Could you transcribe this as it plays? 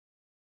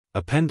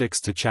Appendix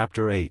to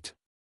Chapter 8.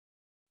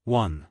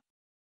 1.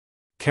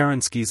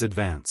 Kerensky's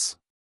advance.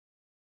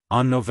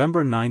 On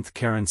November 9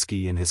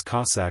 Kerensky and his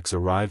Cossacks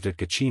arrived at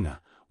Gatchina,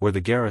 where the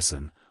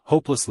garrison,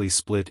 hopelessly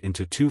split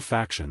into two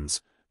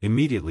factions,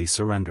 immediately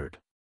surrendered.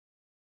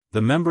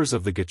 The members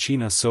of the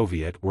Gatchina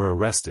Soviet were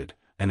arrested,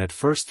 and at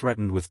first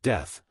threatened with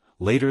death,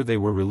 later they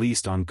were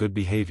released on good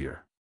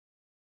behavior.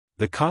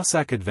 The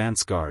Cossack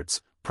advance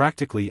guards,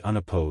 practically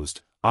unopposed,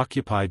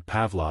 occupied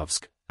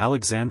Pavlovsk,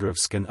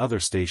 Alexandrovsk and other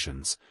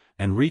stations,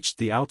 and reached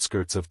the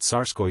outskirts of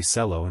Tsarskoye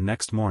Selo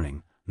next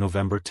morning,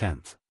 November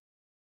 10.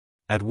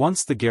 At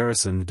once the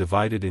garrison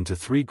divided into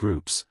three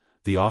groups: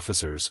 the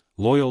officers,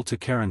 loyal to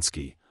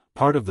Kerensky,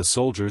 part of the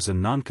soldiers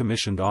and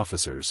non-commissioned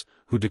officers,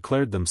 who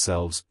declared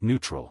themselves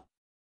neutral,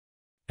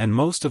 and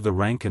most of the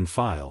rank and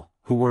file,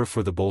 who were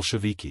for the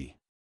Bolsheviki.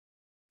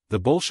 The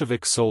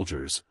Bolshevik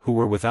soldiers, who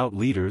were without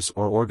leaders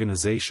or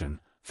organization,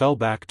 fell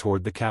back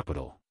toward the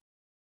capital.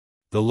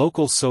 The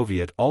local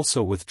Soviet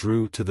also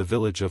withdrew to the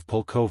village of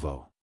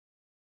Pulkovo.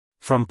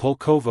 From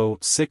Pulkovo,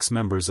 6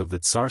 members of the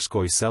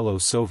Tsarskoye Selo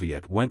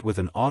Soviet went with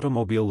an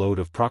automobile load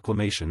of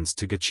proclamations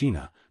to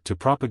Gatchina, to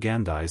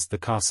propagandize the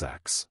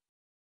Cossacks.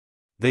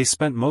 They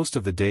spent most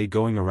of the day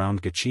going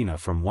around Gatchina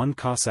from one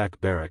Cossack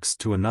barracks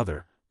to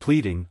another,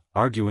 pleading,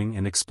 arguing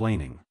and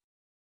explaining.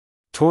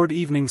 Toward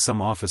evening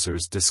some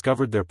officers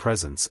discovered their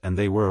presence and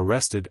they were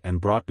arrested and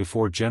brought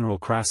before General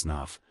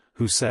Krasnov,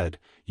 who said,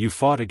 "You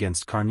fought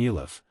against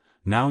Kornilov,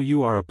 now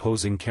you are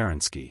opposing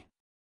Kerensky.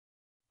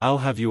 I'll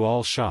have you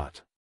all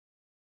shot."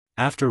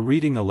 After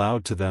reading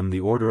aloud to them the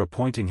order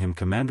appointing him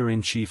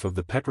commander-in-chief of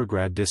the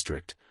Petrograd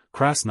district,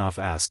 Krasnov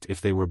asked if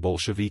they were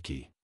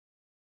Bolsheviki.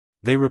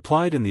 They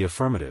replied in the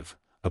affirmative,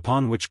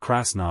 upon which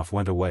Krasnov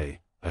went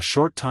away. A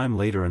short time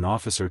later an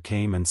officer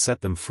came and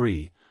set them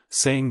free,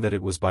 saying that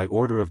it was by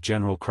order of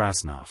General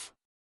Krasnov.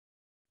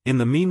 In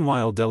the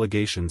meanwhile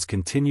delegations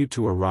continued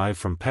to arrive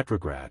from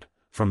Petrograd,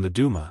 from the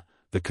Duma,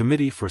 the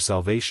Committee for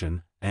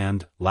Salvation,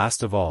 and,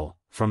 last of all,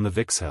 from the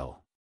Vikshel.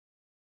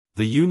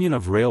 The Union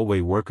of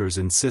Railway Workers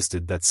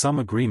insisted that some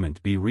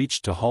agreement be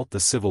reached to halt the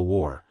civil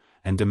war,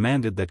 and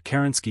demanded that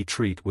Kerensky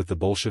treat with the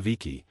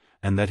Bolsheviki,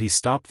 and that he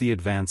stop the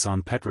advance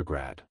on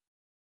Petrograd.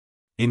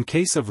 In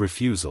case of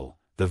refusal,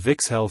 the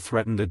Vikshel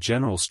threatened a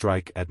general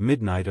strike at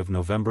midnight of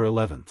November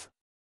 11.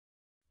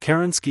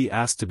 Kerensky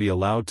asked to be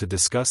allowed to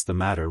discuss the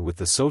matter with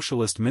the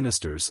socialist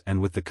ministers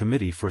and with the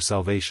Committee for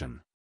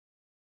Salvation.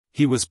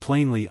 He was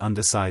plainly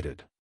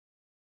undecided.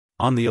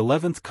 On the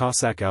 11th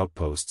Cossack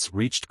outposts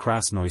reached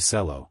Krasnoye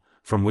Selo,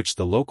 from which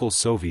the local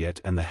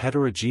Soviet and the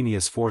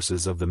heterogeneous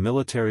forces of the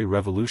Military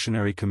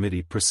Revolutionary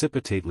Committee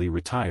precipitately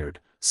retired,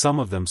 some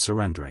of them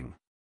surrendering.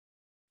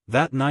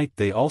 That night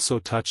they also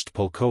touched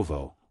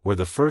Pulkovo, where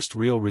the first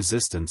real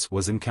resistance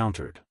was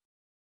encountered.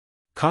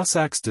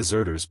 Cossacks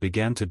deserters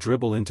began to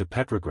dribble into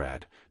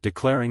Petrograd,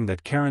 declaring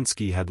that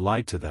Kerensky had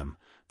lied to them,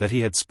 that he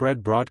had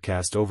spread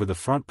broadcast over the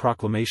front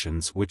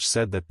proclamations which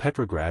said that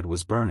Petrograd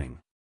was burning,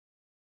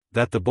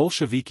 that the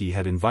Bolsheviki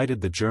had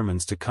invited the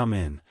Germans to come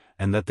in,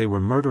 and that they were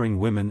murdering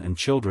women and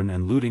children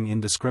and looting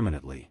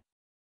indiscriminately.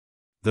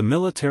 The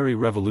Military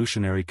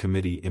Revolutionary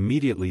Committee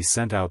immediately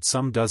sent out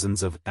some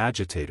dozens of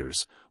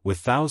agitators, with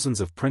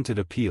thousands of printed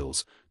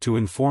appeals, to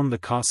inform the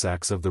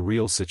Cossacks of the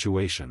real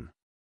situation.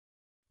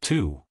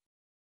 2.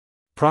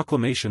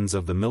 Proclamations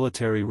of the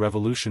Military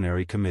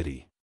Revolutionary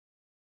Committee.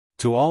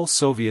 To all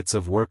Soviets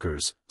of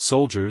Workers,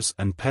 Soldiers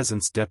and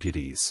Peasants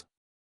Deputies.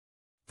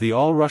 The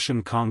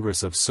All-Russian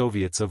Congress of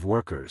Soviets of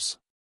Workers,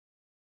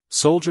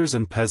 Soldiers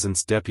and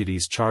Peasants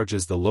Deputies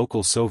charges the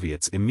local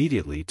Soviets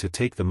immediately to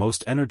take the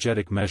most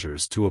energetic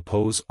measures to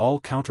oppose all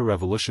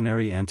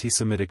counter-revolutionary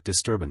anti-Semitic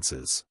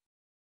disturbances,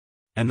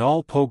 and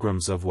all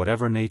pogroms of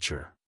whatever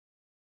nature.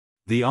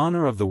 The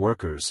honor of the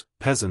workers,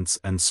 peasants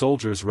and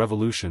soldiers'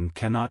 revolution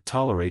cannot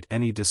tolerate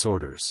any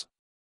disorders.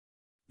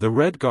 The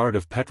Red Guard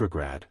of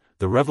Petrograd,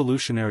 the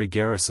revolutionary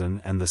garrison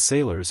and the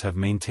sailors have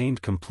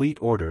maintained complete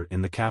order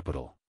in the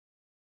capital.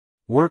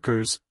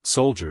 Workers,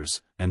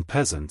 soldiers, and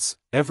peasants,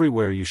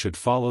 everywhere you should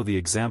follow the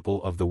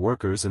example of the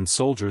workers and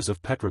soldiers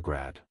of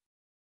Petrograd.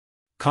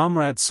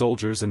 Comrade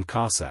soldiers and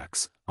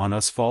Cossacks, on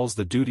us falls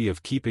the duty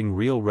of keeping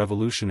real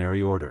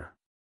revolutionary order.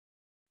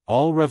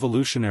 All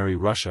revolutionary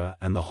Russia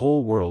and the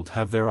whole world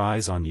have their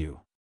eyes on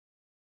you.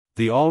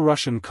 The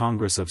All-Russian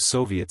Congress of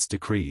Soviets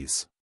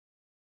decrees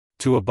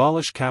to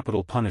abolish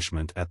capital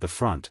punishment at the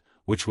front,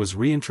 which was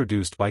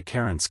reintroduced by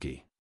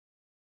Kerensky.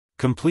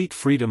 Complete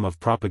freedom of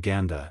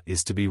propaganda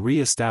is to be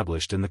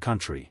re-established in the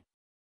country.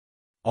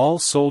 All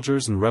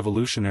soldiers and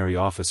revolutionary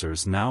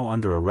officers now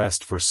under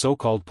arrest for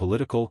so-called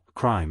political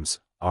crimes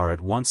are at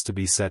once to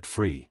be set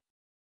free.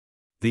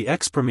 The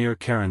ex-premier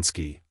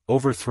Kerensky,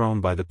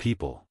 overthrown by the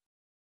people,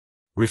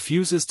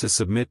 refuses to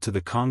submit to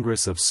the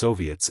Congress of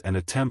Soviets and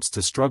attempts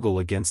to struggle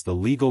against the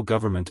legal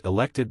government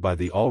elected by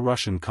the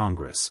All-Russian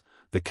Congress,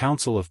 the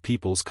Council of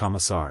People's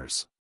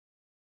Commissars.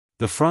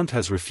 The front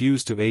has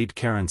refused to aid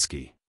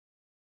Kerensky.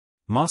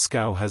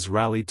 Moscow has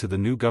rallied to the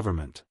new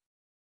government.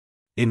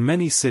 In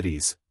many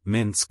cities,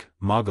 Minsk,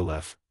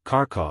 Mogilev,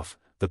 Kharkov,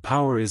 the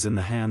power is in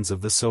the hands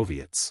of the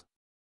Soviets.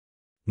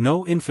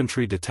 No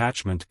infantry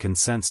detachment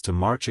consents to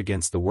march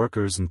against the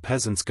workers' and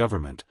peasants'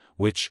 government,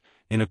 which,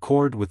 in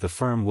accord with the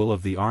firm will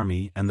of the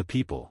army and the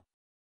people,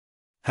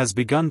 has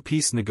begun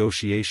peace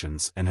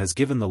negotiations and has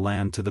given the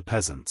land to the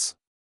peasants.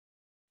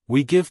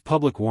 We give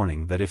public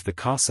warning that if the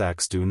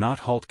Cossacks do not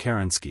halt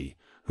Kerensky,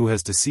 who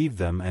has deceived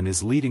them and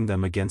is leading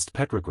them against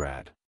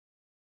Petrograd,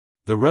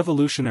 the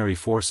revolutionary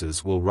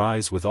forces will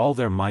rise with all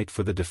their might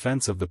for the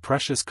defense of the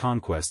precious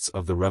conquests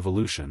of the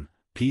revolution,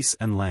 peace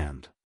and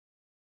land.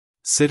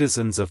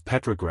 Citizens of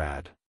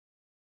Petrograd.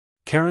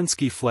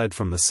 Kerensky fled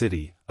from the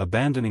city,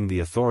 abandoning the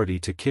authority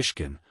to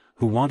Kishkin,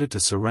 who wanted to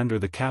surrender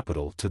the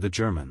capital to the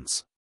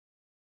Germans.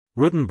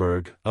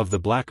 Rutenberg, of the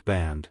Black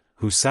Band,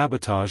 who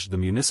sabotaged the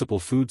municipal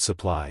food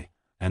supply,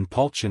 and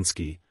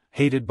Polchinsky,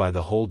 hated by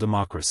the whole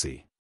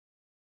democracy.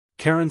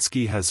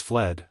 Kerensky has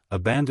fled,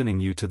 abandoning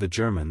you to the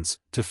Germans,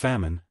 to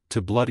famine,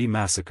 to bloody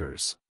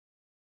massacres.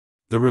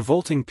 The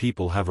revolting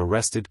people have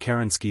arrested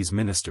Kerensky's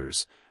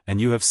ministers, and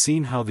you have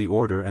seen how the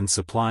order and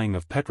supplying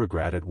of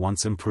Petrograd at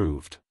once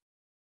improved.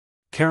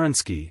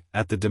 Kerensky,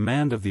 at the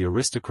demand of the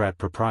aristocrat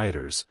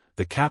proprietors,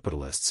 the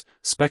capitalists,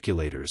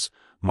 speculators,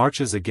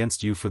 marches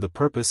against you for the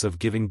purpose of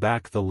giving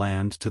back the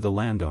land to the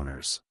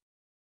landowners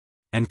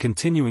and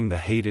continuing the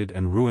hated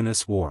and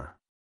ruinous war.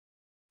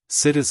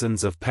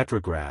 Citizens of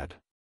Petrograd.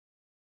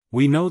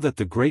 We know that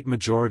the great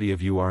majority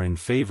of you are in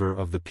favor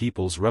of the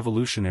people's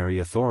revolutionary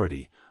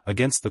authority,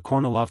 against the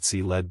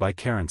Kornilovtsi led by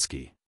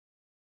Kerensky.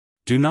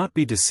 Do not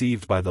be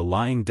deceived by the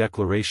lying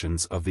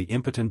declarations of the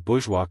impotent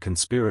bourgeois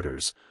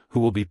conspirators, who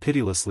will be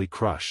pitilessly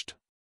crushed.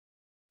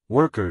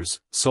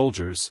 Workers,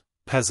 soldiers,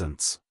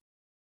 peasants.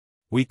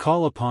 We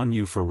call upon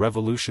you for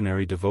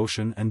revolutionary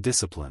devotion and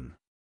discipline.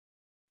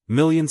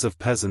 Millions of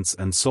peasants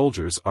and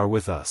soldiers are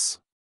with us.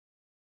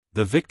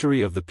 The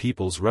victory of the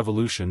people's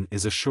revolution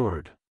is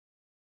assured.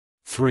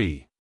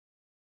 3.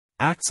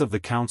 Acts of the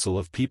Council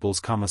of People's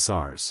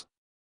Commissars.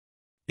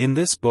 In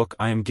this book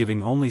I am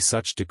giving only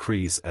such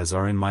decrees as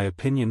are in my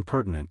opinion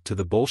pertinent to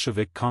the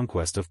Bolshevik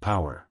conquest of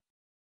power.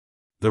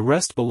 The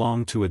rest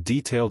belong to a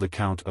detailed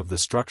account of the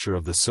structure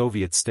of the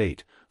Soviet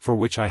state, for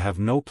which I have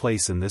no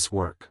place in this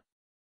work.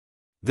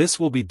 This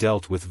will be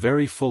dealt with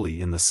very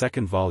fully in the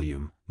second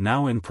volume,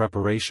 now in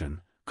preparation,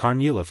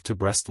 Kornilov to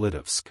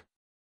Brest-Litovsk.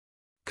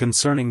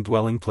 Concerning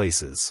dwelling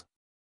places.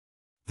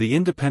 The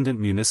independent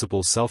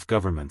municipal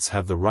self-governments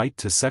have the right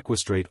to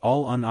sequestrate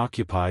all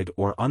unoccupied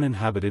or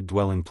uninhabited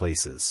dwelling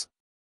places.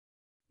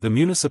 The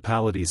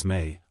municipalities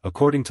may,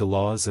 according to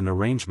laws and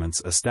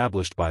arrangements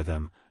established by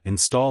them,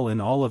 install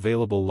in all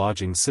available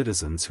lodging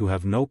citizens who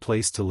have no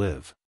place to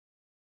live,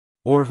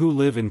 or who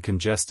live in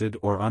congested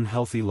or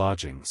unhealthy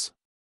lodgings.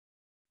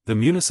 The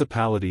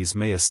municipalities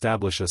may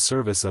establish a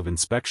service of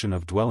inspection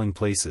of dwelling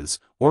places,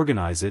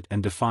 organize it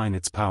and define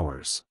its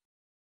powers.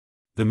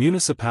 The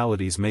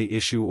municipalities may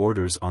issue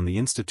orders on the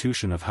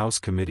institution of house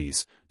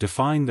committees,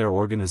 define their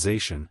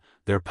organization,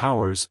 their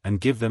powers and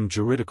give them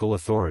juridical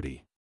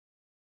authority.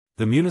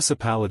 The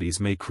municipalities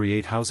may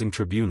create housing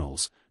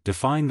tribunals,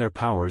 define their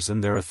powers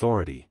and their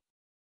authority.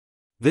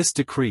 This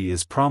decree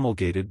is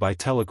promulgated by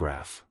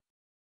telegraph.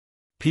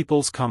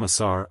 People's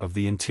Commissar of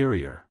the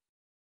Interior.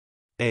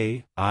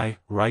 A. I.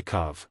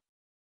 Rykov.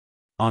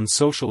 On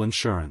social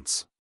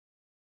insurance.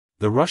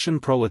 The Russian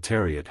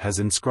proletariat has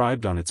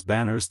inscribed on its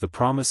banners the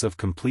promise of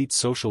complete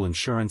social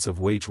insurance of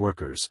wage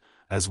workers,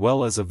 as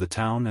well as of the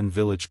town and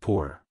village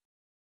poor.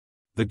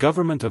 The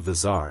government of the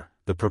Tsar,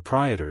 the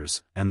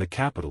proprietors, and the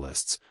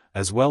capitalists,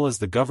 as well as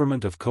the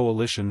government of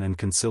coalition and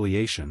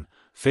conciliation,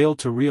 failed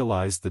to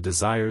realize the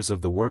desires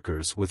of the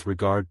workers with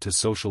regard to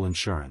social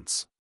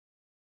insurance.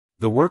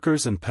 The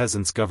workers' and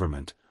peasants'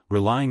 government,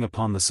 relying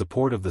upon the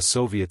support of the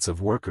Soviets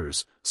of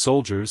workers,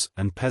 soldiers,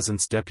 and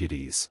peasants'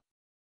 deputies,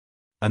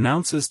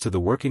 announces to the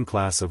working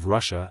class of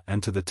Russia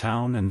and to the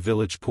town and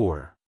village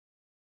poor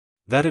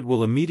that it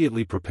will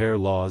immediately prepare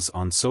laws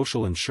on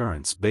social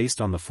insurance based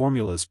on the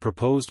formulas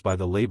proposed by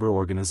the labor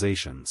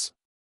organizations.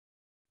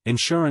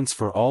 Insurance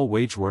for all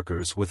wage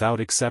workers without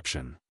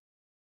exception,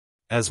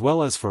 as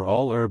well as for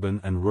all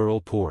urban and rural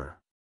poor.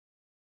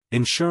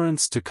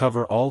 Insurance to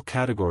cover all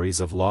categories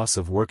of loss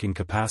of working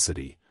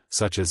capacity,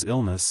 such as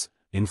illness,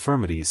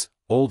 infirmities,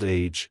 old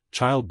age,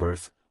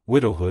 childbirth,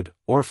 widowhood,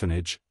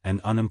 orphanage,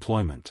 and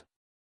unemployment.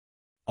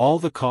 All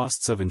the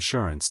costs of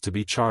insurance to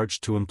be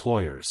charged to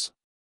employers.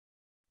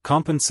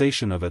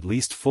 Compensation of at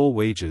least full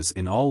wages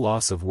in all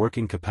loss of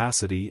working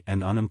capacity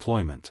and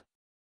unemployment.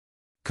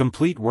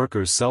 Complete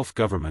workers'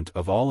 self-government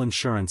of all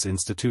insurance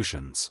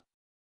institutions.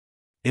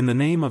 In the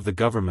name of the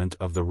government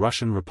of the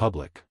Russian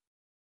Republic.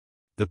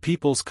 The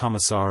People's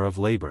Commissar of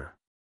Labor.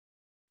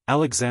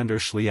 Alexander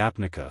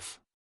Shliapnikov.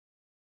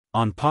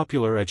 On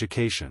popular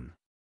education.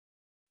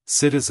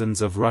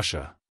 Citizens of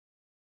Russia.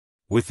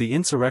 With the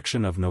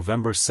insurrection of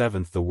November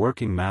 7 the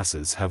working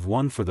masses have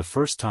won for the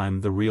first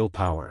time the real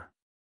power.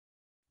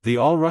 The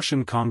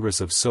All-Russian Congress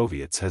of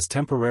Soviets has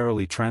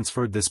temporarily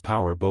transferred this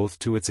power both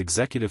to its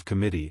Executive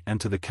Committee and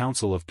to the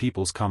Council of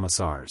People's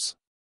Commissars.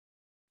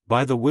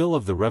 By the will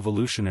of the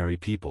revolutionary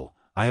people,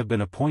 I have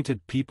been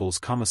appointed People's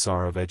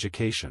Commissar of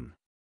Education.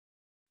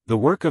 The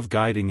work of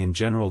guiding in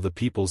general the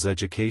people's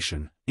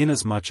education,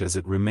 inasmuch as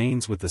it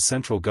remains with the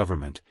central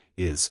government,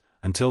 is,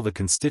 until the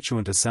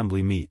Constituent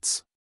Assembly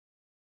meets,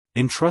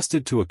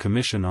 entrusted to a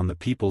commission on the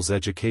people's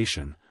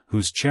education,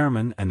 whose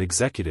chairman and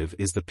executive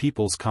is the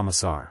People's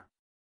Commissar.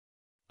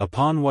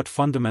 Upon what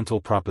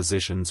fundamental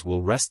propositions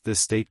will rest this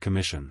State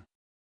Commission?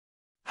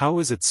 How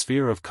is its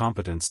sphere of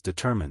competence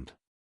determined?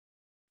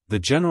 The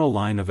general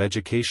line of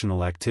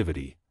educational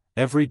activity.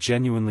 Every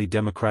genuinely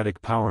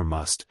democratic power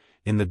must,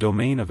 in the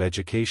domain of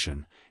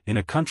education, in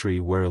a country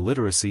where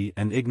illiteracy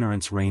and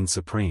ignorance reign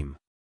supreme,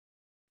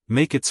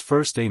 make its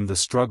first aim the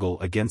struggle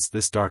against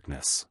this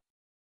darkness.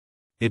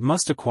 It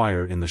must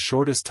acquire in the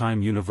shortest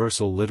time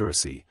universal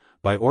literacy,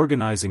 by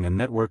organizing a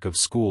network of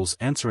schools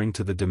answering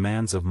to the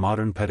demands of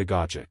modern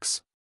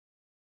pedagogics.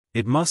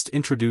 It must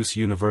introduce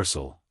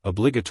universal,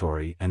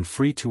 obligatory and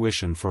free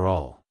tuition for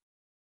all,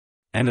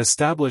 and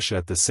establish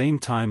at the same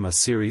time a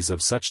series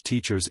of such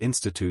teachers'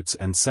 institutes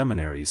and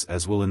seminaries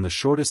as will in the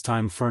shortest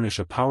time furnish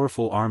a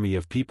powerful army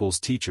of people's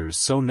teachers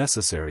so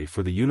necessary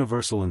for the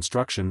universal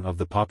instruction of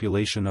the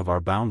population of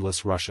our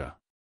boundless Russia.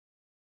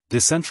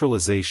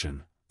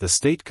 Decentralization. The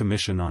State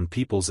Commission on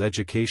People's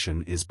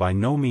Education is by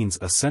no means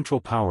a central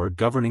power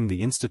governing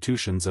the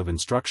institutions of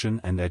instruction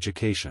and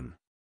education.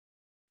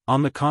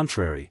 On the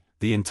contrary,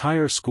 the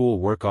entire school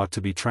work ought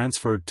to be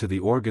transferred to the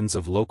organs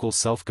of local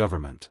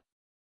self-government.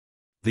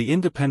 The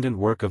independent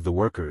work of the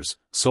workers,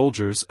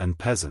 soldiers and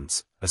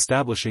peasants,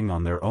 establishing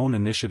on their own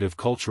initiative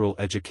cultural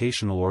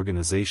educational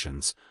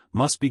organizations,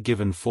 must be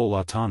given full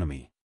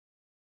autonomy,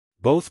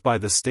 both by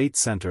the state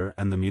center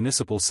and the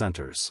municipal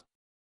centers.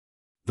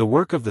 The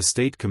work of the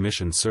State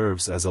Commission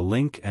serves as a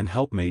link and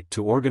helpmate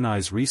to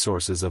organize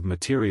resources of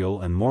material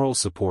and moral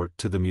support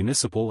to the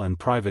municipal and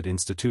private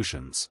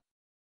institutions,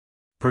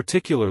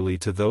 particularly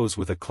to those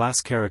with a class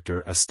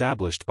character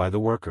established by the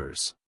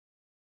workers.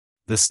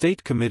 The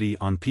State Committee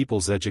on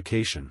People's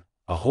Education,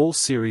 a whole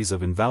series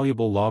of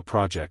invaluable law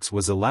projects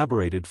was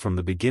elaborated from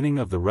the beginning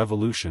of the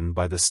revolution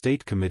by the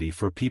State Committee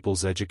for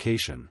People's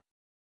Education,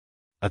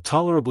 a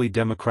tolerably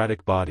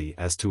democratic body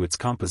as to its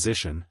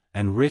composition,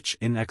 and rich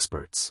in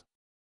experts.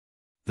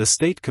 The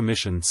State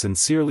Commission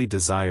sincerely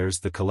desires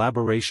the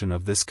collaboration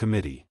of this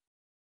committee.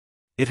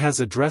 It has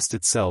addressed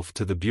itself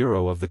to the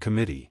Bureau of the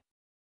Committee,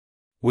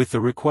 with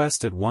the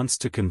request at once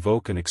to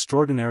convoke an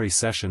extraordinary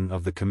session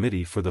of the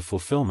committee for the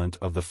fulfillment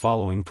of the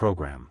following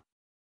program.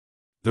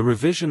 The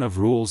revision of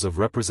rules of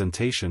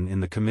representation in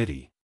the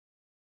committee,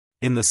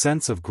 in the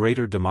sense of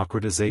greater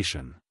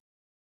democratization.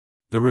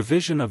 The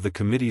revision of the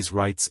committee's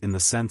rights in the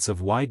sense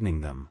of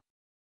widening them,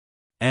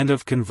 and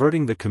of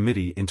converting the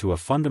committee into a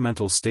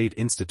fundamental state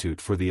institute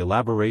for the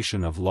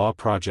elaboration of law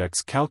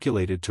projects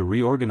calculated to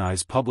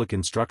reorganize public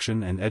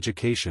instruction and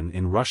education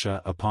in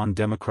Russia upon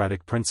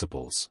democratic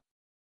principles.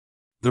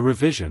 The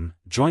revision,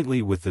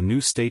 jointly with the new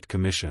State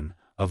Commission,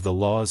 of the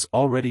laws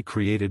already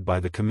created by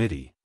the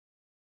committee.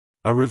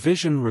 A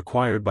revision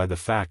required by the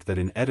fact that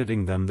in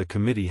editing them the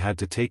committee had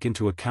to take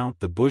into account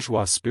the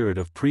bourgeois spirit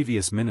of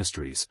previous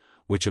ministries,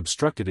 which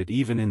obstructed it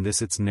even in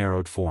this its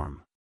narrowed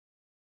form.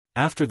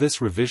 After this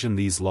revision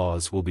these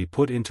laws will be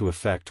put into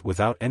effect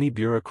without any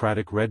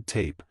bureaucratic red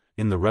tape,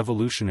 in the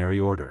revolutionary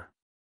order.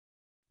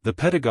 The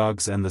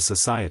pedagogues and the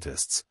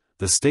societists.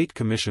 The State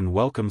Commission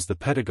welcomes the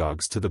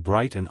pedagogues to the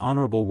bright and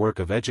honorable work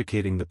of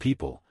educating the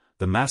people,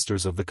 the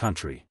masters of the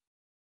country.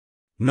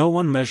 No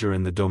one measure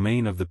in the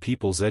domain of the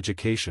people's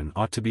education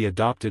ought to be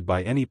adopted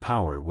by any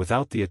power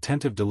without the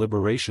attentive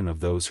deliberation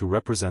of those who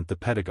represent the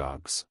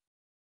pedagogues.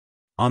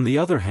 On the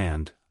other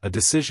hand, a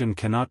decision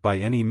cannot by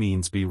any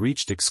means be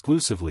reached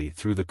exclusively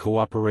through the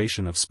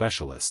cooperation of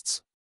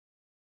specialists.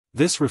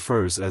 This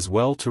refers as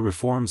well to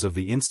reforms of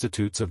the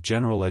institutes of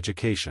general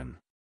education.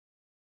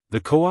 The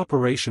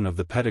cooperation of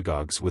the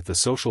pedagogues with the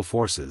social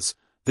forces.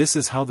 This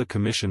is how the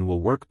Commission will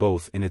work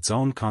both in its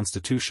own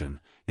constitution,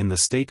 in the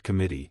State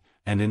Committee,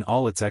 and in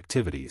all its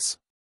activities.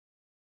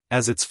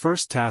 As its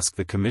first task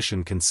the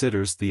Commission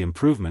considers the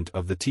improvement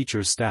of the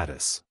teacher's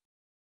status,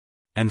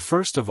 and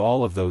first of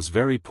all of those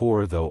very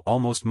poor though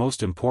almost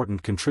most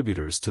important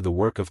contributors to the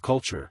work of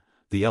culture,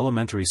 the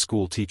elementary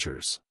school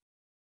teachers.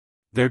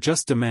 Their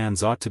just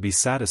demands ought to be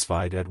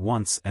satisfied at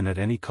once and at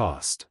any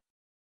cost.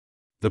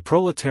 The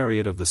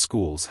proletariat of the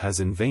schools has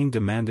in vain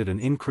demanded an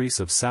increase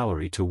of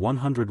salary to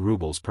 100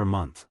 rubles per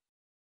month.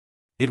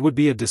 It would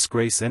be a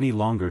disgrace any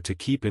longer to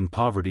keep in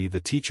poverty the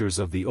teachers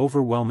of the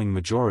overwhelming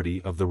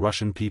majority of the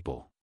Russian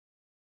people.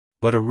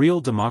 But a real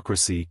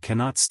democracy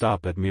cannot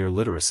stop at mere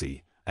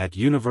literacy, at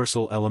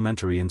universal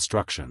elementary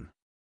instruction.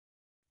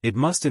 It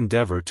must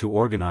endeavor to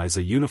organize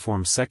a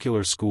uniform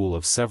secular school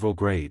of several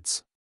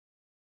grades.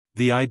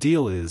 The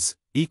ideal is,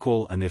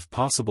 equal and if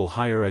possible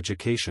higher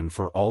education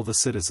for all the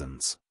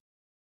citizens.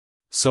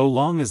 So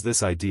long as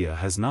this idea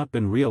has not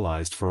been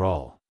realized for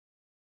all,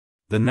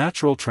 the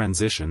natural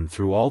transition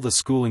through all the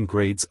schooling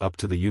grades up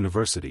to the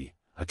university,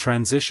 a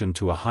transition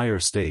to a higher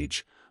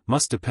stage,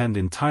 must depend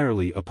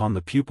entirely upon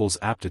the pupil's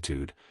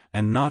aptitude,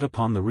 and not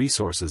upon the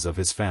resources of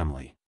his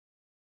family.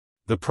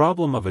 The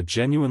problem of a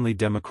genuinely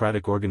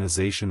democratic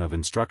organization of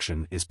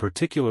instruction is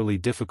particularly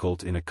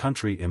difficult in a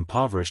country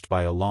impoverished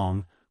by a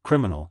long,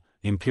 criminal,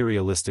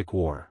 imperialistic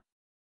war.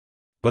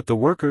 But the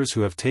workers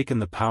who have taken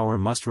the power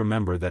must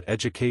remember that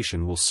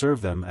education will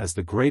serve them as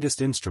the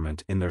greatest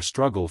instrument in their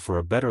struggle for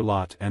a better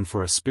lot and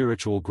for a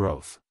spiritual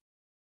growth.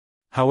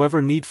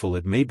 However needful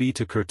it may be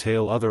to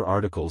curtail other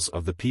articles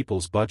of the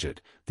people's budget,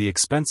 the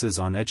expenses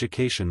on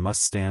education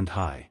must stand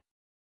high.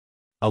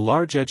 A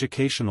large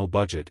educational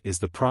budget is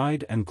the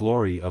pride and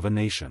glory of a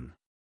nation.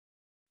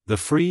 The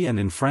free and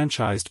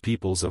enfranchised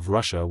peoples of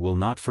Russia will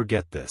not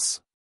forget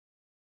this.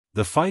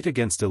 The fight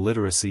against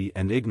illiteracy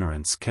and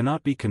ignorance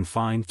cannot be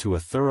confined to a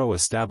thorough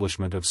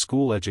establishment of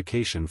school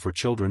education for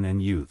children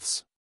and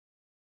youths.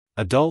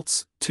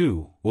 Adults,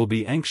 too, will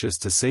be anxious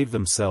to save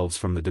themselves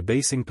from the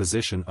debasing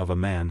position of a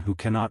man who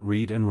cannot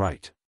read and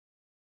write.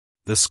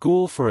 The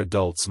school for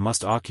adults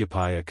must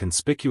occupy a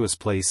conspicuous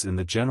place in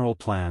the general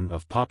plan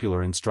of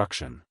popular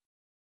instruction.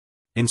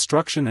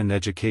 Instruction and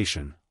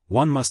education,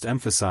 one must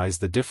emphasize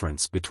the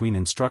difference between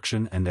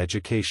instruction and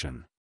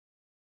education.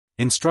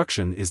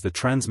 Instruction is the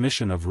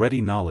transmission of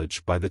ready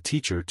knowledge by the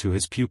teacher to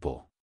his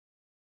pupil.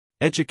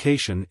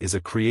 Education is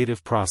a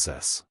creative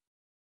process.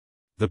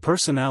 The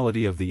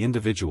personality of the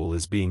individual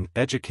is being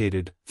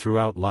educated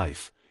throughout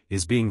life,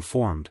 is being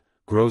formed,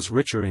 grows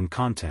richer in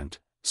content,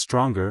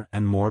 stronger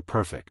and more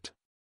perfect.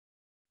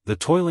 The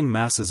toiling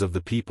masses of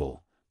the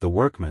people, the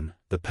workmen,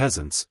 the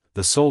peasants,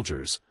 the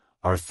soldiers,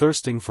 are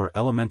thirsting for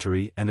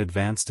elementary and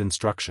advanced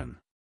instruction.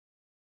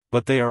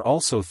 But they are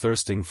also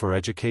thirsting for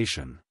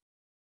education.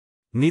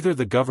 Neither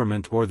the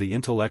government or the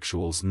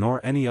intellectuals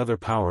nor any other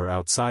power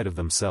outside of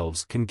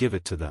themselves can give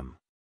it to them.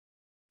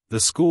 The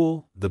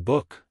school, the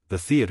book, the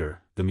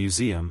theater, the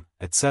museum,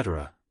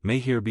 etc., may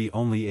here be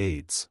only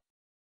aids.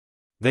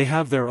 They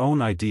have their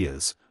own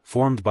ideas,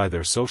 formed by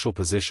their social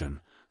position,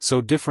 so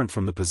different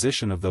from the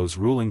position of those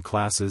ruling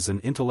classes and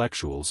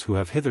intellectuals who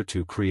have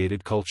hitherto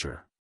created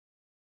culture.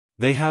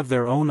 They have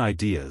their own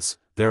ideas,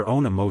 their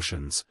own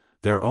emotions,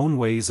 their own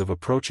ways of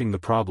approaching the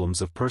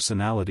problems of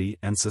personality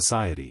and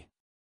society.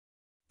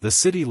 The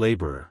city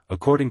laborer,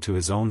 according to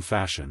his own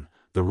fashion,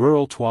 the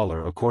rural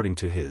toiler according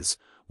to his,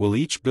 will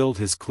each build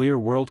his clear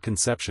world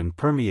conception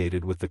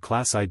permeated with the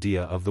class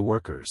idea of the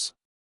workers.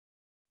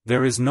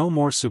 There is no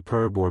more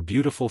superb or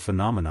beautiful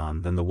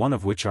phenomenon than the one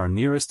of which our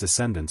nearest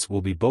descendants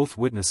will be both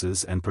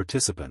witnesses and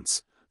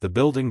participants, the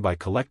building by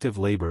collective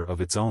labor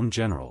of its own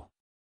general,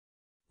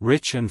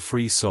 rich and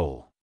free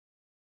soul.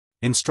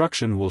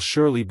 Instruction will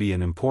surely be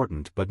an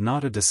important but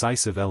not a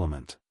decisive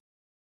element.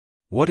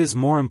 What is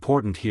more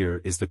important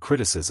here is the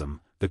criticism,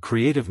 the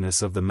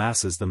creativeness of the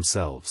masses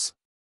themselves.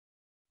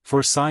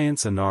 For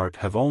science and art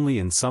have only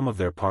in some of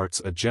their parts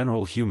a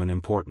general human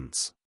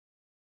importance.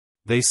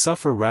 They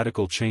suffer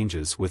radical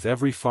changes with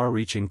every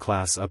far-reaching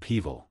class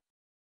upheaval.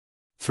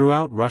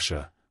 Throughout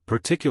Russia,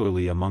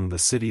 particularly among the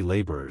city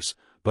laborers,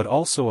 but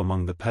also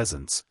among the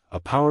peasants, a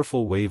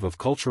powerful wave of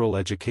cultural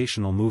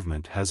educational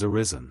movement has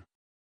arisen.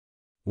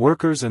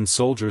 Workers' and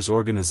soldiers'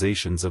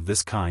 organizations of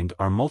this kind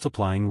are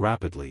multiplying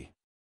rapidly.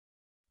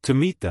 To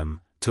meet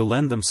them, to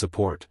lend them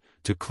support,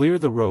 to clear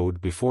the road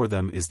before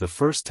them is the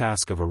first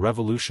task of a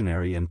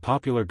revolutionary and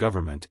popular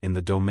government in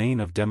the domain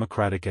of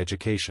democratic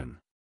education.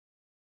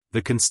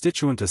 The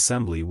Constituent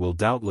Assembly will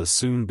doubtless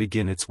soon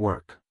begin its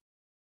work.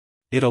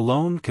 It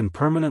alone can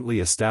permanently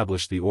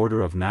establish the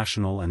order of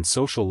national and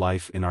social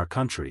life in our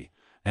country,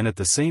 and at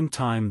the same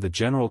time the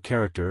general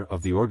character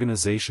of the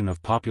organization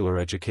of popular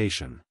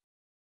education.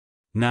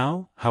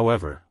 Now,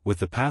 however, with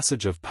the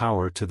passage of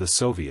power to the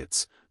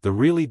Soviets, the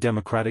really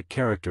democratic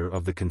character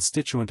of the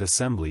Constituent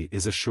Assembly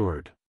is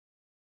assured.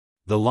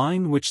 The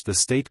line which the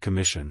State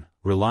Commission,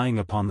 relying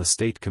upon the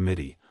State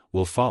Committee,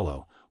 will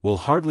follow, will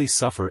hardly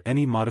suffer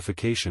any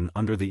modification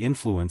under the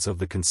influence of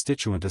the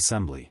Constituent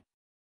Assembly.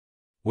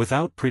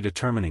 Without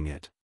predetermining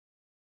it,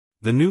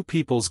 the new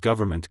People's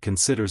Government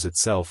considers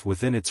itself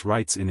within its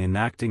rights in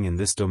enacting in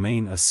this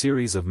domain a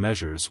series of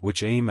measures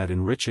which aim at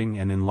enriching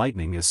and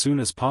enlightening as soon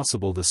as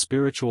possible the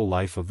spiritual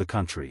life of the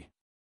country.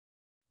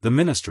 The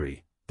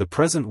Ministry, the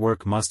present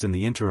work must in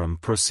the interim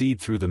proceed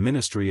through the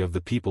Ministry of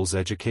the People's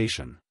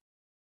Education.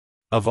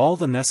 Of all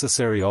the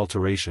necessary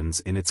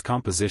alterations in its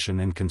composition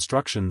and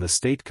construction the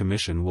State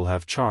Commission will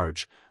have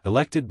charge,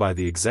 elected by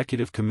the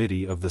Executive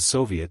Committee of the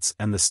Soviets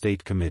and the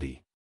State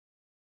Committee.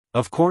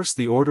 Of course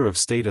the order of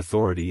state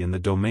authority in the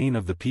domain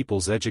of the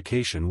people's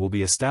education will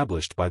be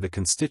established by the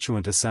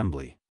Constituent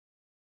Assembly.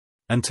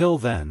 Until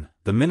then,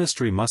 the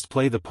Ministry must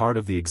play the part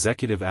of the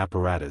executive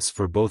apparatus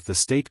for both the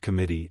State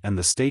Committee and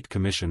the State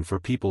Commission for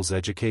People's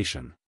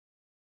Education.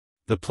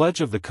 The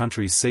pledge of the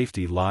country's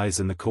safety lies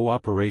in the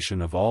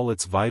cooperation of all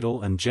its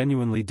vital and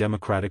genuinely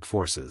democratic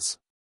forces.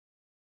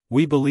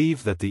 We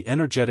believe that the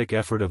energetic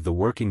effort of the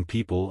working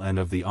people and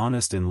of the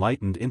honest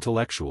enlightened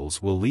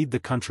intellectuals will lead the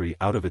country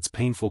out of its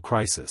painful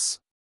crisis,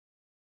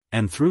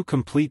 and through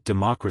complete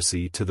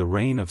democracy to the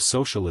reign of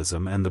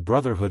socialism and the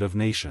brotherhood of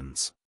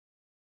nations.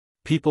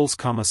 People's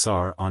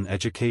Commissar on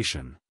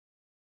Education.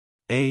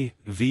 A.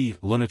 V.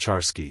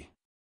 Lunacharsky.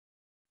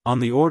 On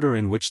the order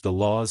in which the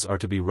laws are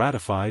to be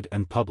ratified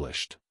and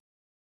published.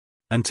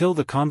 Until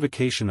the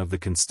convocation of the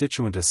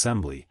Constituent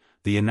Assembly,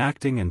 the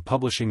enacting and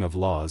publishing of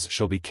laws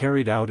shall be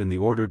carried out in the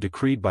order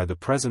decreed by the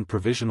present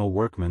Provisional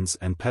Workmen's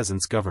and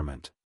Peasants'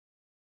 Government.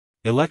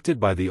 Elected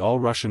by the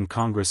All-Russian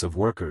Congress of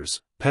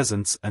Workers,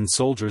 Peasants and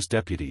Soldiers'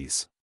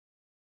 Deputies.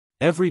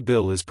 Every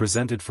bill is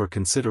presented for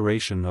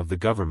consideration of the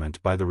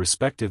government by the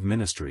respective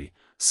ministry,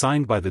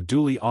 signed by the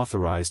duly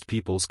authorized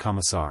People's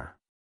Commissar.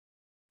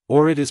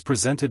 Or it is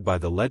presented by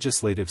the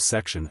legislative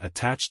section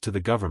attached to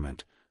the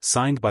government,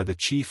 signed by the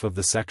chief of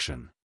the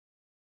section.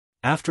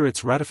 After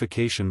its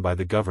ratification by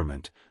the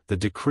government, the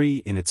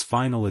decree in its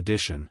final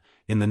edition,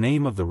 in the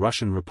name of the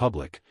Russian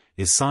Republic,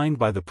 is signed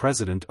by the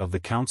President of the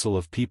Council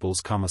of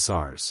People's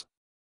Commissars.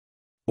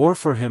 Or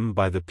for him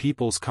by the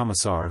People's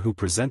Commissar who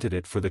presented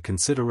it for the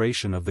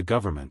consideration of the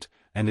government,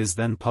 and is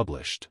then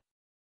published.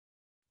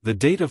 The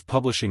date of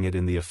publishing it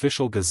in the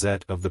official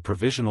Gazette of the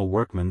Provisional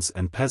Workmen's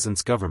and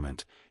Peasants'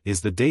 Government,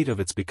 is the date of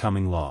its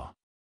becoming law.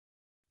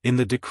 In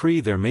the decree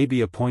there may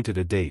be appointed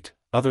a date,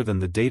 other than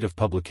the date of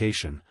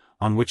publication,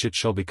 on which it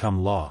shall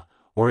become law,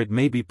 or it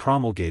may be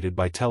promulgated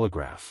by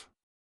telegraph.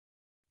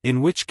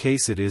 In which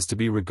case it is to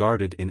be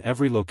regarded in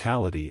every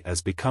locality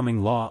as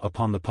becoming law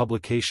upon the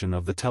publication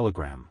of the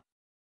telegram.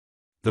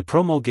 The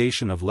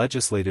promulgation of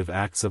legislative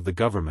acts of the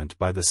government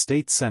by the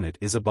State Senate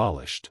is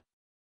abolished.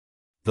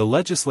 The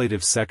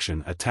legislative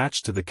section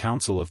attached to the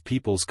Council of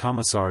People's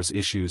Commissars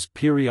issues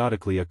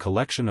periodically a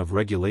collection of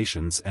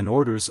regulations and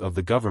orders of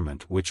the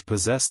government which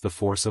possess the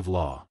force of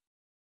law.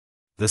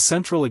 The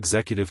Central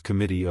Executive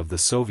Committee of the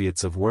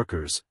Soviets of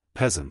Workers,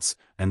 Peasants,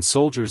 and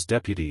Soldiers'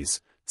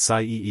 Deputies,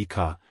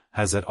 (TSYEK),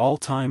 has at all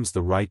times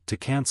the right to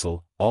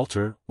cancel,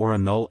 alter, or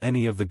annul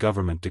any of the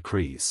government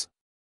decrees.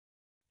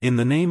 In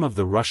the name of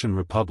the Russian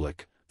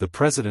Republic, the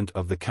President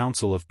of the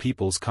Council of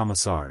People's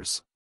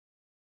Commissars.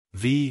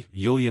 V.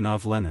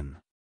 Ulyanov Lenin.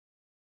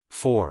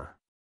 4.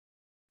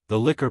 The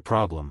Liquor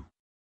Problem.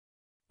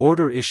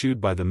 Order issued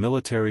by the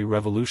Military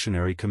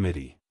Revolutionary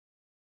Committee.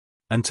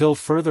 Until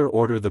further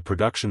order, the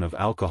production of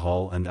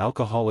alcohol and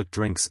alcoholic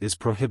drinks is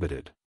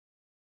prohibited.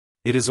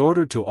 It is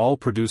ordered to all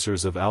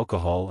producers of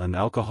alcohol and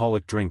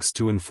alcoholic drinks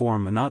to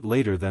inform not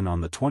later than on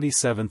the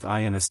 27th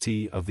inst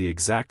of the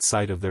exact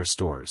site of their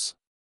stores.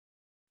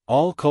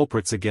 All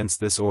culprits against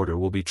this order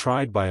will be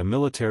tried by a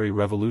military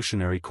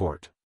revolutionary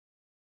court.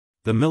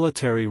 The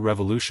Military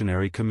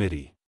Revolutionary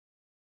Committee.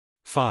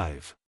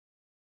 5.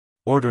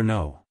 Order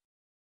No.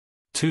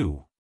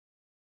 2.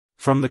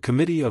 From the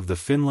Committee of the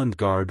Finland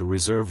Guard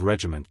Reserve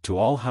Regiment to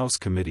all House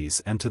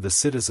Committees and to the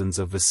citizens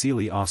of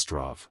Vasily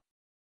Ostrov.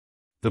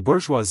 The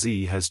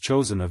bourgeoisie has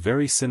chosen a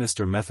very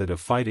sinister method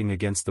of fighting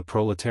against the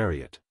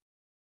proletariat.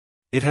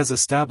 It has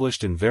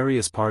established in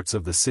various parts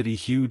of the city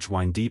huge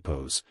wine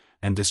depots,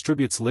 and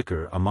distributes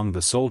liquor among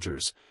the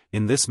soldiers,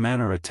 in this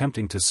manner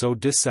attempting to sow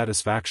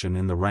dissatisfaction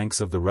in the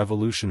ranks of the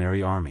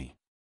Revolutionary Army.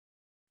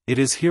 It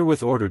is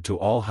herewith ordered to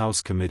all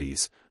House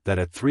Committees, that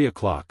at 3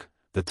 o'clock,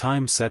 the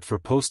time set for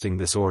posting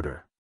this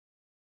order,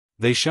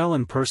 they shall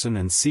in person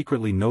and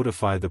secretly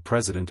notify the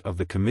President of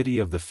the Committee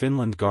of the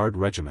Finland Guard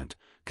Regiment,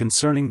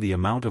 concerning the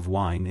amount of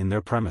wine in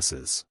their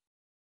premises.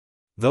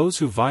 Those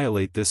who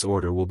violate this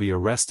order will be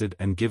arrested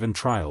and given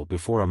trial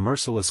before a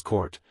merciless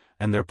court,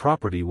 and their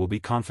property will be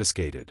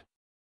confiscated.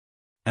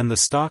 And the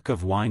stock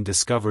of wine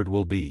discovered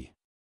will be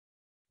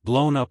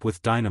blown up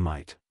with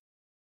dynamite.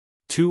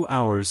 2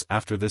 hours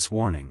after this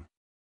warning.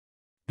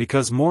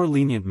 Because more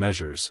lenient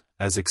measures,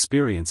 as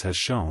experience has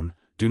shown,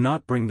 do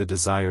not bring the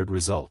desired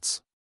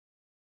results.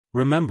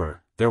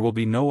 Remember, there will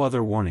be no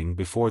other warning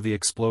before the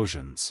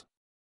explosions.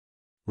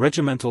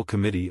 Regimental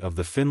Committee of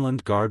the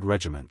Finland Guard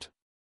Regiment.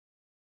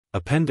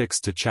 Appendix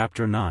to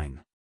Chapter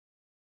 9.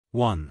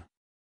 1.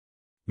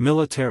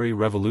 Military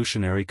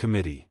Revolutionary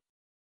Committee.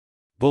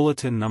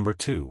 Bulletin No.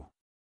 2.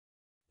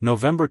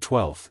 November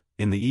 12,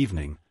 in the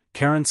evening,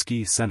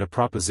 Kerensky sent a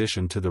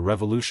proposition to the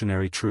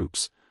revolutionary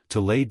troops, to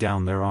lay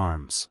down their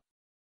arms.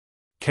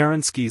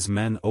 Kerensky's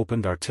men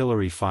opened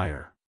artillery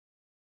fire.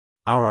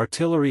 Our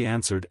artillery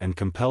answered and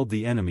compelled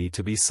the enemy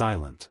to be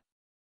silent.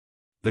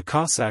 The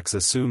Cossacks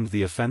assumed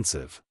the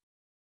offensive.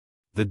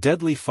 The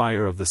deadly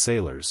fire of the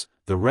sailors,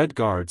 the Red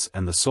Guards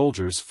and the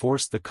soldiers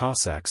forced the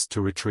Cossacks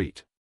to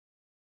retreat.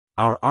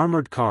 Our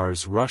armored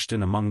cars rushed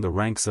in among the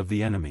ranks of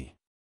the enemy.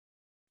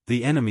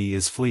 The enemy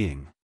is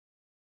fleeing.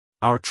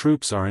 Our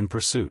troops are in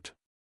pursuit.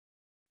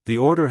 The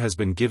order has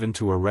been given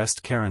to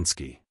arrest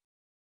Kerensky.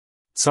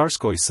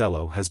 Tsarskoye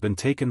Selo has been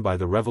taken by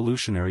the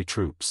revolutionary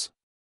troops.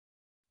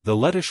 The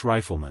Lettish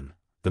riflemen,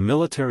 the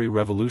Military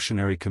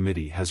Revolutionary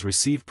Committee has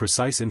received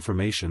precise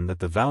information that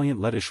the valiant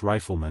Lettish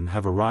riflemen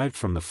have arrived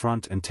from the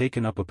front and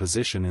taken up a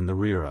position in the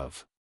rear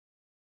of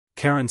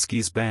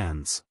Kerensky's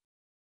bands.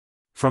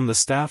 From the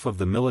staff of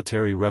the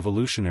Military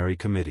Revolutionary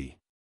Committee.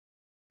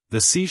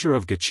 The seizure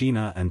of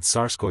Gachina and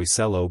Tsarskoye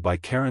Selo by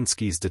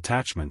Kerensky's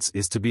detachments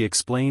is to be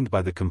explained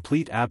by the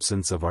complete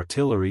absence of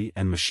artillery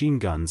and machine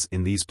guns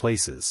in these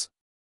places.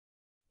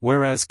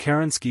 Whereas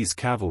Kerensky's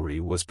cavalry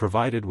was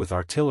provided with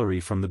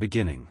artillery from the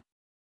beginning.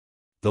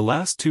 The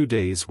last 2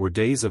 days were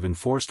days of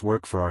enforced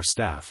work for our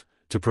staff,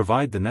 to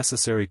provide the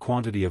necessary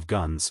quantity of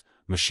guns,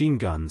 machine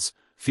guns,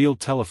 field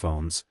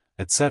telephones,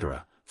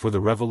 etc., for the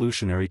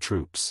revolutionary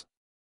troops.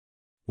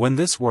 When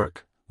this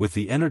work, with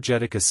the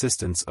energetic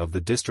assistance of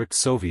the district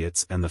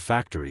Soviets and the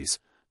factories,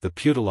 the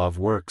Putilov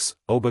works,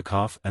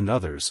 Obakov and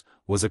others,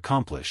 was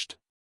accomplished,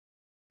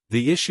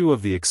 the issue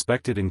of the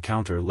expected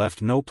encounter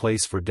left no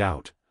place for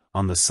doubt.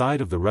 On the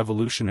side of the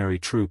revolutionary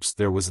troops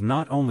there was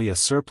not only a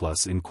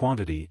surplus in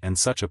quantity and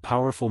such a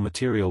powerful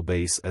material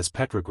base as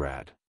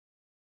Petrograd,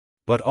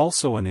 but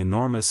also an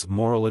enormous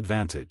moral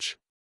advantage.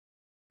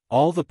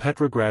 All the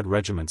Petrograd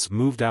regiments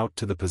moved out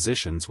to the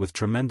positions with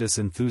tremendous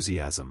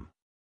enthusiasm.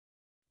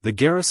 The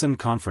Garrison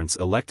Conference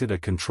elected a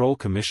control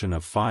commission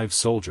of 5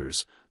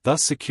 soldiers,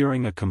 thus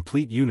securing a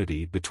complete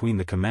unity between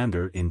the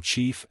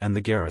commander-in-chief and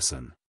the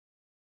garrison.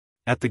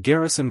 At the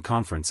Garrison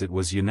Conference it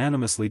was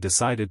unanimously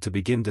decided to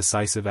begin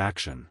decisive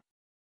action.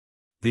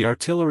 The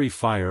artillery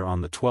fire on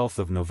the 12th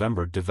of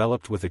November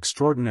developed with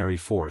extraordinary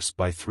force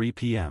by 3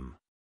 p.m.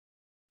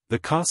 The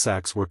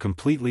Cossacks were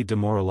completely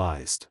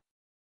demoralized.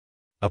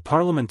 A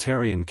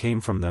parliamentarian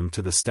came from them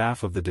to the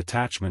staff of the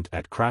detachment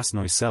at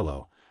Krasnoye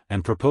Selo,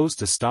 and proposed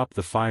to stop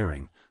the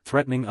firing,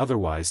 threatening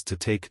otherwise to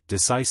take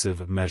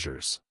decisive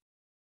measures.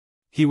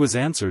 He was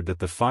answered that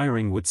the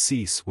firing would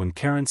cease when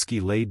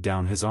Kerensky laid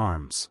down his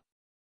arms.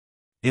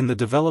 In the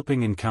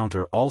developing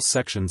encounter all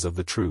sections of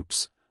the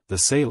troops, the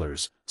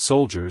sailors,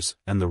 soldiers,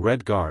 and the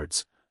Red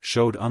Guards,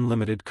 showed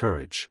unlimited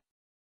courage.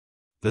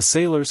 The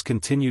sailors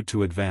continued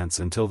to advance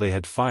until they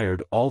had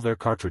fired all their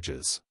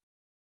cartridges.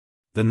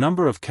 The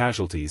number of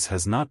casualties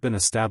has not been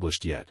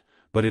established yet,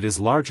 but it is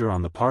larger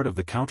on the part of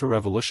the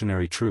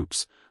counter-revolutionary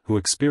troops, who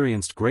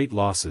experienced great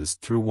losses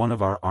through one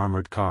of our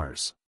armored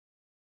cars.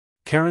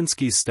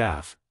 Kerensky's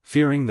staff,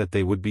 fearing that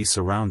they would be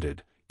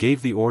surrounded,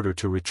 gave the order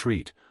to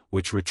retreat,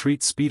 which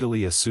retreat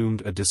speedily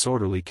assumed a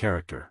disorderly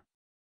character.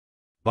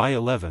 By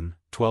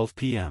 11:12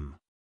 p.m.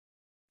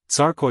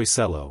 Tsarskoye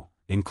Selo,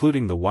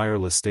 including the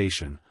wireless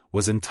station,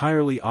 was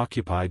entirely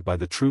occupied by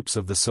the troops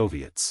of the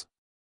Soviets.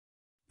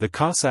 The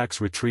Cossacks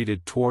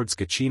retreated towards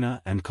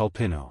Gachina and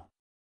Kolpino.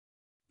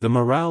 The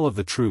morale of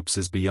the troops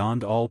is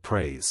beyond all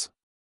praise.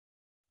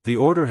 The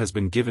order has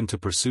been given to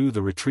pursue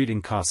the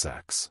retreating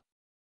Cossacks.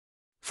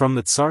 From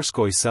the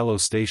Tsarskoye Selo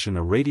station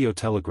a radio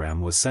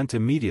telegram was sent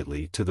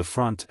immediately to the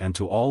front and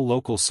to all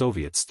local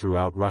Soviets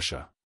throughout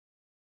Russia.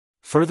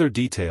 Further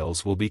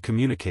details will be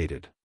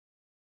communicated.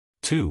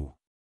 2.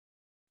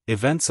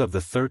 Events of the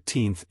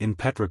 13th in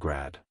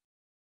Petrograd.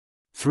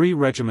 3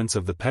 regiments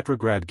of the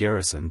Petrograd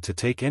garrison to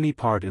take any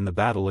part in the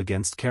battle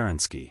against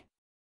Kerensky.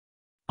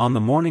 On the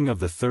morning of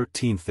the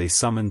 13th they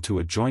summoned to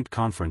a joint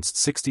conference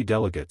 60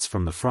 delegates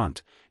from the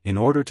front, in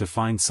order to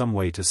find some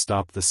way to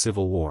stop the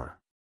civil war.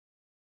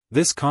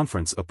 This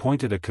conference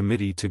appointed a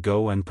committee to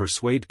go and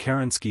persuade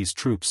Kerensky's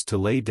troops to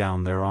lay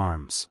down their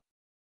arms.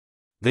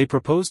 They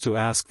proposed to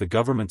ask the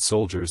government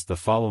soldiers the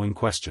following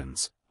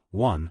questions.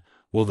 1.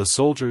 Will the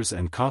soldiers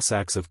and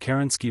Cossacks of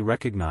Kerensky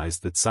recognize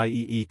the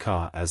Tsay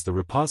as the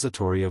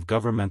repository of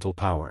governmental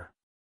power,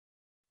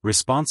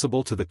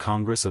 responsible to the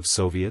Congress of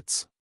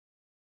Soviets?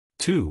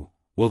 2.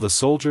 Will the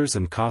soldiers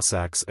and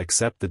Cossacks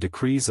accept the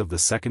decrees of the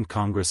Second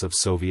Congress of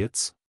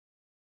Soviets?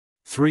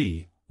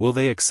 3. Will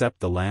they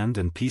accept the land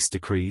and peace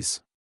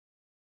decrees?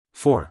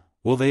 4.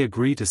 Will they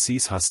agree to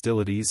cease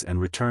hostilities and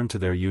return to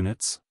their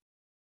units?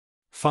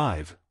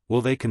 5.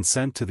 Will they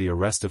consent to the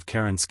arrest of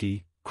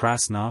Kerensky,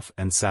 Krasnov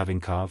and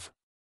Savinkov?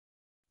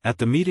 At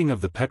the meeting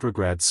of the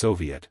Petrograd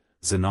Soviet,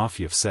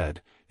 Zinoviev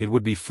said, it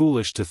would be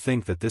foolish to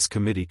think that this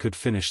committee could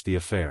finish the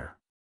affair.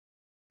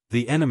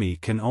 The enemy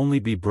can only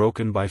be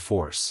broken by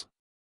force.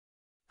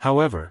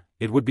 However,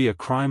 it would be a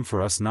crime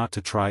for us not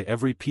to try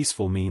every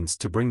peaceful means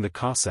to bring the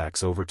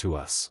Cossacks over to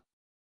us.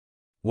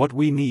 What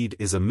we need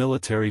is a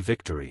military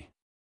victory.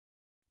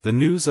 The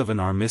news of an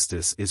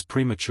armistice is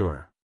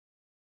premature.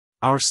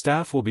 Our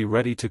staff will be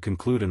ready to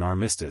conclude an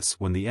armistice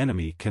when the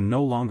enemy can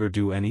no longer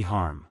do any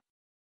harm.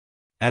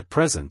 At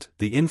present,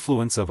 the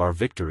influence of our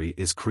victory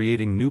is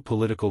creating new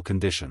political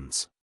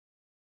conditions.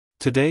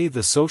 Today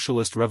the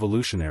socialist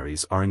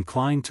revolutionaries are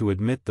inclined to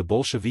admit the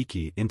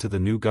Bolsheviki into the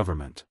new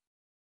government.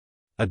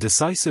 A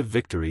decisive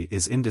victory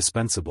is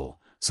indispensable,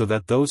 so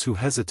that those who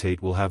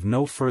hesitate will have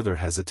no further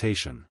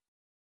hesitation.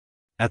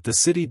 At the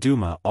City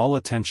Duma all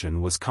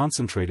attention was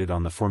concentrated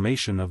on the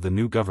formation of the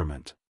new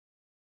government.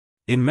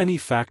 In many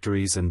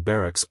factories and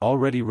barracks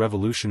already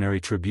revolutionary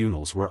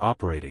tribunals were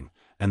operating,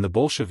 and the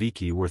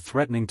Bolsheviki were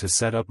threatening to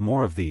set up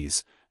more of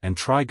these, and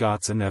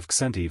Trygots and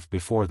Evksentiv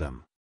before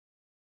them.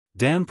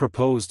 Dan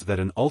proposed that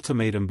an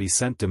ultimatum be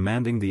sent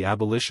demanding the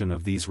abolition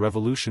of these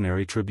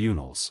revolutionary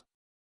tribunals.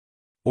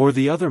 Or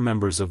the other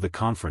members of the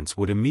conference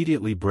would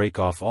immediately break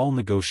off all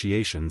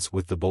negotiations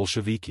with the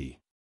Bolsheviki.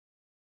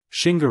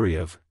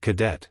 Shingoriev,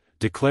 cadet,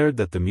 declared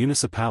that the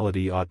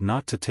municipality ought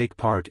not to take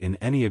part in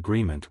any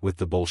agreement with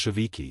the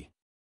Bolsheviki.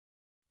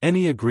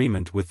 Any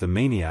agreement with the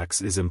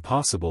maniacs is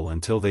impossible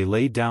until they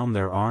lay down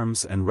their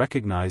arms and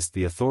recognize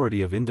the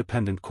authority of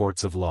independent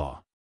courts of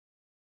law.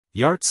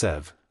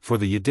 Yartsev, for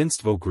the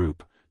Yedinstvo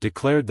group,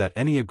 declared that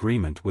any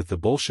agreement with the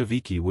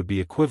Bolsheviki would be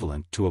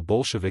equivalent to a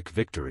Bolshevik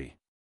victory.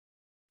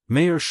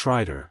 Mayor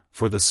Schreider,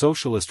 for the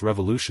socialist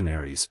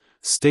revolutionaries,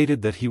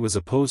 stated that he was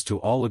opposed to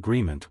all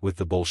agreement with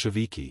the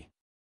Bolsheviki.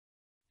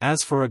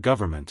 As for a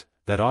government,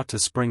 that ought to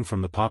spring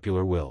from the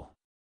popular will.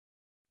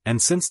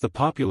 And since the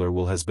popular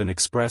will has been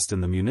expressed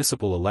in the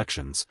municipal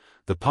elections,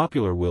 the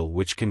popular will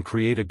which can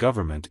create a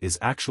government is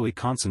actually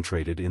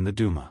concentrated in the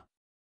Duma.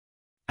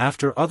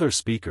 After other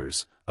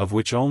speakers, of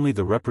which only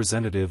the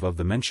representative of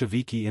the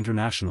Mensheviki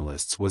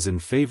internationalists was in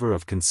favor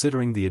of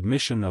considering the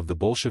admission of the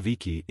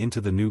Bolsheviki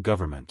into the new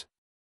government.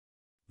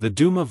 The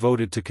Duma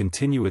voted to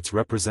continue its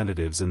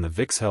representatives in the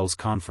Vixhel's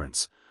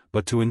conference,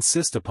 but to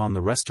insist upon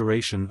the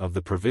restoration of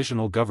the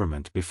provisional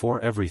government before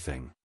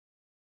everything,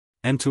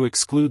 and to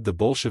exclude the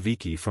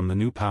Bolsheviki from the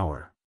new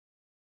power.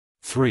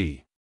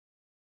 3.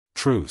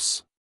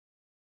 Truce.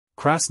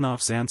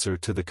 Krasnov's answer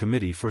to the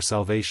Committee for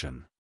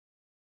Salvation.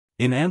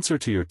 In answer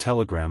to your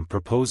telegram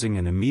proposing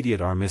an immediate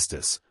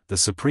armistice, the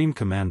Supreme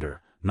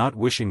Commander, not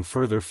wishing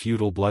further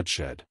feudal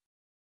bloodshed,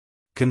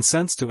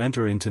 consents to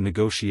enter into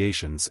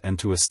negotiations and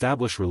to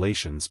establish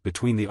relations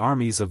between the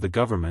armies of the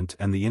government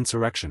and the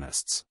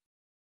insurrectionists.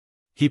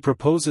 He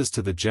proposes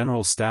to the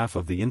General Staff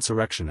of the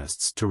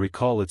insurrectionists to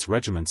recall its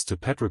regiments to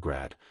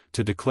Petrograd,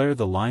 to declare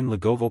the line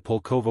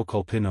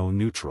Ligovo-Pulkovo-Kolpino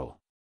neutral,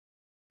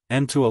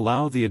 and to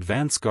allow the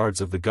advance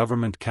guards of the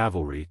government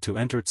cavalry to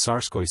enter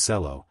Tsarskoye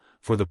Selo,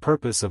 for the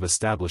purpose of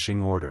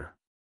establishing order.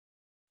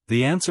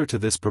 The answer to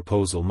this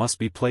proposal must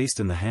be placed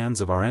in the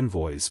hands of our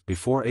envoys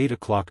before 8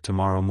 o'clock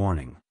tomorrow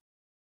morning.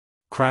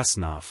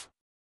 Krasnov.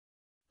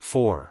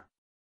 4.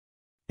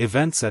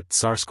 Events at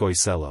Tsarskoye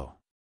Selo.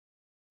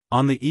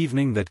 On the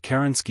evening that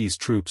Kerensky's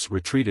troops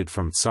retreated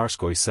from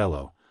Tsarskoye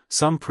Selo,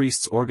 some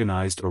priests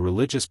organized a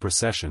religious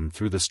procession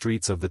through the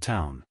streets of the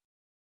town,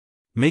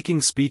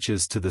 making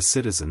speeches to the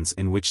citizens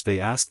in which they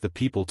asked the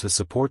people to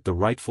support the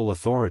rightful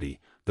authority,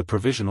 the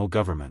provisional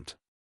government.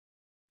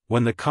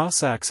 When the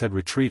Cossacks had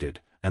retreated,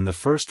 and the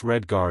first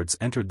Red Guards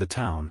entered the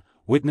town,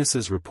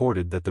 witnesses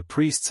reported that the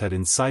priests had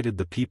incited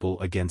the people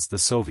against the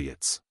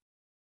Soviets,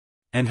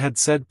 and had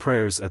said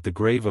prayers at the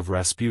grave of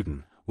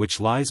Rasputin,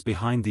 which lies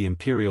behind the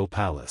imperial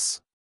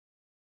palace.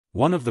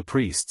 One of the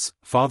priests,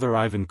 Father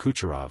Ivan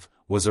Kucherov,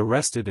 was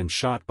arrested and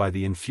shot by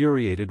the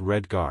infuriated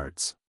Red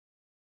Guards.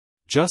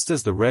 Just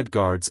as the Red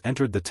Guards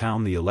entered the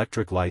town, the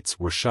electric lights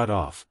were shut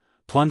off,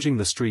 plunging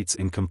the streets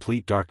in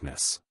complete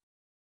darkness.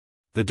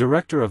 The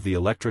director of the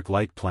electric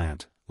light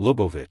plant,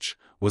 Lubovitch,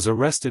 was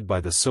arrested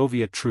by the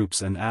Soviet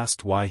troops and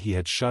asked why he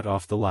had shut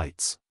off the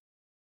lights.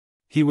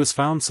 He was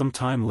found some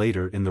time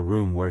later in the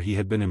room where he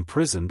had been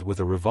imprisoned with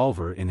a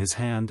revolver in his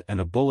hand and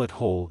a bullet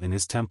hole in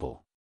his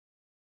temple.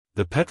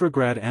 The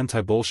Petrograd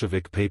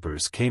anti-Bolshevik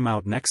papers came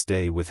out next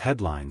day with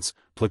headlines,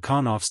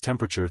 Plekhanov's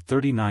temperature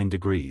 39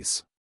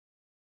 degrees.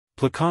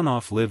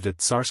 Plekhanov lived at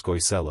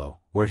Tsarskoye Selo,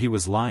 where he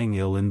was lying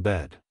ill in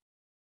bed.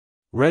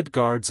 Red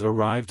Guards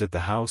arrived at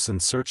the house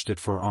and searched it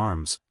for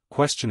arms,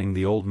 questioning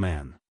the old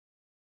man.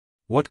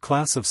 "What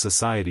class of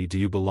society do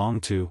you belong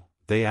to?"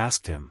 they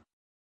asked him.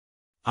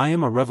 "I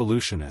am a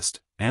revolutionist,"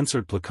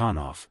 answered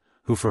Plekhanov,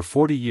 who for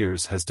 40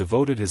 years has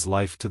devoted his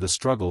life to the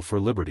struggle for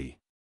liberty.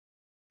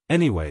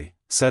 "Anyway,"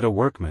 said a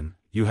workman,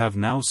 "you have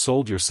now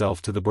sold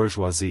yourself to the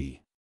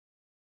bourgeoisie."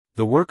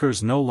 The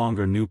workers no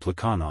longer knew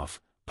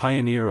Plekhanov,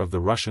 pioneer of the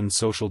Russian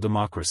social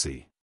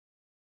democracy.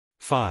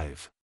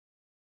 5.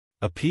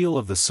 Appeal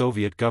of the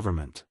Soviet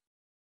government.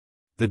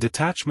 The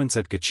detachments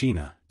at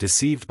Gatchina,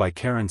 deceived by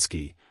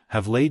Kerensky,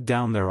 have laid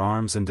down their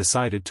arms and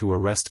decided to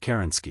arrest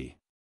Kerensky.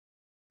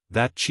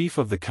 That chief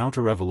of the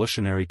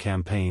counter-revolutionary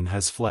campaign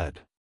has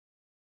fled.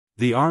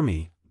 The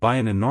army, by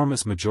an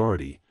enormous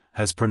majority,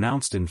 has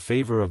pronounced in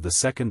favor of the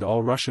Second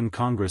All-Russian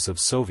Congress of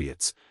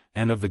Soviets,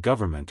 and of the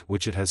government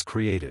which it has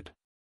created.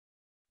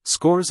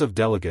 Scores of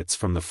delegates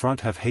from the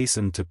front have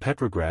hastened to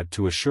Petrograd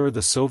to assure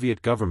the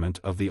Soviet government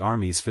of the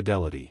army's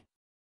fidelity.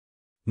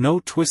 No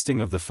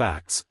twisting of the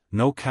facts,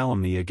 no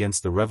calumny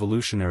against the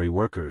revolutionary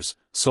workers,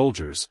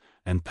 soldiers,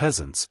 and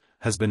peasants,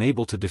 has been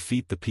able to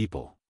defeat the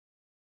people.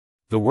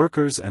 The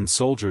workers' and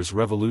soldiers'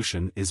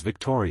 revolution is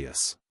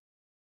victorious.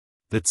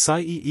 The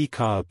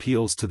Tsay-ee-ka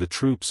appeals to the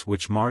troops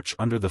which march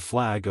under the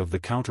flag of the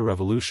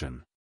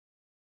counter-revolution,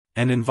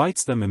 and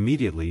invites them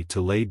immediately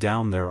to lay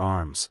down their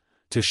arms,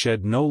 to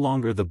shed no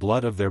longer the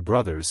blood of their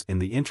brothers in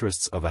the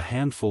interests of a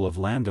handful of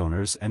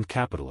landowners and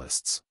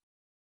capitalists.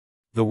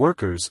 The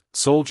workers',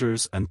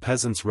 soldiers' and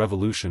peasants'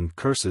 revolution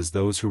curses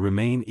those who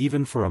remain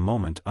even for a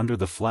moment under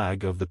the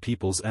flag of the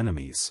people's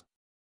enemies.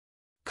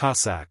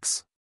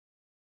 Cossacks,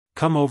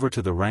 come over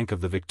to the rank of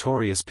the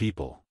victorious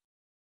people.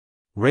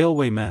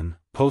 Railwaymen,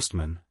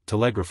 postmen,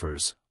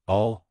 telegraphers,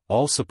 all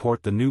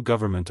support the new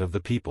government of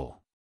the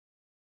people.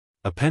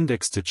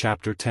 Appendix to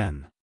Chapter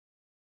 10.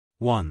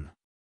 1.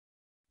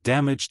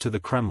 Damage to the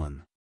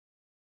Kremlin.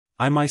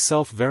 I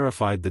myself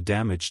verified the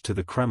damage to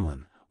the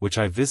Kremlin, which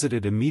I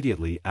visited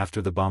immediately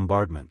after the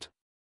bombardment.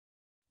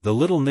 The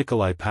Little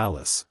Nikolai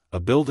Palace, a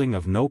building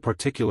of no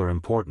particular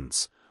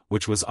importance,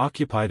 which was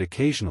occupied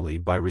occasionally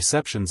by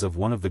receptions of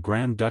one of the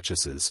Grand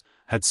Duchesses,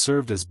 had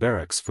served as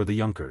barracks for the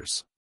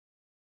Junkers.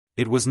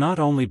 It was not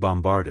only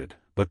bombarded,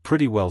 but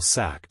pretty well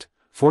sacked.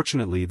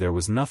 Fortunately there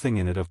was nothing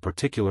in it of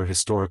particular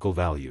historical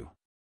value.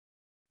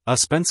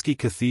 Ouspensky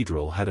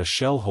Cathedral had a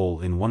shell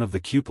hole in one of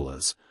the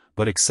cupolas,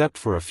 but except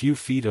for a few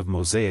feet of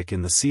mosaic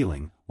in the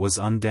ceiling, was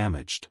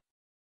undamaged.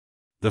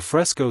 The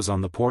frescoes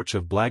on the porch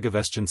of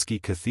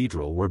Blagoveshchensky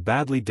Cathedral were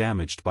badly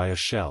damaged by a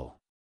shell.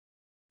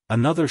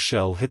 Another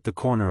shell hit the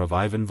corner of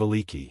Ivan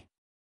Veliki.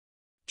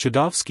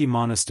 Chudovsky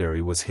Monastery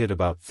was hit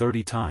about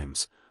 30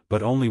 times,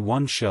 but only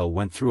one shell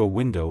went through a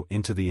window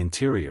into the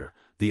interior,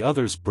 the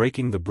others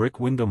breaking the brick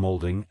window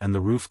molding and the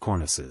roof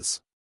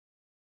cornices.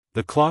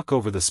 The clock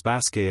over the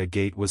Spasskaya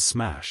Gate was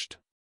smashed.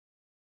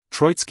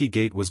 Troitsky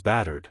Gate was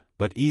battered,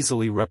 but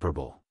easily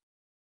reparable.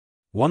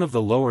 One of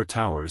the lower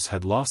towers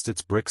had lost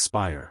its brick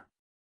spire.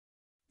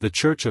 The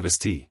Church of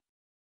St.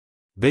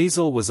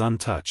 Basil was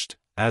untouched,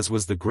 as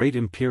was the great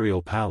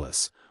imperial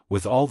palace,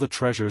 with all the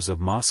treasures of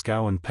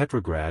Moscow and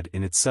Petrograd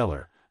in its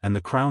cellar, and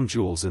the crown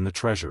jewels in the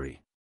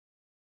treasury.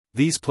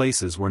 These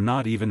places were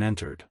not even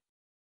entered.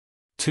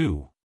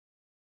 2.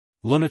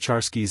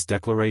 Lunacharsky's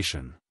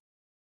Declaration.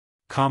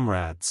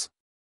 Comrades,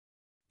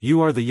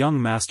 you are the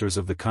young masters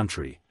of the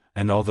country,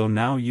 and although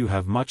now you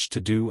have much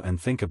to do and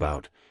think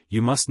about,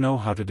 you must know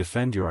how to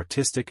defend your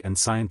artistic and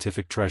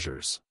scientific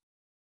treasures.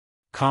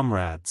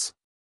 Comrades,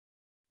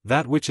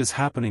 that which is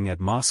happening at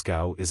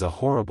Moscow is a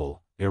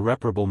horrible,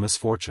 irreparable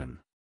misfortune.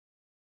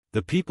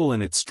 The people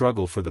in its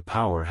struggle for the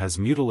power has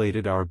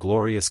mutilated our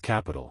glorious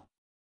capital.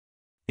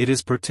 It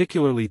is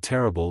particularly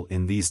terrible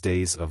in these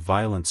days of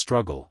violent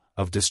struggle,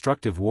 of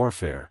destructive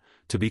warfare,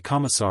 to be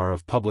commissar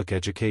of public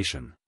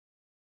education.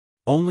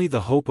 Only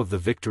the hope of the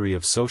victory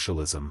of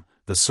socialism,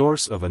 the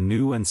source of a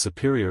new and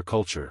superior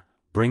culture,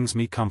 brings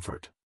me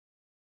comfort.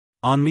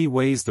 On me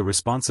weighs the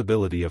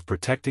responsibility of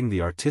protecting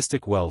the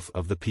artistic wealth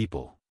of the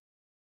people.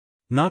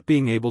 Not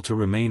being able to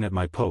remain at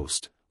my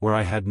post, where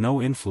I had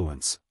no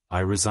influence, I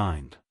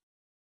resigned.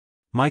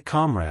 My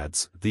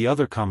comrades, the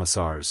other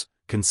commissars,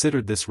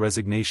 considered this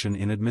resignation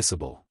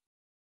inadmissible.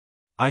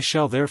 I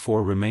shall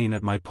therefore remain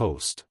at my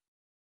post.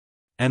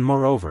 And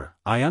moreover,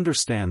 I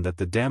understand that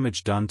the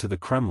damage done to the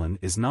Kremlin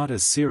is not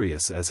as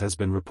serious as has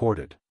been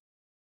reported.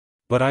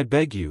 But I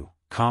beg you,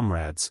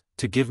 comrades,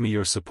 to give me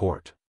your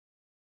support.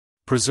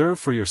 Preserve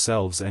for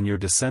yourselves and your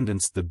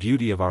descendants the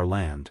beauty of our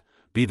land,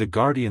 be the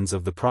guardians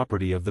of the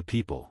property of the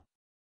people.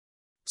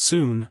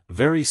 Soon,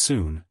 very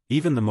soon,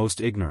 even the most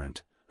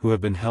ignorant, who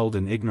have been held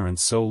in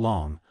ignorance so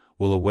long,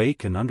 will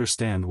awake and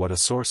understand what a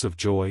source of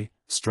joy,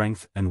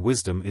 strength and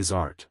wisdom is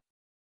art.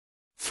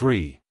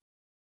 3.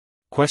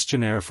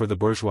 Questionnaire for the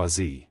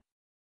bourgeoisie.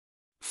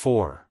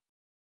 4.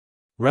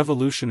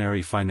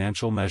 Revolutionary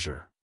financial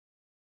measure.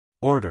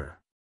 Order.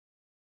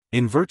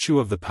 In virtue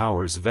of the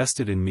powers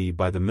vested in me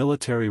by the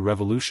Military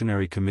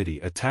Revolutionary Committee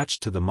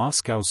attached to the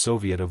Moscow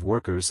Soviet of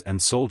Workers' and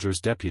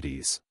Soldiers'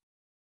 Deputies,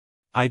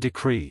 I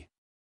decree: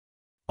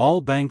 all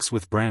banks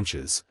with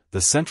branches, the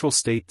Central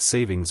State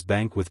Savings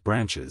Bank with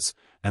branches,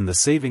 and the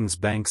savings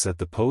banks at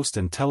the post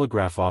and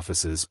telegraph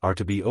offices are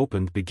to be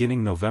opened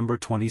beginning November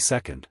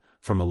 22,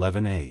 from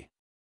 11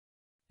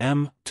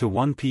 a.m. to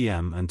 1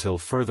 p.m. until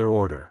further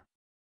order.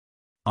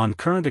 On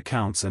current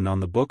accounts and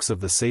on the books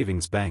of the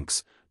savings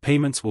banks,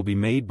 payments will be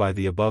made by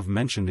the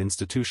above-mentioned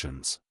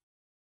institutions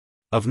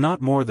of not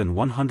more than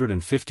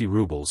 150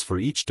 rubles for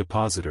each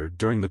depositor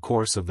during the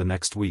course of the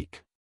next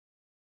week.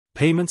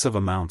 Payments of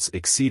amounts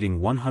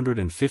exceeding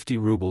 150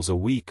 rubles a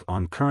week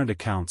on current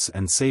accounts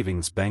and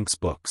savings banks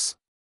books.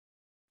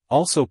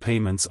 Also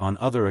payments on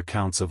other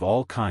accounts of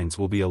all kinds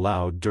will be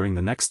allowed during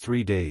the next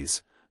 3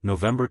 days,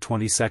 November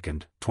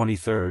 22nd,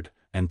 23rd,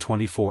 and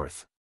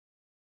 24th.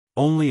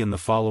 Only in the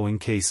following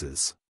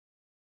cases.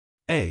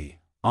 A.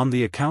 On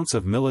the accounts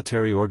of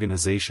military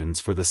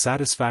organizations for the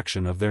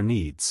satisfaction of their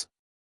needs.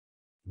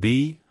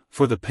 B.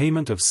 For the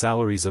payment of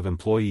salaries of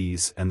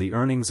employees and the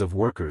earnings of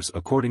workers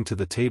according to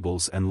the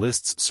tables and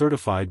lists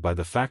certified by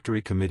the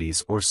factory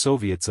committees or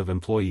Soviets of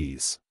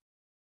employees,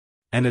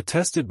 and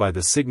attested by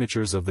the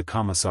signatures of the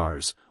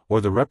commissars,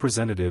 or the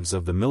representatives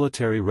of the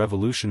Military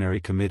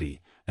Revolutionary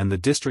Committee, and the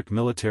District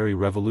Military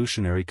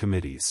Revolutionary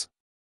Committees.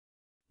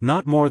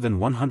 Not more than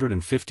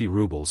 150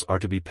 rubles are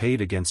to be paid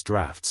against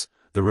drafts,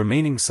 the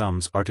remaining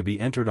sums are to be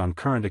entered on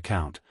current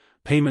account,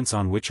 payments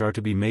on which are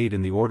to be made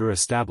in the order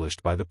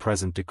established by the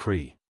present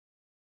decree.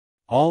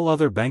 All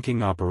other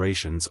banking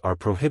operations are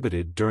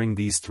prohibited during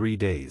these 3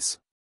 days.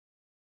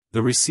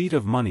 The receipt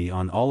of money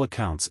on all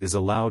accounts is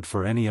allowed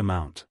for any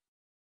amount.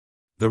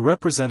 The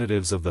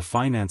representatives of the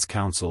Finance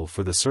Council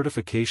for the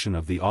certification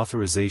of the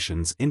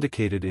authorizations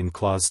indicated in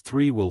Clause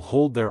 3 will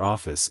hold their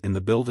office in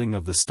the building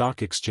of the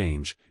Stock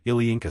Exchange,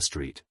 Ilyinka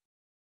Street,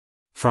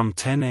 from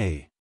 10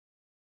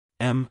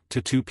 a.m.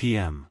 to 2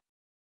 p.m.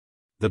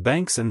 The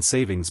banks and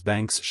savings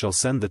banks shall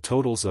send the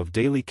totals of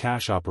daily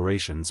cash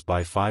operations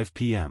by 5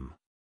 p.m.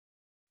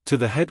 to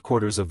the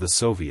headquarters of the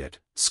Soviet,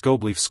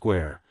 Skoblev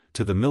Square,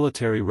 to the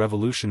Military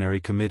Revolutionary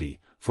Committee,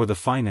 for the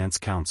Finance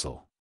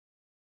Council.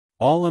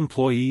 All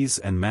employees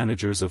and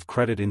managers of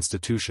credit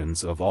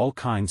institutions of all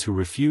kinds who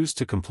refuse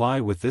to comply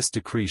with this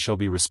decree shall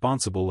be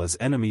responsible as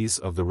enemies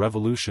of the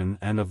revolution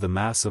and of the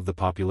mass of the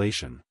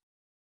population,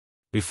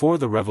 before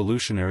the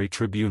revolutionary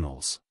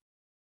tribunals.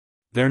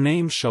 Their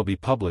names shall be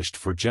published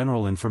for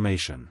general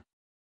information.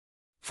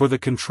 For the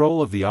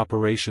control of the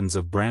operations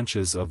of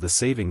branches of the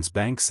savings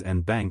banks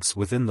and banks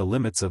within the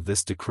limits of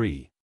this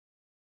decree,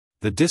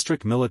 the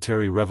district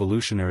military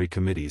revolutionary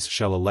committees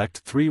shall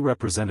elect 3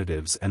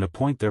 representatives and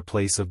appoint their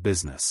place of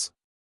business.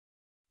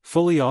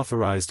 Fully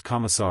authorized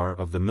Commissar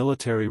of the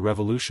Military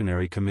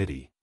Revolutionary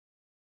Committee.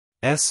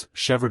 S.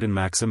 Shevardin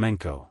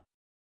Maximenko.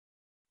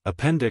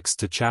 Appendix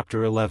to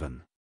Chapter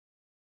 11.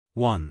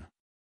 1.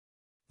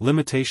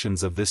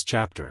 Limitations of this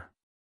chapter.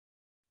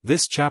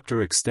 This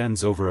chapter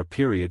extends over a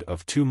period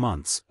of 2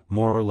 months,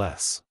 more or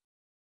less.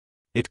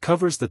 It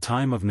covers the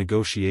time of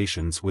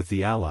negotiations with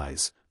the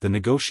Allies, the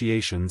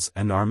negotiations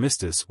and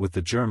armistice with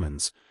the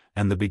Germans,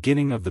 and the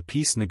beginning of the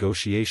peace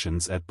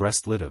negotiations at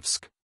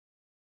Brest-Litovsk,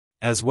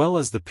 as well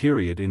as the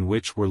period in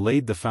which were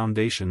laid the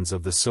foundations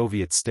of the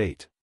Soviet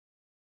state.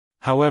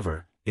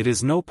 However, it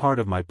is no part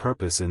of my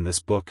purpose in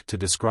this book to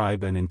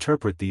describe and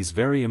interpret these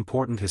very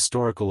important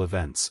historical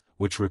events,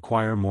 which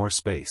require more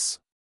space.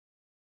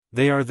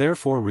 They are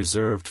therefore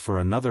reserved for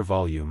another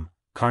volume,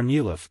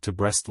 Kornilov to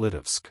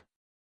Brest-Litovsk.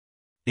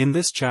 In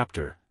this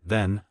chapter,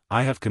 then,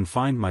 I have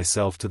confined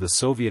myself to the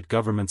Soviet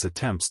government's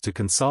attempts to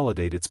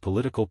consolidate its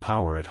political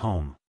power at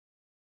home,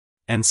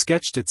 and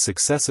sketched its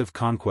successive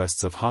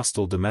conquests of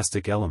hostile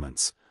domestic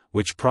elements,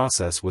 which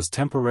process was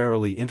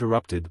temporarily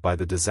interrupted by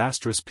the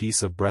disastrous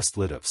Peace of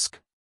Brest-Litovsk.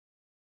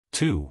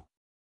 2.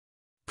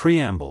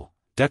 Preamble,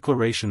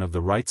 Declaration of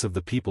the Rights of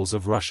the Peoples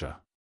of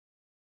Russia.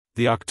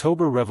 The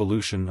October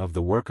Revolution of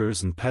the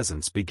workers and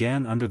peasants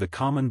began under the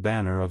common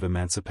banner of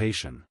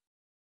emancipation.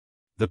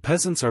 The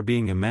peasants are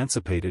being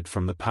emancipated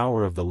from the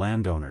power of the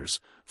landowners,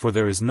 for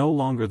there is no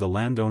longer the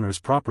landowner's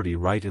property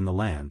right in the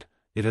land,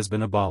 it has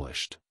been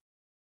abolished.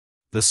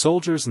 The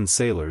soldiers and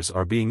sailors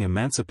are being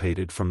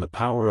emancipated from the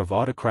power of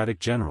autocratic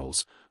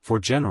generals, for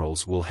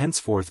generals will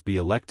henceforth be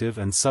elective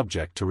and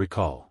subject to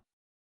recall.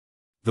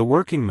 The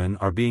workingmen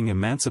are being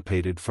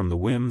emancipated from the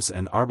whims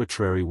and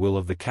arbitrary will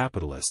of the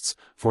capitalists,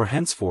 for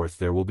henceforth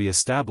there will be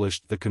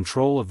established the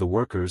control of the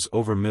workers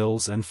over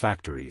mills and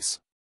factories.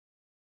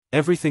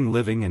 Everything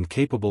living and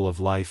capable of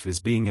life is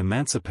being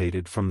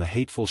emancipated from the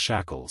hateful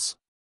shackles.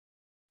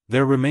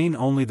 There remain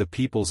only the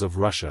peoples of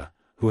Russia,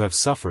 who have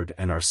suffered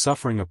and are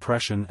suffering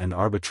oppression and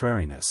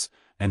arbitrariness,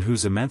 and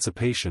whose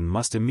emancipation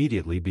must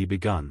immediately be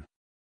begun.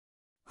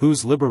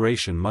 Whose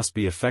liberation must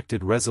be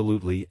effected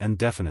resolutely and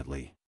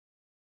definitely.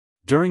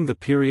 During the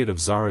period of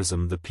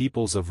Tsarism the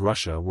peoples of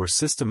Russia were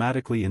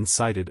systematically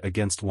incited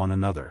against one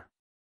another.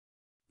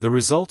 The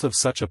result of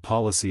such a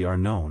policy are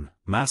known: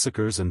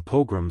 massacres and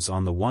pogroms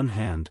on the one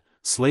hand,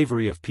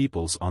 slavery of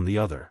peoples on the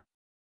other.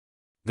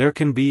 There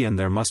can be and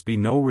there must be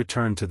no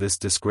return to this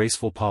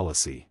disgraceful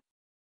policy.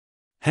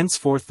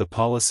 Henceforth the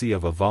policy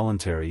of a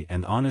voluntary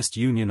and honest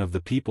union of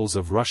the peoples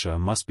of Russia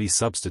must be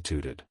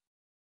substituted.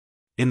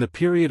 In the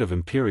period of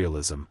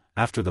imperialism,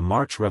 after the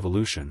March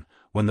Revolution,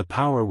 when the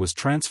power was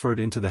transferred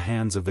into the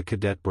hands of the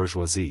cadet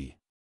bourgeoisie,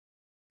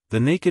 the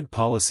naked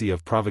policy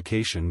of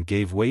provocation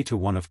gave way to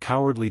one of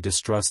cowardly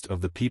distrust of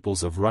the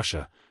peoples of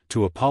Russia,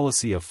 to a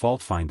policy of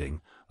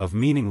fault-finding, of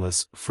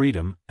meaningless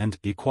freedom and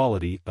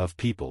equality of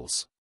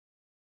peoples.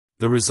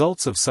 The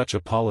results of such a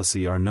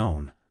policy are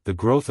known: the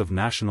growth of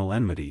national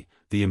enmity,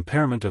 the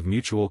impairment of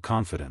mutual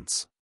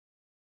confidence.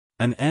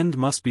 An end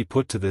must be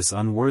put to this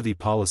unworthy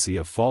policy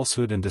of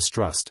falsehood and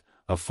distrust,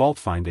 of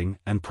fault-finding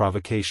and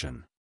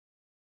provocation.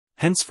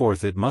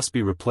 Henceforth it must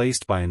be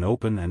replaced by an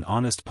open and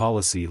honest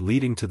policy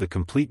leading to the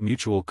complete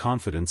mutual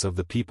confidence of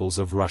the peoples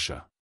of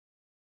Russia.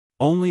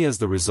 Only as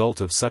the result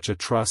of such a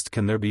trust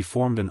can there be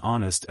formed an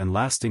honest and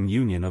lasting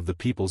union of the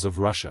peoples of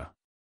Russia.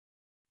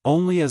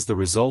 Only as the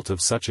result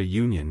of such a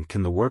union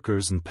can the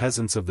workers and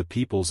peasants of the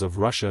peoples of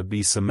Russia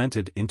be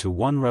cemented into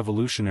one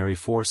revolutionary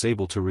force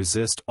able to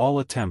resist all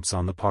attempts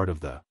on the part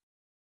of the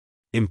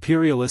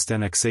imperialist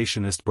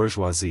annexationist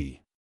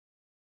bourgeoisie.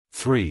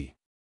 3.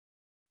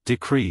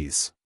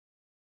 Decrees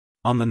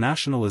on the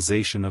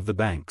nationalization of the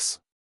banks.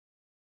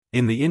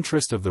 In the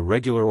interest of the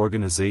regular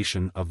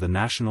organization of the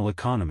national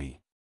economy,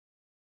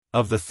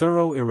 of the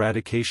thorough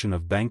eradication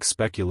of bank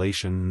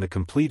speculation and the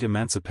complete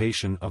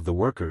emancipation of the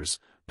workers,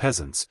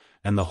 peasants,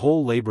 and the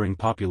whole laboring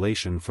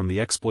population from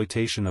the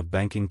exploitation of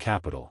banking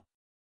capital,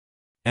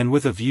 and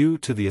with a view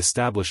to the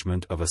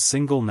establishment of a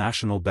single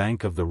national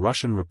bank of the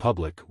Russian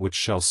Republic which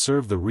shall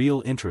serve the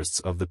real interests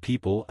of the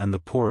people and the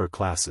poorer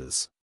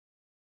classes,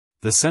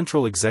 the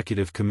Central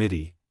Executive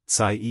Committee,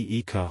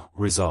 CIEK,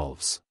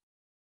 resolves: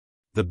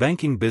 the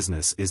banking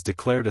business is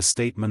declared a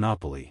state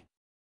monopoly.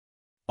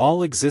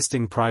 All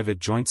existing private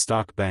joint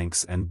stock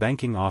banks and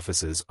banking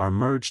offices are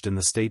merged in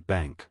the state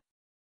bank.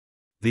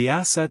 The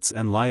assets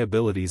and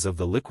liabilities of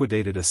the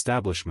liquidated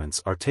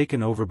establishments are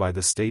taken over by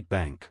the state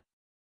bank.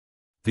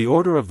 The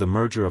order of the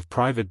merger of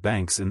private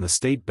banks in the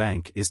state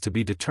bank is to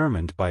be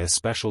determined by a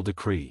special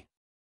decree.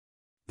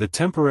 The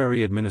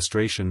temporary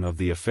administration of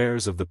the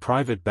affairs of the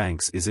private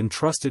banks is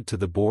entrusted to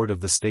the board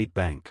of the state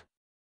bank.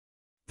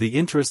 The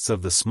interests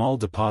of the small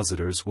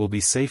depositors will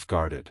be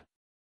safeguarded.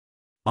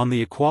 On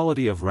the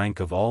equality of rank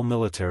of all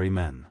military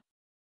men.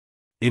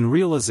 In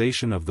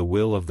realization of the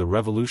will of the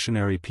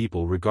revolutionary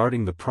people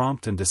regarding the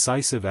prompt and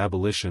decisive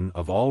abolition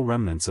of all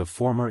remnants of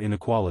former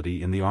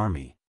inequality in the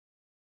army.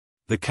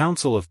 The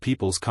Council of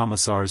People's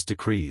Commissars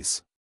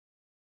decrees.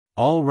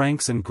 All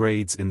ranks and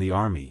grades in the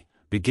army,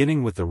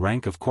 beginning with the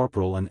rank of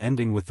corporal and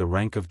ending with the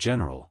rank of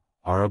general,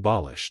 are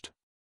abolished.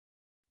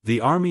 The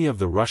army of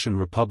the Russian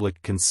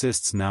Republic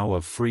consists now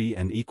of free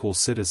and equal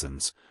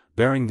citizens,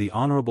 bearing the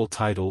honorable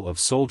title of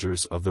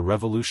soldiers of the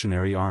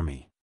Revolutionary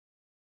Army.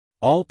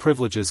 All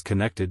privileges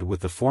connected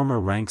with the former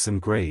ranks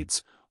and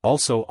grades,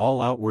 also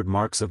all outward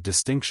marks of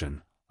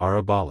distinction, are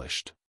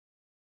abolished.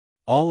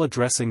 All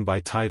addressing by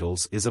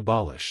titles is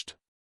abolished.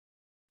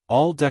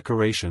 All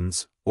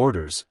decorations,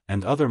 orders,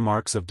 and other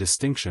marks of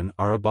distinction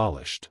are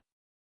abolished.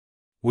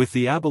 With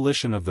the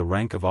abolition of the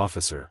rank of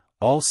officer,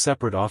 all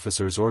separate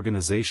officers'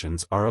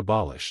 organizations are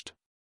abolished.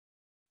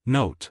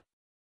 Note: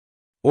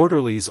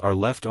 orderlies are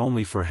left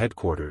only for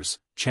headquarters,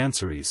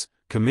 chanceries,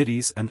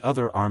 committees and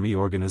other army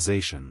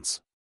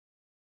organizations.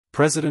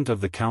 President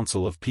of the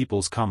Council of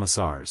People's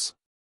Commissars.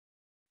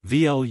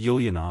 V.L.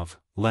 Ulyanov,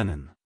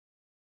 Lenin.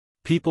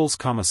 People's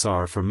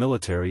Commissar for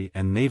Military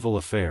and Naval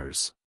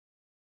Affairs.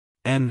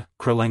 N.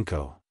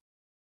 Krylenko.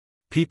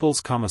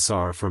 People's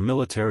Commissar for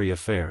Military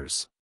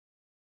Affairs.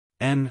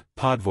 N.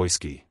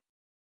 Podvoisky.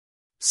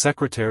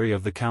 Secretary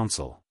of the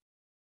Council.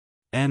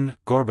 N.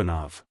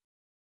 Gorbanov.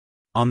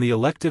 On the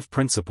elective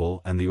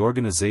principle and the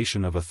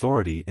organization of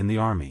authority in the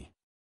army.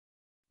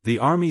 The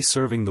army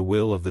serving the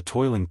will of the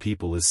toiling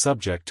people is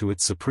subject to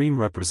its supreme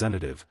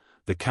representative,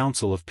 the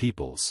Council of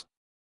People's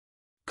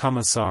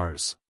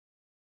Commissars.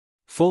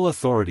 Full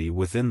authority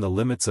within the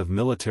limits of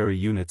military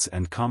units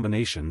and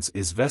combinations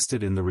is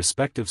vested in the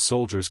respective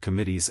soldiers'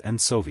 committees and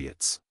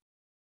soviets.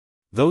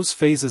 Those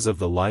phases of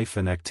the life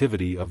and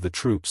activity of the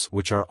troops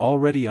which are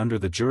already under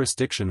the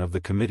jurisdiction of the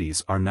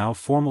committees are now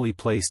formally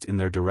placed in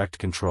their direct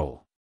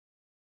control.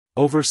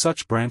 Over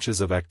such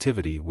branches of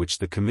activity which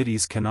the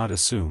committees cannot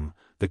assume,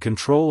 the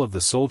control of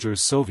the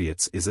soldiers'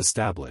 soviets is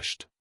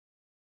established.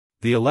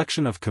 The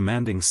election of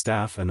commanding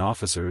staff and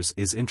officers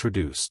is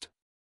introduced.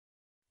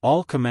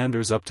 All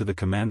commanders up to the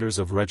commanders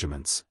of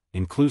regiments,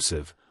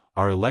 inclusive,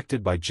 are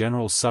elected by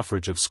general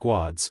suffrage of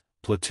squads,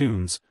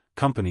 platoons,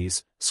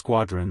 companies,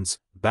 squadrons,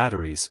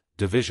 batteries,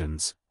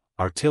 divisions,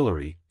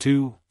 artillery,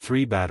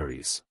 2-3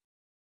 batteries,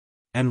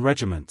 and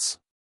regiments.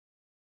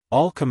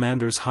 All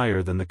commanders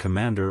higher than the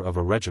commander of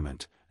a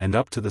regiment, and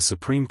up to the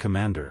supreme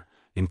commander,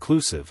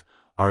 inclusive,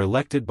 are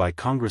elected by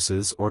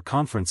congresses or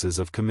conferences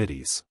of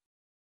committees.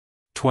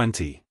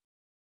 20.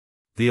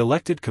 The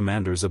elected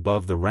commanders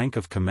above the rank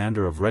of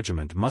commander of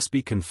regiment must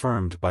be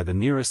confirmed by the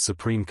nearest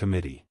supreme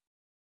committee.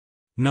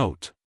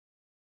 Note: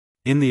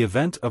 in the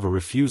event of a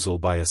refusal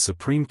by a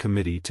supreme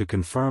committee to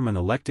confirm an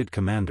elected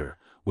commander,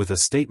 with a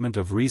statement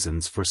of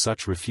reasons for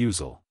such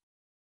refusal,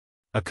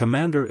 a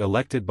commander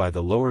elected by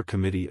the lower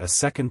committee a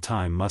second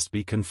time must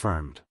be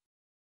confirmed.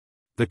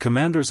 The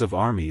commanders of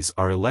armies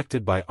are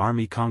elected by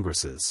army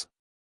congresses.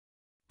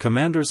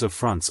 Commanders of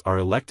fronts are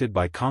elected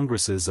by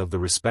congresses of the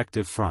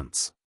respective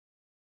fronts.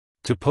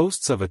 To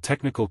posts of a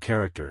technical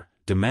character,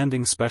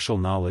 demanding special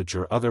knowledge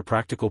or other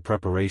practical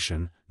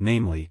preparation,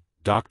 namely,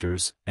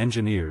 doctors,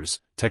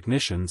 engineers,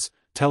 technicians,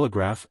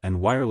 telegraph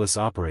and wireless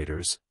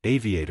operators,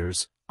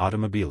 aviators,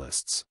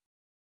 automobilists,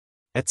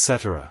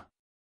 etc.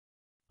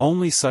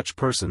 Only such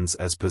persons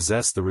as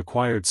possess the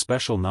required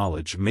special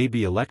knowledge may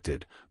be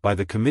elected, by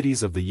the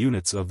committees of the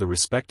units of the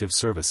respective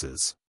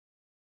services.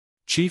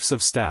 Chiefs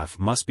of staff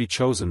must be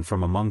chosen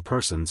from among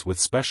persons with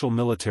special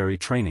military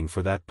training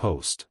for that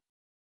post.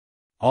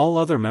 All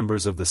other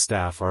members of the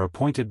staff are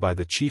appointed by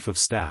the Chief of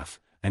Staff,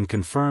 and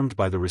confirmed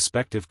by the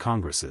respective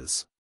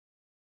congresses.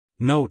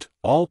 Note: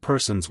 all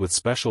persons with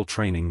special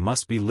training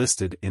must be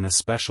listed in a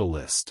special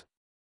list.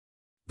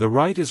 The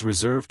right is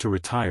reserved to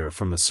retire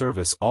from the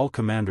service all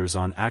commanders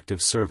on active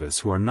service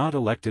who are not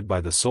elected by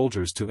the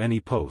soldiers to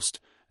any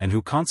post, and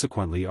who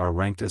consequently are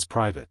ranked as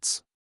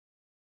privates.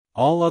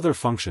 All other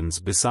functions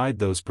beside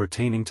those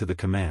pertaining to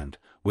the command,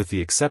 with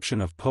the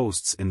exception of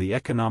posts in the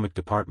economic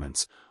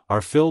departments,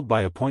 are filled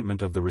by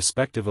appointment of the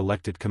respective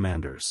elected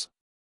commanders.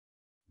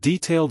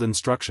 Detailed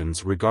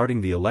instructions regarding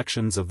the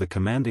elections of the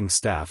commanding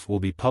staff will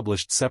be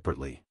published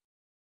separately.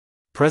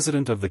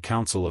 President of the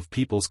Council of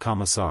People's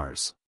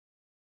Commissars.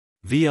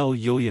 V.L.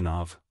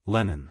 Ulyanov,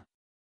 Lenin.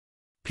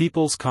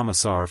 People's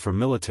Commissar for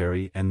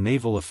Military and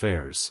Naval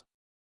Affairs.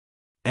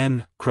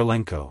 N.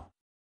 Krylenko.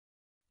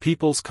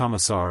 People's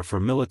Commissar for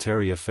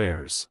Military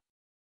Affairs.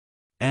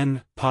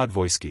 N.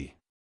 Podvoisky.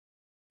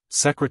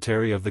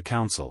 Secretary of the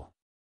Council.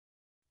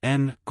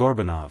 N.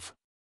 Gorbanov.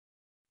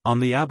 On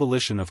the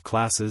abolition of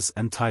classes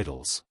and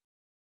titles.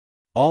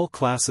 All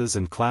classes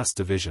and class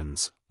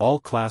divisions, all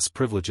class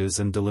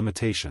privileges and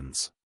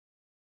delimitations.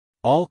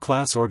 All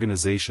class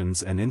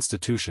organizations and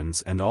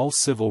institutions and all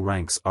civil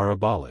ranks are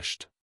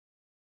abolished.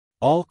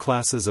 All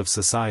classes of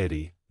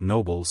society,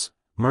 nobles,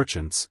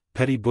 merchants,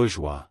 petty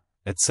bourgeois,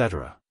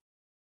 etc.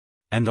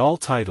 And all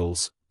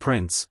titles,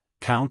 prince,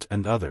 count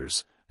and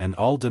others, and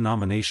all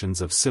denominations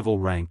of civil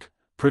rank,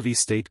 privy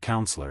state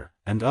councillor,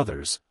 and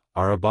others,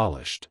 are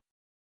abolished.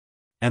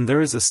 And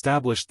there is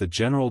established the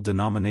general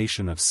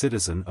denomination of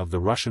citizen of the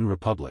Russian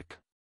Republic.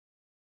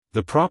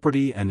 The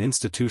property and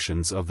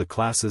institutions of the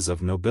classes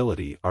of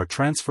nobility are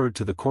transferred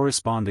to the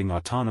corresponding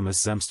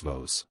autonomous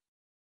zemstvos.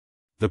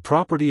 The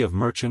property of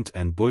merchant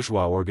and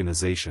bourgeois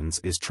organizations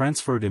is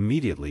transferred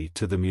immediately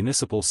to the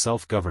municipal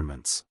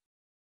self-governments.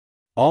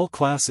 All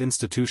class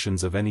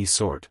institutions of any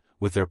sort,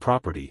 with their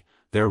property,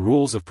 their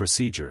rules of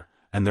procedure,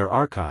 and their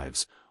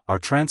archives, are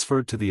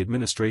transferred to the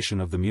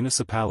administration of the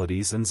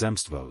municipalities and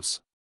zemstvos.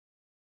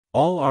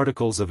 All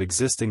articles of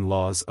existing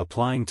laws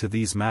applying to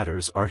these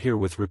matters are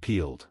herewith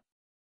repealed.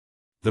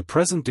 The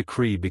present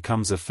decree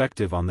becomes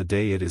effective on the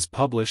day it is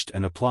published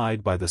and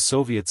applied by the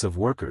Soviets of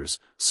Workers,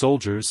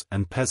 Soldiers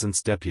and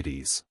Peasants'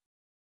 Deputies.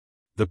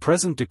 The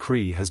present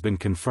decree has been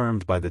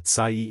confirmed by the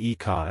Tsai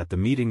at the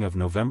meeting of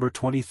November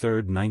 23,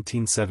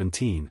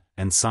 1917,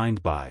 and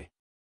signed by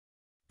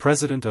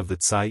President of the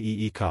Tsai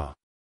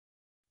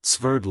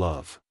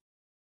Sverdlov.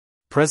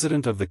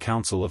 President of the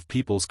Council of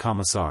People's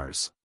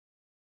Commissars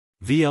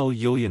V.L.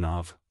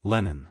 Ulyanov,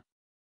 Lenin.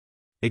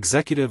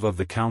 Executive of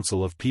the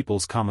Council of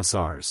People's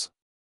Commissars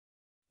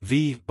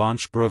V.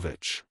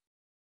 Bonch-Brovich.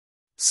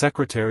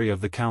 Secretary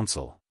of the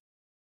Council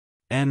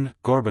N.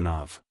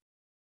 Gorbanov.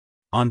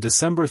 On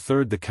December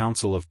 3 the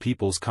Council of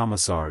People's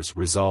Commissars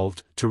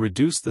resolved to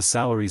reduce the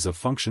salaries of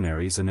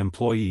functionaries and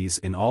employees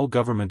in all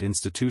government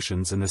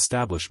institutions and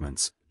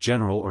establishments,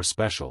 general or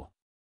special,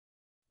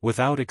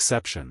 without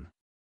exception.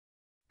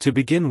 To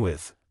begin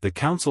with, the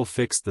Council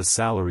fixed the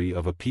salary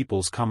of a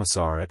People's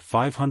Commissar at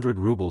 500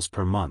 rubles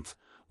per month,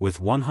 with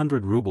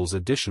 100 rubles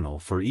additional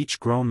for each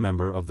grown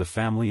member of the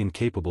family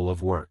incapable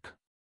of work.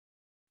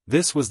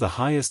 This was the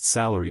highest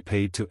salary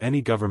paid to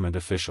any government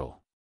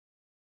official.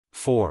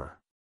 4.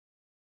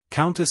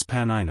 Countess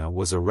Panina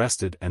was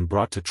arrested and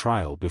brought to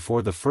trial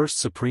before the First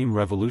Supreme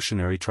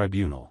Revolutionary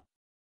Tribunal.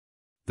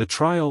 The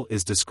trial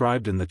is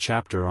described in the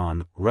chapter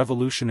on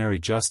Revolutionary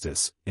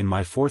Justice, in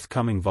my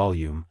forthcoming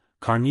volume,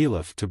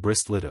 Kornilov to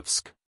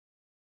Brest-Litovsk.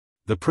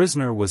 The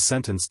prisoner was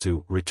sentenced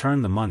to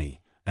return the money,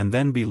 and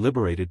then be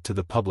liberated to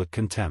the public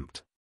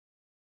contempt.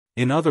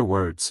 In other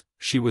words,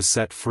 she was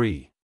set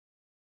free.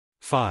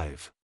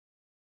 5.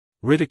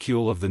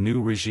 Ridicule of the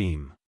new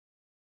regime.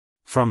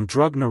 From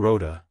Drug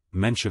Naroda,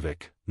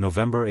 Menshevik,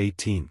 November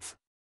 18.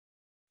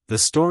 The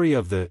story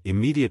of the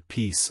immediate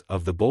peace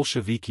of the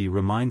Bolsheviki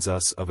reminds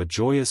us of a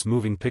joyous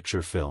moving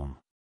picture film.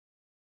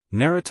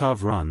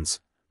 Neratov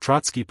runs,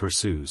 Trotsky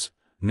pursues,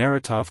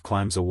 Neratov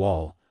climbs a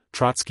wall,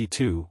 Trotsky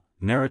too,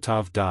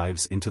 Neratov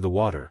dives into the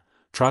water,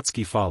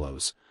 Trotsky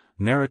follows,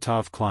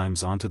 Neratov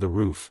climbs onto the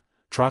roof,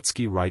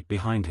 Trotsky right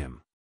behind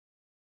him.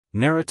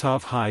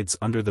 Neratov hides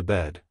under the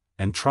bed,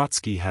 and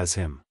Trotsky has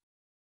him.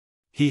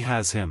 He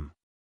has him.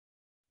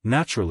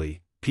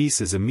 Naturally,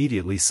 peace is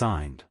immediately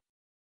signed.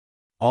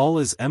 All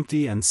is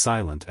empty and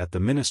silent at the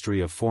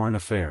Ministry of Foreign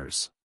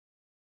Affairs.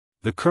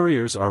 The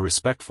couriers are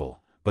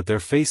respectful, but their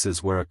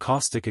faces wear a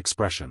caustic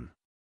expression.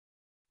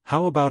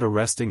 How about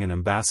arresting an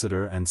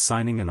ambassador and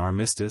signing an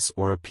armistice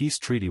or a peace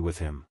treaty with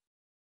him?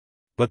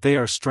 But they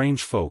are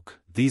strange folk,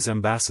 these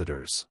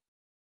ambassadors.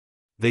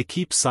 They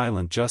keep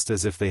silent just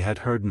as if they had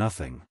heard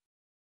nothing.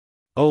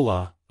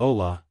 Hola,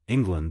 hola,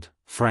 England,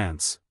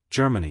 France,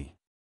 Germany.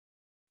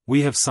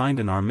 We have signed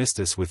an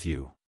armistice with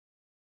you.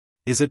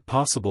 Is it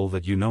possible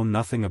that you know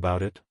nothing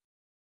about it?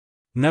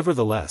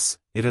 Nevertheless,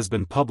 it has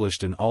been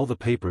published in all the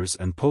papers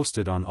and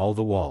posted on all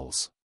the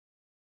walls.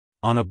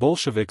 On a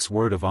Bolshevik's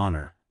word of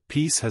honor,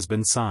 peace has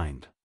been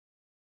signed.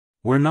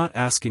 We're not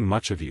asking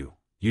much of you,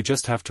 you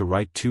just have to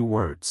write 2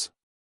 words.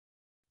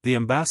 The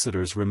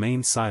ambassadors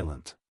remain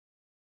silent.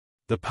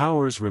 The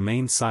powers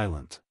remain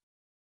silent.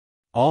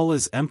 All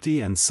is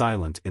empty and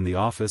silent in the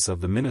office of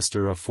the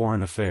Minister of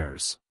Foreign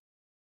Affairs.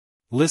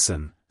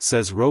 Listen,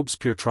 says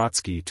Robespierre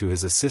Trotsky to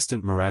his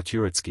assistant Murat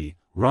Uritsky,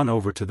 run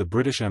over to the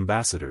British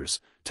ambassadors,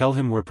 tell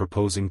him we're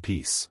proposing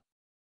peace.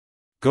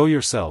 Go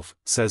yourself,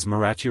 says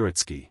Murat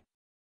Uritsky.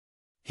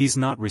 He's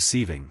not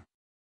receiving.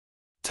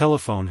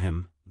 Telephone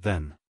him,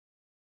 then.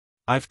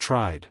 I've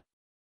tried.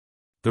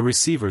 The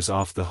receiver's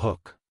off the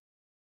hook.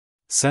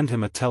 Send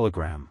him a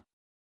telegram.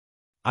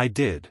 I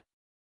did.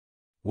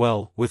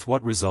 Well, with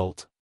what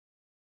result?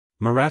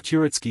 Murat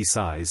Uritsky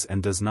sighs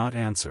and does not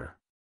answer.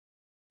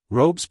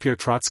 Robespierre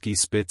Trotsky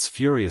spits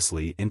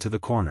furiously into the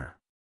corner.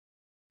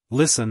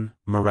 Listen,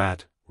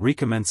 Murat,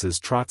 recommences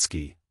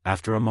Trotsky,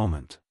 after a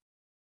moment.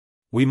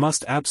 We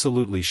must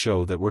absolutely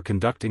show that we're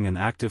conducting an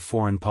active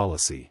foreign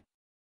policy.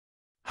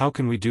 How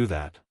can we do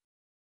that?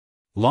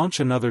 Launch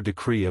another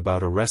decree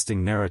about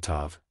arresting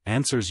Neratov,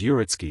 answers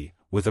Uritsky,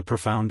 with a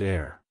profound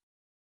air.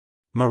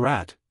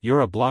 Murat, you're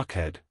a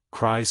blockhead,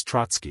 cries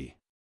Trotsky.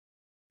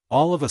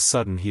 All of a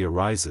sudden he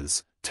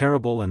arises,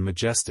 terrible and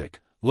majestic,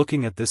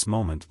 looking at this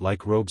moment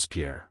like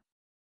Robespierre.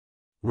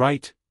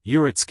 Right,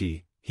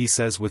 Uritsky, he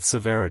says with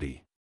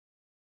severity.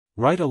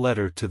 Write a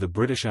letter to the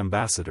British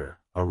ambassador,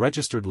 a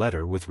registered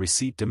letter with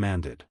receipt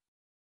demanded.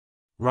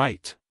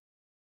 Write.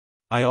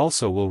 I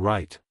also will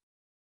write.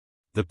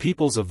 The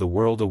peoples of the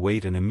world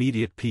await an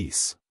immediate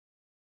peace.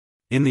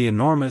 In the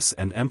enormous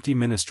and empty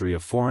Ministry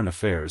of Foreign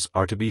Affairs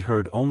are to be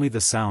heard only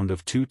the sound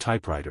of 2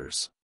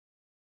 typewriters.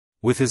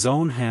 With his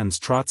own hands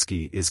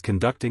Trotsky is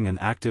conducting an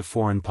active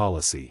foreign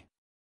policy.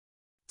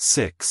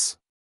 6.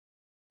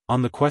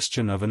 On the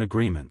question of an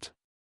agreement.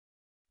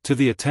 To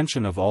the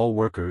attention of all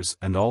workers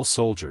and all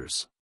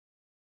soldiers.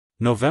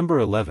 November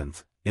 11,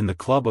 in the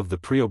club of the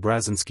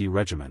Preobrazhensky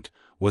Regiment,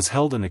 was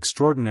held an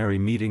extraordinary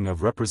meeting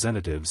of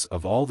representatives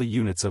of all the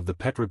units of the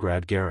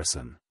Petrograd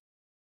garrison.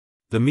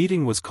 The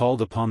meeting was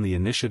called upon the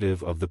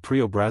initiative of the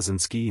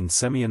Preobrazhensky and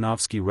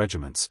Semyonovsky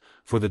regiments,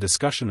 for the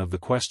discussion of the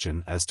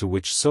question as to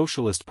which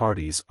socialist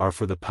parties are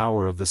for the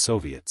power of the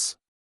Soviets.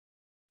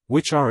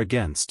 Which are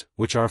against,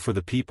 which are for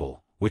the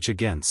people, which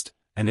against,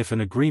 and if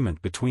an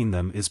agreement between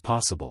them is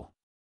possible.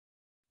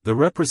 The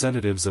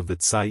representatives of the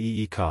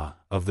Tsay-ee-ka,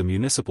 of the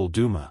Municipal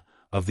Duma,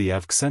 of the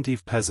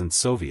Avksentiv Peasant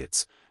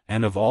Soviets,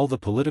 and of all the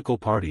political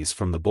parties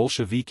from the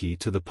Bolsheviki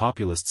to the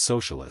populist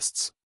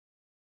socialists,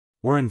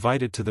 were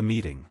invited to the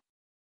meeting.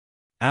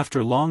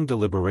 After long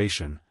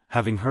deliberation,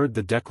 having heard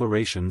the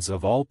declarations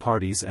of all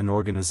parties and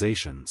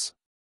organizations,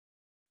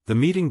 the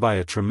meeting by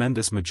a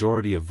tremendous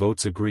majority of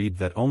votes agreed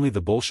that only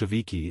the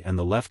Bolsheviki and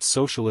the left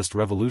socialist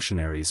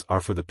revolutionaries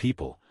are for the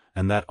people,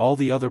 and that all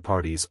the other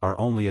parties are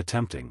only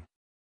attempting,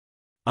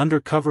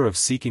 under cover of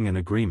seeking an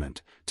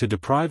agreement, to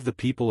deprive the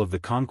people of the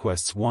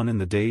conquests won in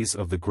the days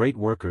of the great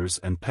workers'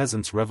 and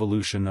peasants'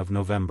 revolution of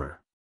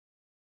November.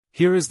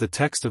 Here is the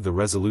text of the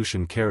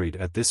resolution carried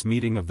at this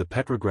meeting of the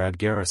Petrograd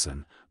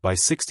garrison, by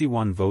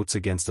 61 votes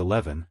against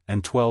 11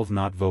 and 12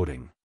 not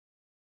voting.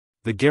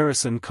 The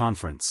Garrison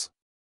Conference.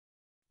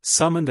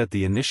 Summoned at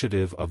the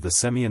initiative of the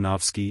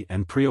Semyonovsky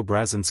and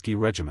Preobrazhensky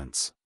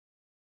regiments.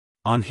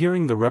 On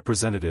hearing the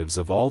representatives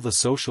of all the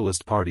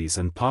socialist parties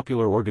and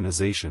popular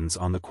organizations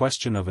on the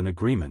question of an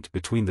agreement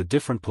between the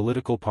different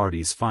political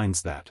parties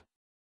finds that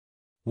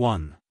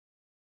 1.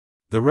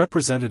 The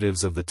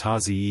representatives of the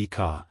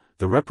Tsay-ee-ka,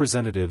 the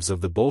representatives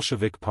of the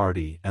Bolshevik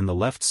Party and the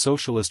left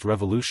socialist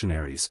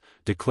revolutionaries,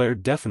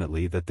 declared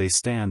definitely that they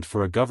stand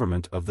for a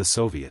government of the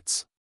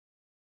Soviets,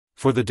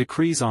 for the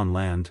decrees on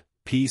land,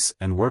 peace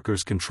and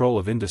workers' control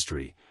of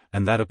industry,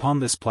 and that upon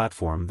this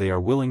platform they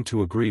are willing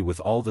to agree with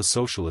all the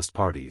socialist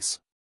parties.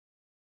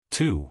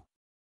 2.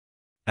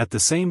 At the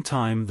same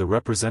time the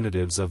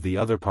representatives of the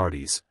other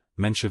parties,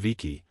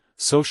 Mensheviki,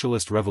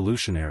 socialist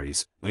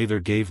revolutionaries, either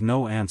gave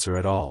no answer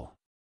at all,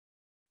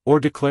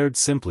 or declared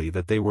simply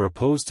that they were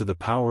opposed to the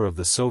power of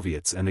the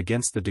Soviets and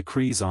against the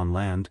decrees on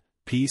land,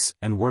 peace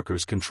and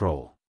workers'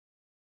 control.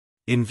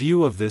 In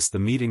view of this the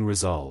meeting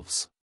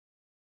resolves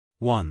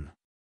 1.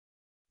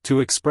 To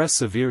express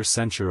severe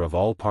censure of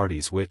all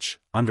parties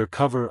which, under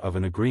cover of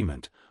an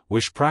agreement,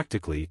 wish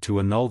practically to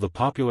annul the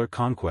popular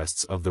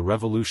conquests of the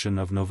Revolution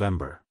of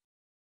November.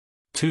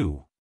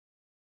 2.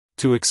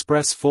 To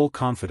express full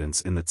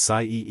confidence in the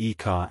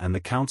Tsay-ee-ka and the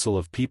Council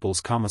of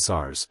People's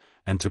Commissars,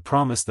 and to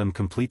promise them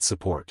complete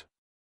support.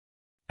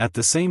 At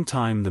the same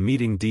time the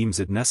meeting deems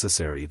it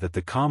necessary that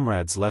the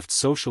comrades left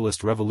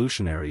socialist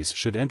revolutionaries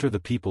should enter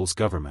the people's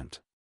government.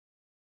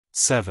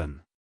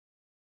 7.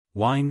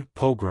 Wine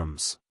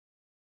pogroms.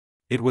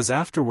 It was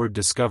afterward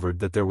discovered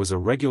that there was a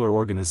regular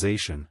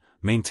organization,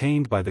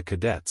 maintained by the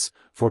cadets,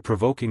 for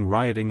provoking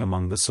rioting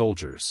among the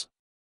soldiers.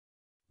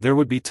 There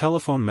would be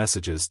telephone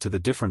messages to the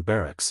different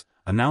barracks,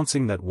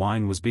 announcing that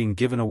wine was being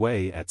given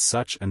away at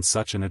such and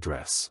such an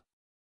address.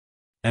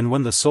 And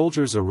when the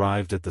soldiers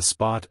arrived at the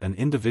spot an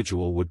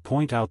individual would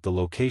point out the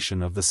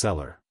location of the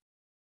cellar.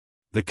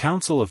 The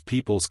Council of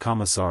People's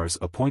Commissars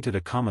appointed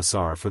a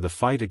commissar for the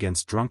fight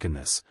against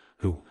drunkenness,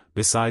 who,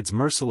 besides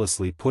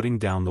mercilessly putting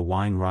down the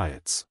wine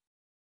riots,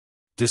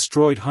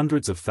 destroyed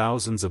hundreds of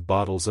thousands of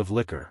bottles of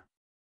liquor.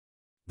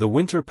 The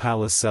Winter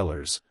Palace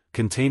cellars,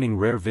 containing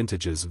rare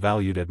vintages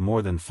valued at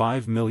more than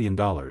 $5 million,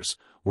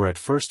 were at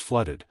first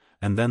flooded,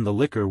 and then the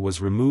liquor was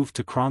removed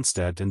to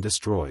Kronstadt and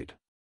destroyed.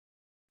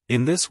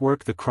 In this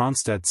work the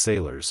Kronstadt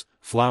sailors,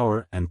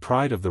 flower and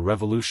pride of the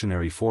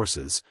revolutionary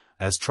forces,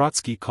 as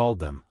Trotsky called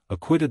them,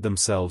 acquitted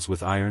themselves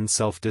with iron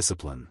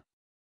self-discipline.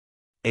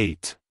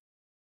 8.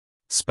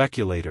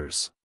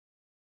 Speculators.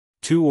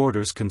 2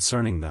 orders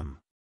concerning them.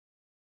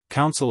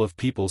 Council of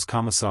People's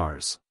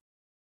Commissars.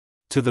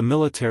 To the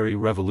Military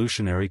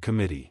Revolutionary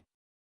Committee.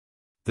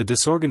 The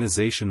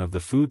disorganization of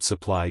the food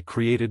supply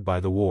created by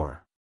the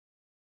war,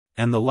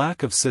 and the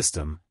lack of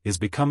system, is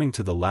becoming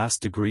to the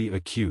last degree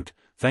acute,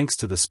 thanks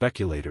to the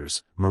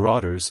speculators,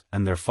 marauders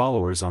and their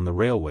followers on the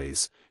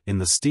railways, in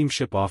the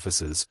steamship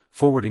offices,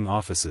 forwarding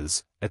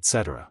offices,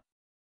 etc.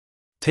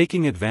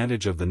 Taking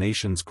advantage of the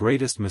nation's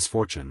greatest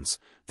misfortunes,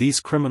 these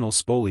criminal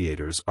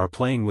spoliators are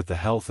playing with the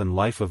health and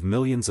life of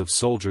millions of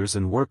soldiers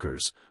and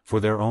workers,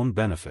 for their own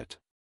benefit.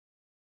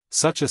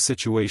 Such a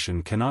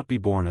situation cannot be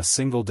borne a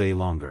single day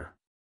longer.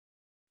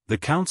 The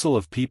Council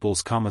of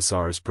People's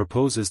Commissars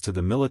proposes to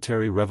the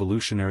Military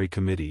Revolutionary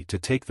Committee to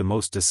take the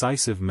most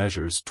decisive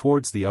measures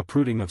towards the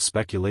uprooting of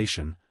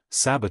speculation,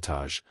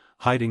 sabotage,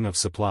 hiding of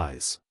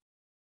supplies,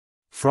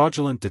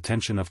 fraudulent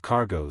detention of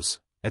cargoes,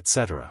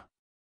 etc.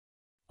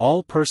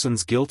 All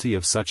persons guilty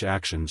of such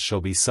actions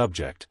shall be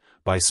subject,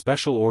 by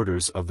special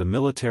orders of the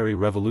Military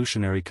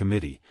Revolutionary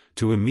Committee,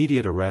 to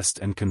immediate arrest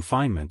and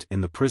confinement in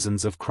the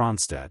prisons of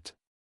Kronstadt,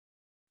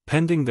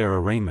 pending their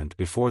arraignment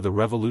before the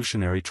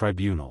Revolutionary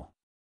Tribunal.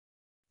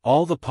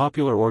 All the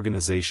popular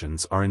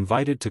organizations are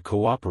invited to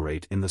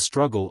cooperate in the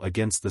struggle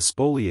against the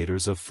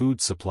spoliators of food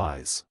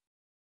supplies.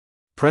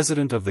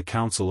 President of the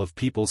Council of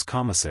People's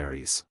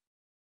Commissaries.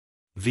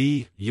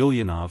 V.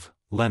 Ulyanov,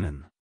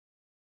 Lenin.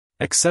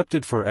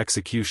 Accepted for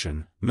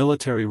execution,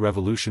 Military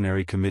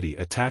Revolutionary Committee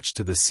attached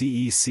to the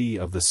CEC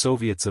of the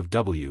Soviets of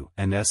W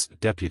and S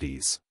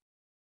Deputies.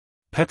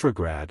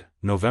 Petrograd,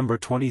 November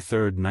 23,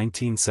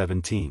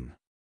 1917.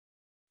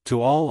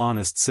 To all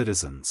honest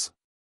citizens.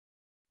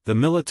 The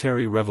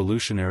Military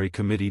Revolutionary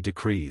Committee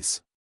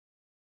decrees.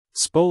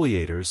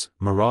 Spoliators,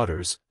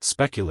 marauders,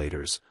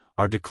 speculators,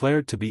 are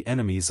declared to be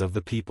enemies of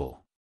the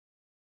people.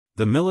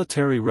 The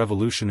Military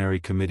Revolutionary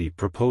Committee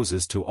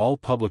proposes to all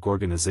public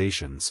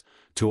organizations,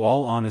 to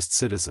all honest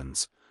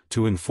citizens,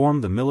 to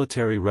inform the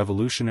Military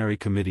Revolutionary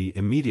Committee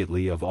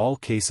immediately of all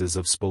cases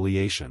of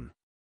spoliation,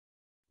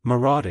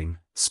 marauding,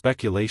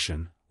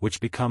 speculation, which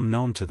become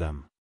known to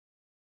them.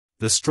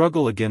 The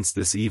struggle against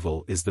this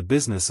evil is the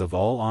business of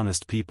all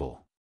honest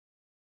people.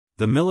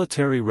 The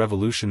Military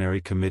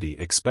Revolutionary Committee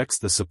expects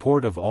the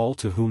support of all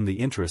to whom the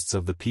interests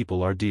of the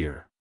people are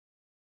dear.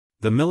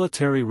 The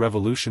Military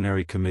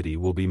Revolutionary Committee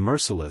will be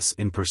merciless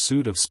in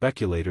pursuit of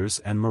speculators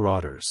and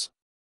marauders.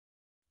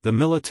 The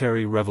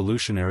Military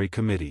Revolutionary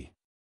Committee.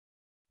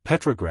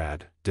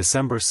 Petrograd,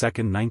 December 2,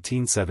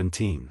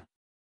 1917.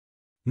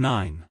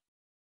 9.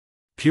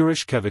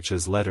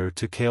 Purishkevich's letter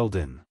to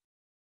Kaldin.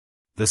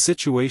 The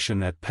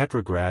situation at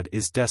Petrograd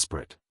is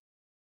desperate.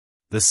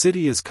 The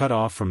city is cut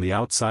off from the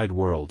outside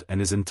world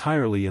and is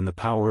entirely in the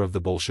power of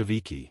the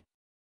Bolsheviki.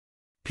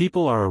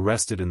 People are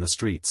arrested in the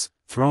streets,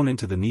 thrown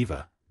into the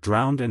Neva,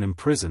 drowned and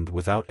imprisoned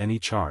without any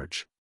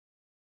charge.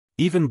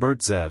 Even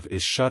Burtsev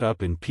is shut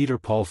up in Peter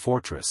Paul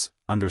Fortress,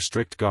 under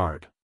strict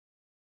guard.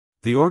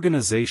 The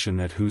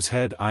organization at whose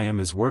head I am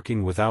is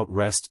working without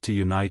rest to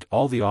unite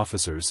all the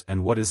officers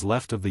and what is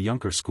left of the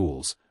Junker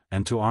schools,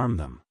 and to arm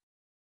them.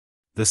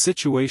 The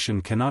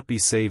situation cannot be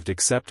saved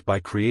except by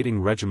creating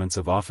regiments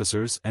of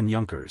officers and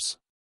Junkers.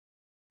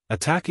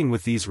 Attacking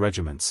with these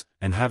regiments,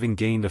 and having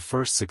gained a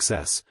first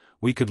success,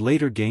 we could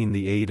later gain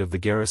the aid of the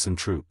garrison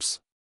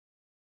troops.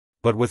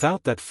 But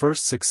without that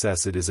first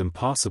success it is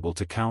impossible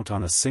to count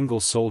on a single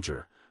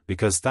soldier,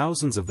 because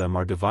thousands of them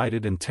are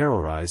divided and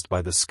terrorized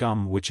by the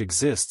scum which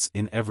exists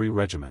in every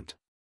regiment.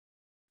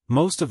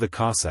 Most of the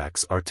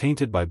Cossacks are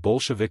tainted by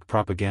Bolshevik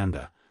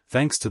propaganda,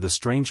 thanks to the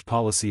strange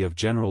policy of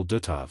General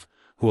Dutov,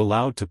 who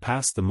allowed to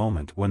pass the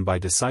moment when by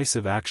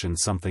decisive action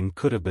something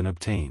could have been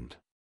obtained.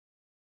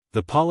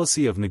 The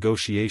policy of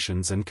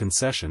negotiations and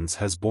concessions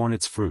has borne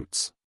its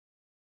fruits.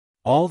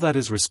 All that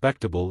is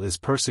respectable is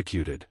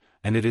persecuted,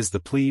 and it is the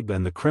plebe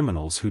and the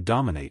criminals who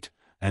dominate,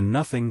 and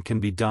nothing can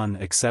be done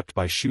except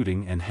by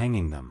shooting and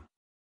hanging them.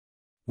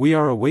 We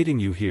are awaiting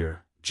you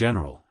here,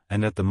 General,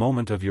 and at the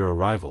moment of your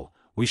arrival,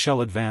 we shall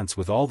advance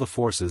with all the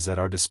forces at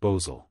our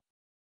disposal.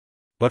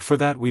 But for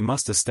that we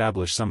must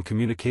establish some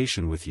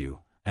communication with you,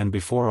 and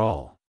before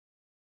all,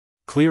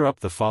 clear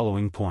up the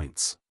following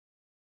points.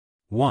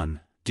 1.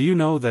 Do you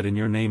know that in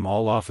your name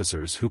all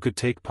officers who could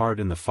take part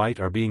in the fight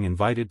are being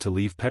invited to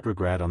leave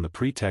Petrograd on the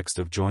pretext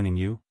of joining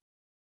you?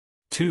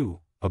 2.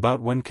 About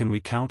when can we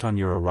count on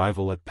your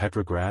arrival at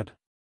Petrograd?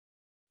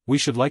 We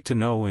should like to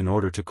know in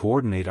order to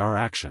coordinate our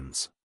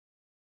actions.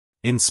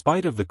 In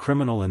spite of the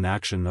criminal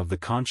inaction of the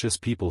conscious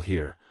people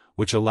here,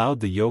 which allowed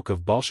the yoke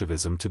of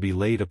Bolshevism to be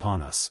laid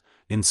upon us,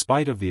 in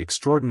spite of the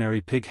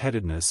extraordinary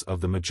pig-headedness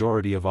of the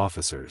majority of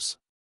officers,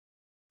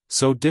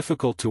 so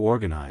difficult to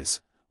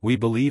organize, we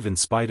believe in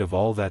spite of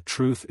all that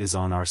truth is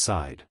on our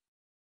side,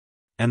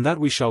 and that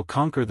we shall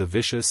conquer the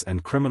vicious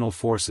and criminal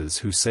forces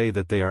who say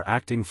that they are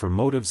acting for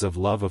motives of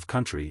love of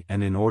country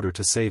and in order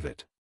to save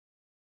it.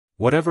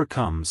 Whatever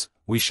comes,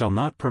 we shall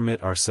not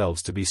permit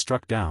ourselves to be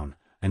struck down,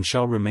 and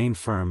shall remain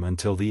firm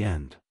until the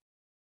end.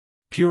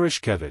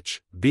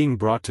 Purishkevich, being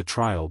brought to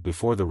trial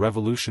before the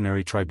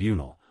Revolutionary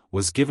Tribunal,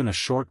 was given a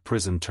short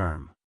prison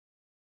term.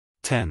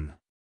 10.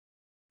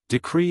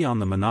 Decree on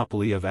the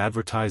monopoly of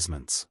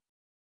advertisements.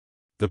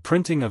 The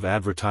printing of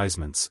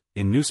advertisements,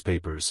 in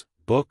newspapers,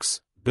 books,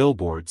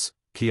 billboards,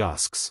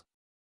 kiosks,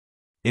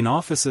 in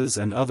offices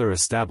and other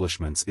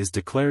establishments is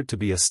declared to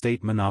be a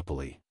state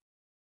monopoly.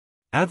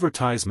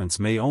 Advertisements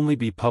may only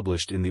be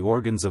published in the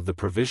organs of the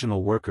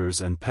Provisional Workers'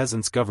 and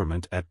Peasants'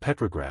 Government at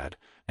Petrograd,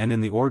 and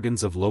in the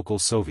organs of local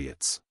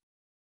Soviets.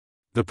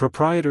 The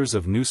proprietors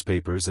of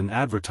newspapers and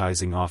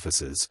advertising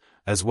offices,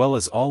 as well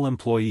as all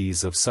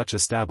employees of such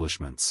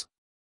establishments,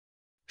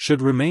 should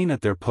remain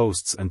at their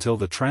posts until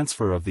the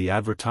transfer of the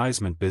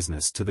advertisement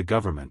business to the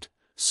government,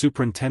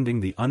 superintending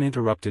the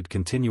uninterrupted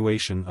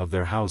continuation of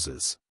their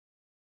houses,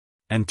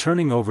 and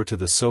turning over to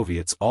the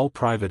Soviets all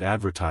private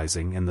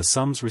advertising and the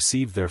sums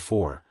received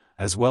therefor,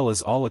 as well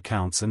as all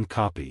accounts and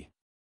copy.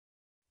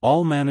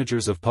 All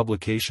managers of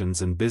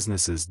publications and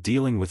businesses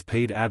dealing with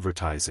paid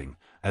advertising,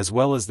 as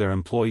well as their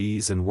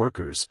employees and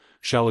workers,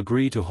 shall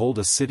agree to hold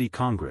a city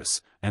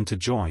congress, and to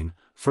join,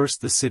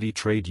 first the city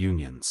trade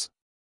unions,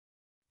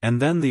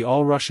 and then the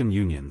all-Russian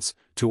unions,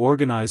 to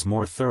organize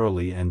more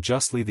thoroughly and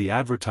justly the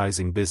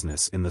advertising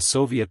business in the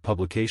Soviet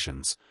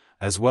publications,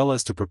 as well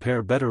as to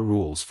prepare better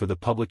rules for the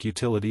public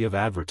utility of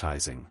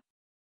advertising.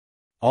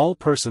 All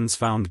persons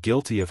found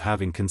guilty of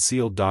having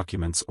concealed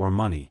documents or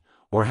money,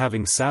 or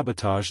having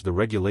sabotaged the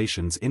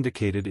regulations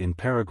indicated in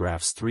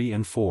paragraphs 3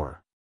 and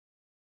 4,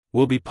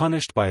 will be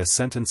punished by a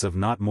sentence of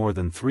not more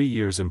than 3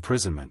 years'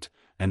 imprisonment,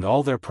 and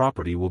all their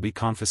property will be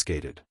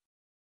confiscated.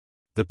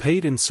 The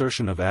paid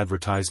insertion of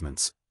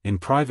advertisements, in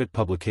private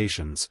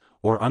publications,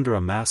 or under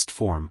a masked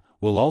form,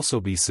 will also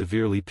be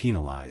severely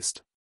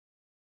penalized.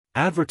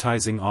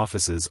 Advertising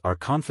offices are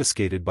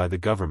confiscated by the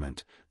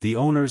government, the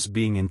owners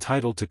being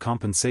entitled to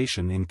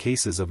compensation in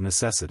cases of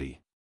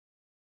necessity.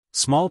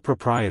 Small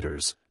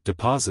proprietors,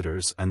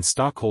 depositors and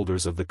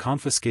stockholders of the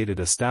confiscated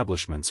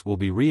establishments will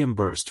be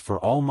reimbursed for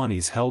all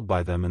monies held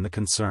by them in the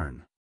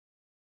concern.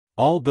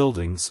 All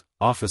buildings,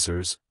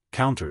 officers,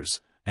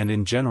 counters, and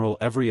in general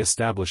every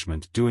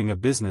establishment doing a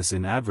business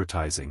in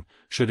advertising,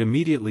 should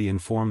immediately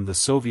inform the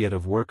Soviet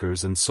of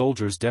Workers and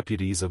Soldiers'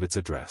 Deputies of its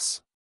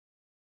address,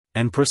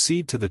 and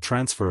proceed to the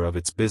transfer of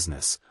its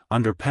business,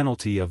 under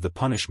penalty of the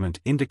punishment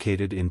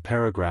indicated in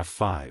paragraph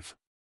 5.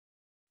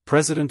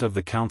 President of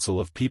the Council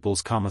of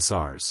People's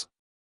Commissars.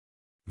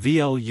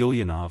 V.L.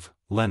 Ulyanov,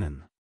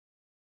 Lenin.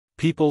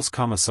 People's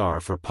Commissar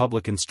for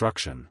Public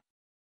Instruction.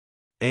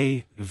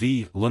 A.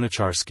 V.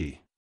 Lunacharsky.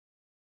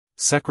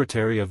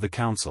 Secretary of the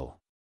Council.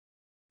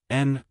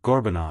 N.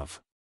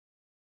 Gorbanov.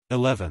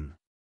 11.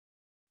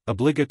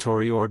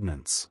 Obligatory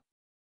Ordinance.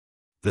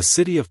 The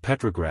city of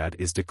Petrograd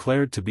is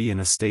declared to be in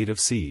a state of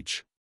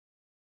siege.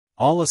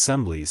 All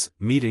assemblies,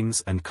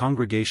 meetings and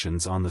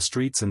congregations on the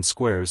streets and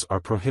squares are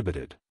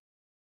prohibited.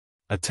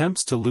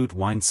 Attempts to loot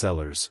wine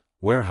cellars,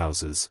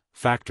 warehouses,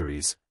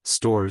 factories,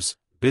 stores,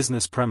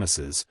 business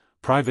premises,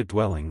 private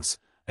dwellings,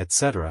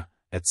 etc.,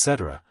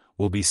 etc.,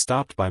 will be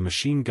stopped by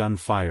machine gun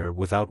fire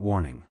without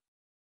warning.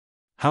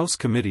 House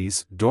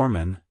committees,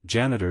 doormen,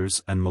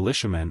 janitors and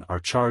militiamen are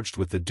charged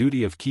with the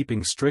duty of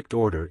keeping strict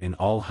order in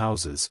all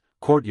houses,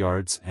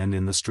 courtyards and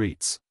in the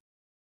streets.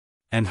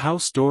 And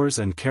house doors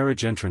and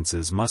carriage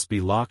entrances must be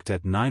locked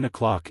at 9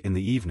 o'clock in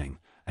the evening,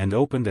 and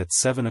opened at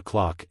 7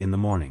 o'clock in the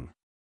morning.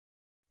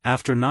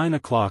 After 9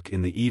 o'clock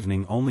in the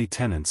evening only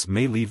tenants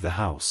may leave the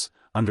house,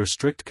 under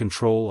strict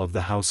control of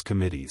the house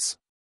committees.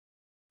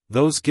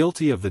 Those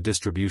guilty of the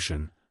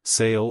distribution,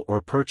 sale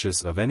or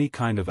purchase of any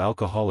kind of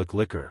alcoholic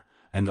liquor,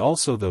 and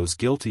also those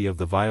guilty of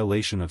the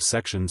violation of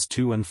sections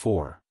 2 and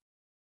 4,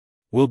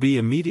 will be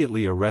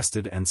immediately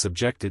arrested and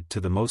subjected to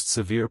the most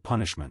severe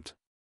punishment.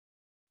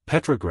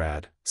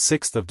 Petrograd,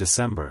 6th of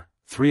December,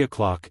 3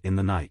 o'clock in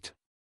the night.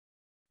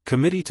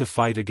 Committee to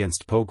Fight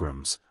Against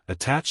Pogroms,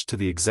 attached to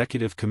the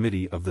Executive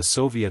Committee of the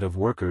Soviet of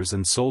Workers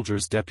and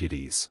Soldiers'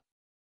 Deputies.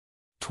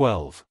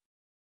 12.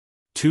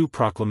 2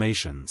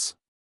 Proclamations.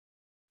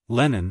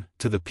 Lenin,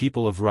 to the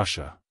people of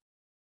Russia.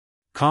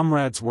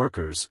 Comrades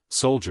workers,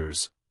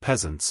 soldiers,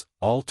 peasants,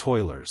 all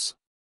toilers.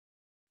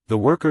 The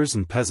workers'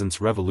 and peasants'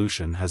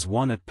 revolution has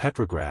won at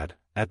Petrograd,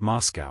 at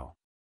Moscow.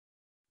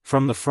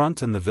 From the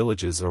front and the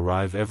villages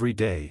arrive every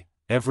day,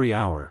 every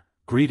hour,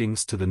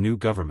 greetings to the new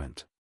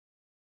government.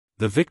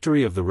 The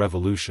victory of the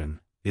revolution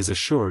is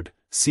assured,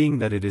 seeing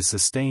that it is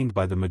sustained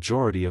by the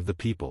majority of the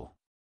people.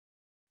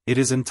 It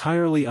is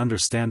entirely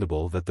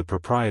understandable that the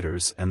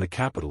proprietors and the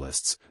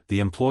capitalists, the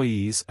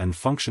employees and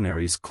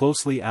functionaries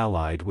closely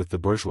allied with the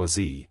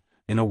bourgeoisie,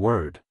 in a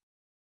word,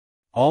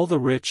 all the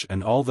rich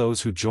and all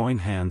those who join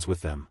hands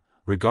with them,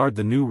 regard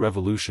the new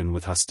revolution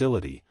with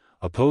hostility,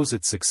 oppose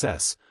its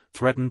success,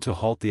 threaten to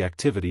halt the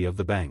activity of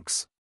the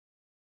banks,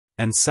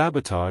 and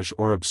sabotage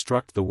or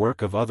obstruct the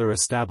work of other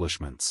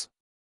establishments.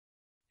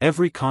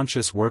 Every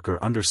conscious worker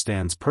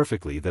understands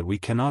perfectly that we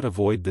cannot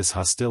avoid this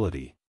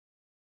hostility,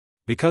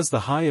 because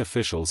the high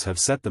officials have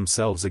set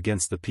themselves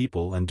against the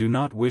people and do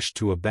not wish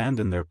to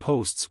abandon their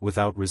posts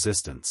without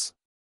resistance.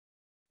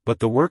 But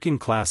the working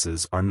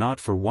classes are not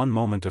for one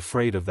moment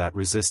afraid of that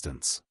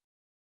resistance.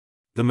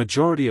 The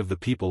majority of the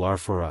people are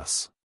for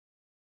us.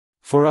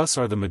 For us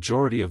are the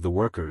majority of the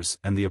workers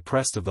and the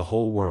oppressed of the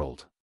whole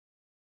world.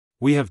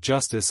 We have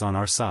justice on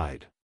our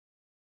side.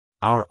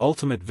 Our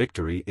ultimate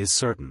victory is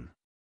certain.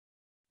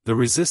 The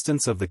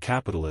resistance of the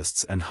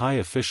capitalists and high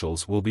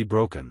officials will be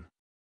broken.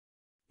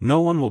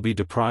 No one will be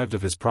deprived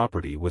of his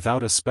property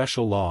without a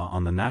special law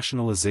on the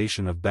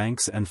nationalization of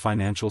banks and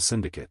financial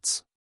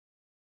syndicates.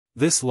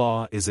 This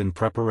law is in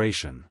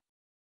preparation.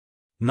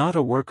 Not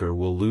a worker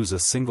will lose a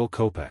single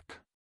kopeck.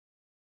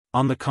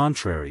 On the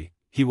contrary,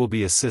 he will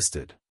be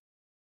assisted.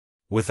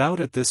 Without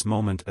at this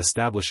moment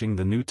establishing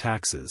the new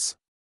taxes.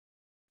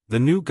 The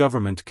new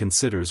government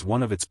considers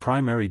one of its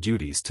primary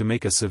duties to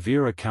make a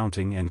severe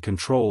accounting and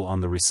control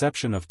on the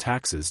reception of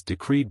taxes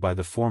decreed by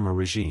the former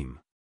regime.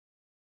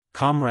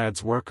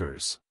 Comrades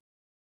workers,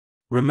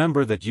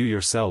 remember that you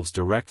yourselves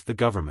direct the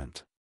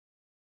government.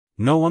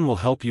 No one will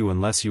help you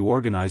unless you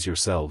organize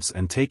yourselves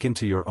and take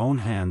into your own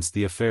hands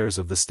the affairs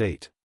of the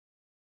state.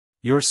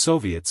 Your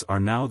Soviets are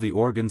now the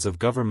organs of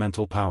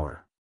governmental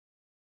power.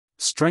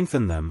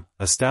 Strengthen them,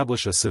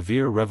 establish a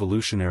severe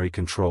revolutionary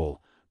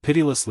control,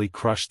 pitilessly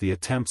crush the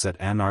attempts at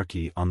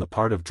anarchy on the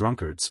part of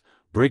drunkards,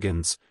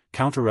 brigands,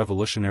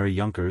 counter-revolutionary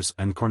Junkers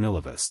and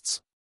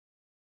Kornilovists.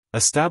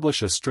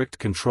 Establish a strict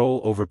control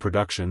over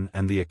production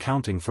and the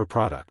accounting for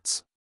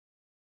products.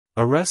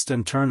 Arrest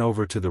and turn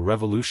over to the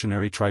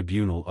Revolutionary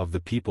Tribunal of the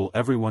people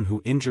everyone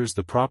who injures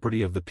the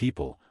property of the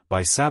people,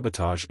 by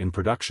sabotage in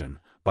production,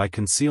 by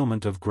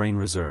concealment of grain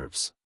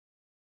reserves.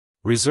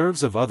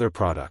 Reserves of other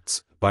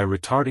products, by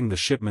retarding the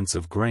shipments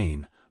of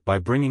grain, by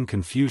bringing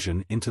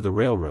confusion into the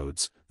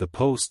railroads, the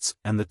posts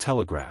and the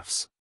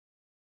telegraphs.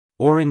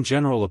 Or in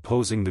general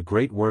opposing the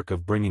great work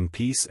of bringing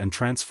peace and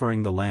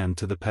transferring the land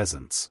to the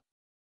peasants.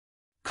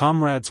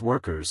 Comrades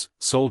workers,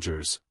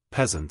 soldiers,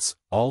 peasants,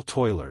 all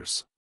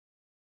toilers.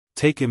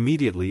 Take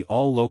immediately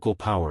all local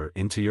power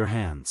into your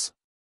hands.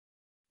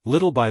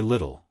 Little by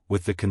little,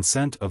 with the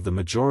consent of the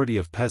majority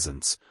of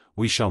peasants,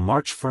 we shall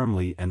march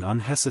firmly and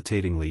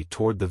unhesitatingly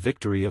toward the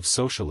victory of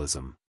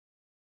socialism,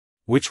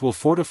 which will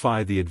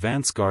fortify the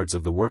advance guards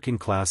of the working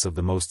class of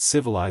the most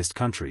civilized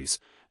countries,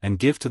 and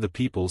give to the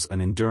peoples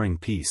an enduring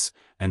peace,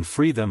 and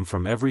free them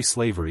from every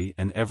slavery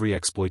and every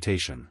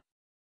exploitation.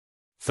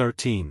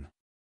 13.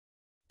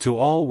 To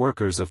all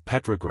workers of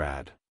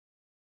Petrograd.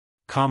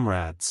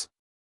 Comrades,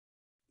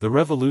 the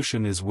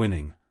revolution is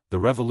winning, the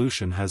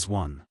revolution has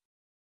won.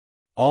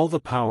 All the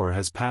power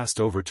has passed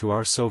over to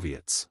our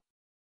Soviets.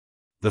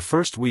 The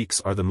first weeks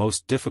are the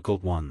most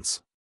difficult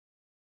ones.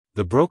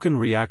 The broken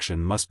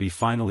reaction must be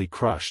finally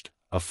crushed,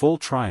 a full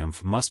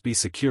triumph must be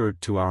secured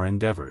to our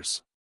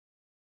endeavors.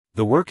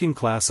 The working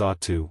class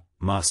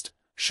must,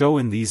 show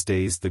in these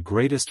days the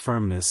greatest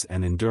firmness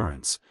and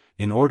endurance,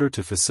 in order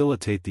to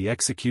facilitate the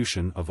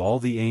execution of all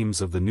the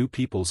aims of the new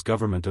People's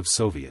Government of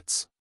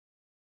Soviets.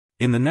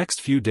 In the next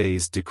few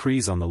days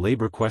decrees on the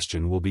labor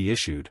question will be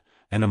issued,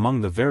 and among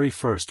the very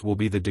first will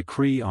be the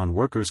decree on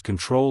workers'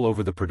 control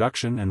over the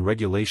production and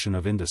regulation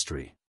of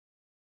industry.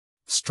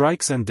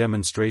 Strikes and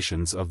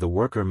demonstrations of the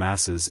worker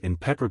masses in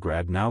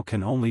Petrograd now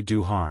can only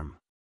do harm.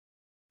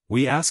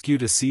 We ask you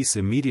to cease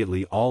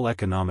immediately all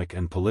economic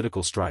and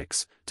political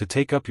strikes, to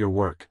take up your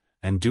work,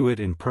 and do it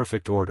in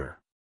perfect order.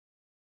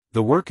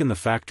 The work in the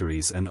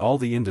factories and all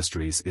the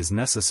industries is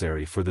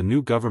necessary for the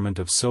new government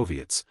of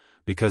Soviets,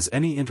 because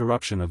any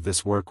interruption of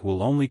this work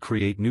will only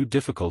create new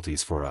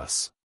difficulties for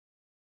us.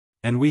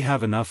 And we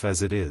have enough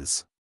as it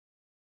is.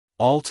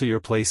 All to your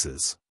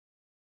places.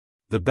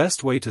 The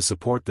best way to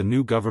support the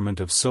new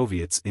government of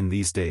Soviets in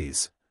these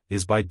days,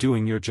 is by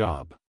doing your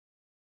job.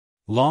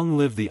 Long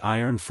live the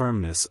iron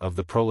firmness of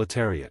the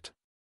proletariat.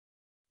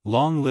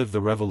 Long live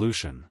the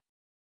revolution.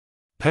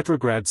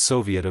 Petrograd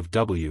Soviet of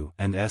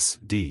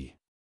W&SD.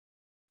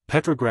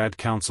 Petrograd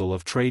Council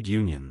of Trade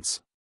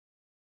Unions.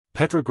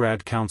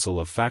 Petrograd Council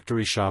of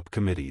Factory Shop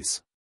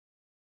Committees.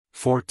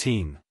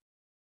 14.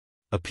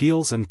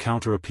 Appeals and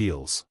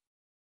counter-appeals.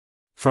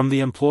 From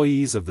the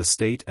employees of the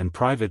state and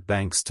private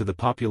banks to the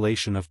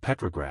population of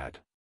Petrograd.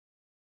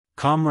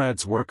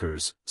 Comrades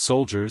workers,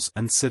 soldiers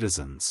and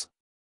citizens.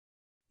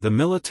 The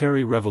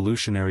Military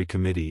Revolutionary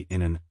Committee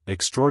in an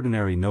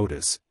extraordinary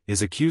notice,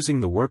 is accusing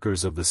the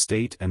workers of the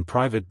state and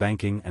private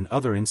banking and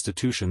other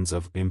institutions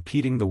of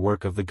impeding the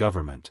work of the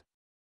government,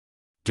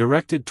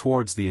 directed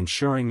towards the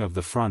ensuring of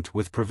the front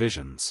with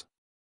provisions.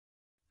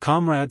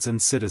 Comrades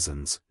and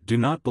citizens, do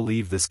not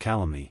believe this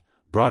calumny,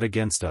 brought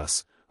against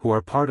us, who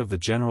are part of the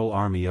general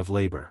army of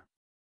labor.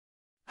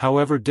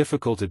 However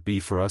difficult it be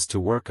for us to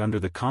work under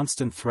the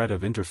constant threat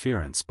of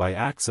interference by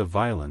acts of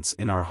violence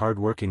in our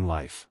hard-working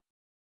life.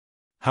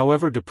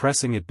 However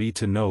depressing it be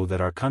to know that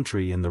our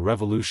country and the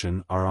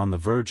revolution are on the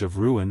verge of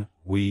ruin,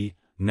 we,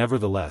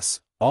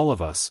 nevertheless, all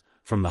of us,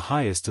 from the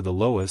highest to the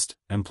lowest,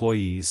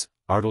 employees,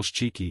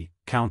 artelshchiki,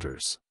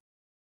 counters,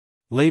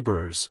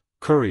 laborers,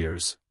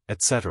 couriers,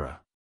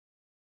 etc.,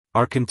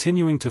 are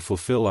continuing to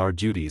fulfill our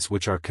duties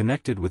which are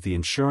connected with the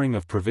ensuring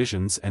of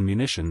provisions and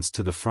munitions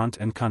to the front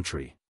and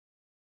country.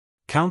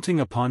 Counting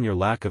upon your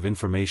lack of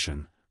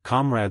information,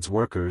 comrades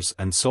workers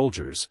and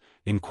soldiers,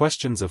 in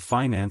questions of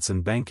finance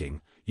and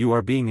banking, you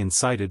are being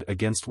incited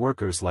against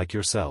workers like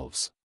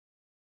yourselves.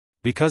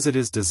 Because it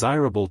is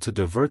desirable to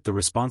divert the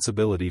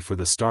responsibility for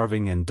the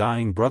starving and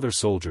dying brother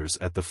soldiers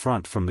at the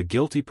front from the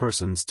guilty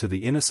persons to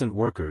the innocent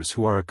workers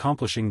who are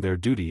accomplishing their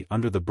duty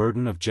under the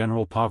burden of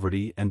general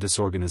poverty and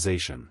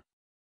disorganization.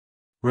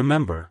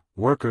 Remember,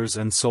 workers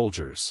and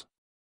soldiers,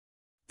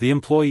 the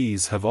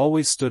employees have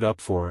always stood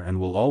up for and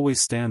will always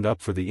stand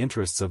up for the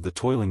interests of the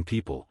toiling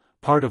people,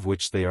 part of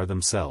which they are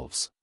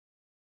themselves.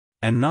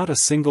 And not a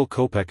single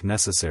kopeck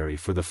necessary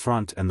for the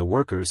front and the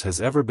workers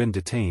has ever been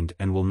detained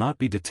and will not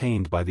be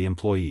detained by the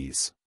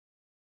employees.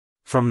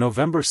 From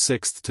November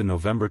 6 to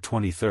November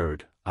 23,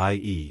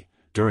 i.e.,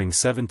 during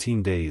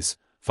 17 days,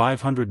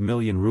 500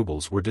 million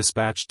rubles were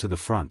dispatched to the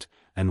front,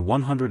 and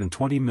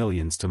 120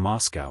 millions to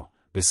Moscow,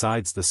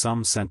 besides the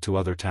sum sent to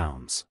other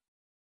towns.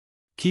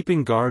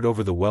 Keeping guard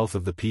over the wealth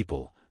of the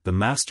people, the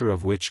master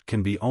of which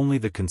can be only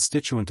the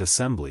Constituent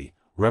Assembly,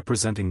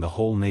 representing the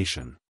whole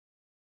nation.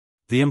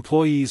 The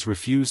employees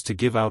refuse to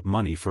give out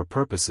money for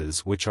purposes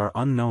which are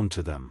unknown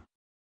to them.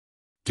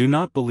 Do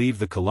not believe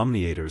the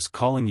calumniators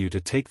calling you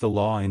to take the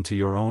law into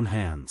your own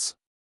hands.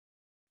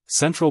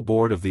 Central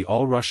Board of the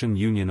All-Russian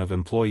Union of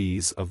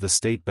Employees of the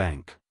State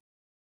Bank.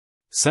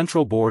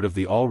 Central Board of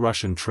the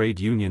All-Russian Trade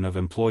Union of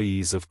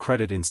Employees of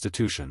Credit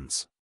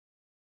Institutions.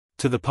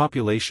 To the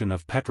population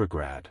of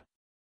Petrograd.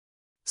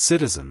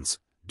 Citizens,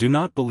 do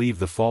not believe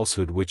the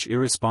falsehood which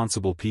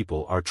irresponsible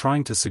people are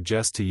trying to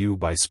suggest to you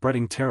by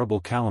spreading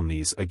terrible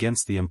calumnies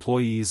against the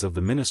employees of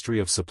the Ministry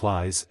of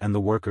Supplies and the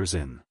workers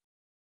in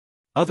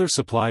other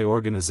supply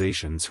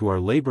organizations who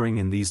are laboring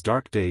in these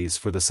dark days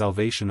for the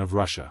salvation of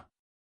Russia.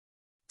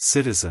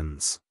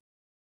 Citizens.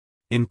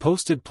 In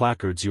posted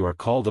placards you are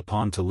called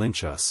upon to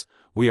lynch us,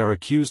 we are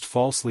accused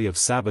falsely of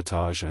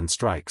sabotage and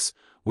strikes,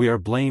 we are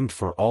blamed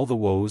for all the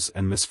woes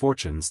and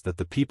misfortunes that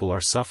the people are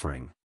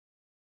suffering.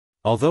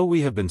 Although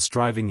we have been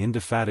striving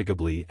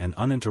indefatigably and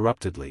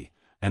uninterruptedly,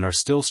 and are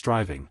still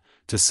striving,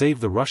 to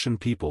save the Russian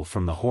people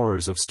from the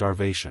horrors of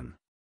starvation.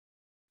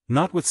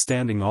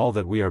 Notwithstanding all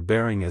that we are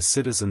bearing as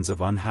citizens of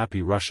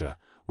unhappy Russia,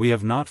 we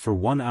have not for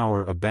 1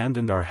 hour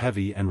abandoned our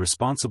heavy and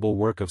responsible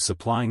work of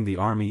supplying the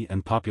army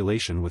and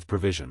population with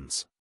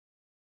provisions.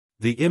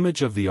 The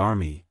image of the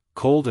army,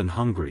 cold and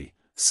hungry,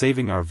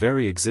 saving our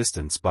very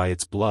existence by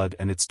its blood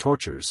and its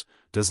tortures,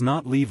 does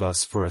not leave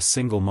us for a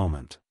single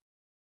moment.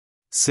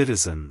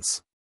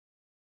 Citizens.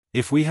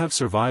 If we have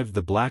survived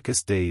the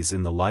blackest days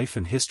in the life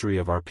and history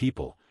of our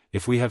people,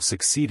 if we have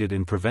succeeded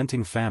in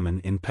preventing famine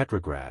in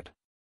Petrograd,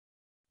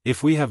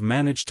 if we have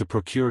managed to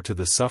procure to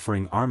the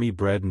suffering army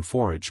bread and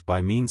forage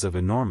by means of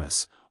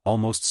enormous,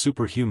 almost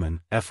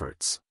superhuman,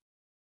 efforts,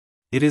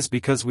 it is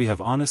because we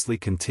have honestly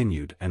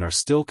continued and are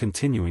still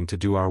continuing to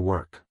do our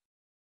work.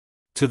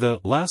 To the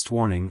last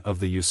warning of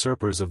the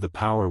usurpers of the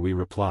power we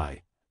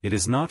reply, it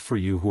is not for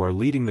you who are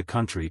leading the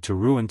country to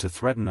ruin to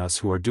threaten us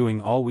who are doing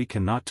all we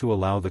can not to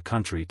allow the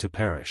country to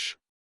perish.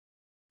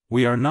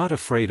 We are not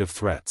afraid of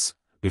threats,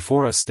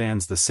 before us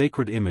stands the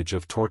sacred image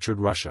of tortured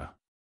Russia.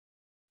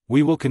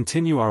 We will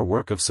continue our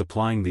work of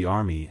supplying the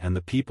army and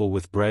the people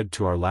with bread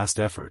to our last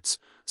efforts,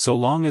 so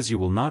long as you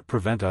will not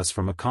prevent us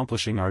from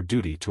accomplishing our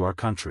duty to our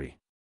country.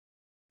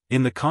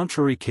 In the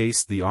contrary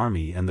case the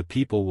army and the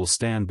people will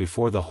stand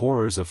before the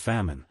horrors of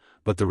famine,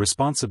 but the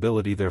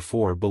responsibility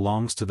therefore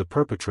belongs to the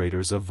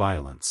perpetrators of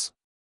violence.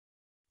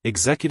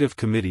 Executive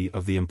Committee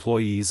of the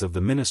Employees of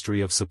the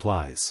Ministry of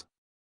Supplies.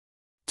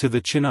 To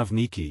the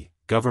Chinovniki,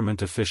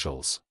 government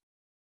officials.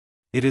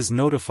 It is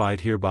notified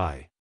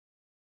hereby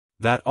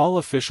that all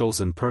officials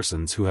and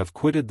persons who have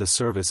quitted the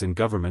service in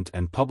government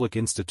and public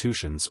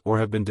institutions or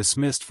have been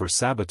dismissed for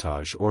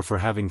sabotage or for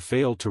having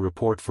failed to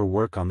report for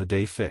work on the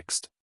day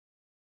fixed,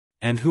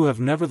 and who have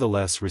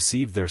nevertheless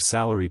received their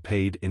salary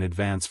paid in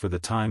advance for the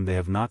time they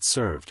have not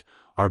served,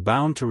 are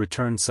bound to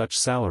return such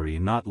salary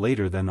not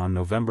later than on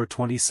November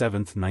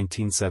 27,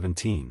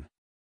 1917.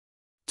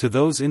 To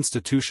those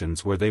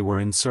institutions where they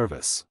were in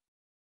service.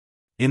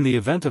 In the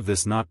event of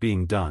this not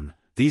being done,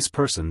 these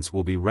persons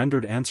will be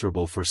rendered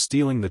answerable for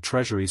stealing the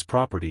Treasury's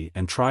property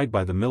and tried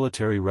by the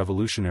Military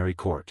Revolutionary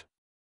Court.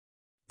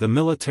 The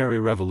Military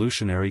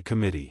Revolutionary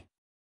Committee.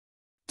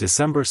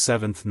 December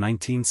 7,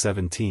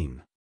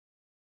 1917.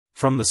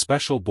 From the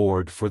Special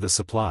Board for the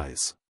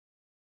Supplies.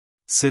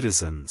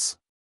 Citizens.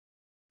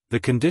 The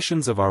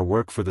conditions of our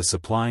work for the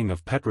supplying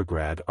of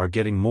Petrograd are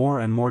getting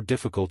more and more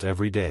difficult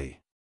every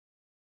day.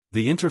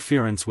 The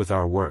interference with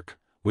our work,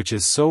 which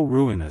is so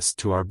ruinous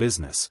to our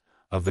business,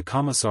 of the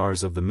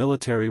commissars of the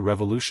Military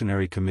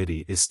Revolutionary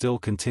Committee is still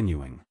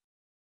continuing.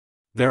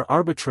 Their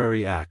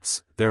arbitrary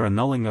acts, their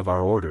annulling of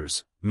our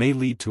orders, may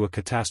lead to a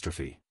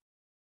catastrophe.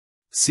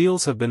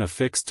 Seals have been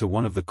affixed to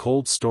one of the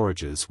cold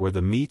storages where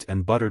the meat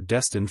and butter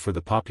destined for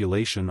the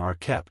population are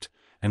kept,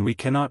 and we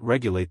cannot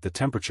regulate the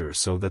temperature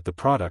so that the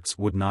products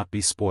would not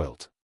be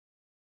spoilt.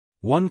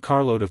 1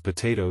 carload of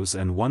potatoes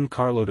and 1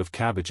 carload of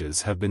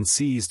cabbages have been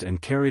seized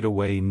and carried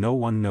away no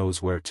one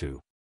knows where to.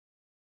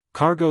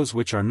 Cargoes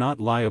which are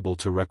not liable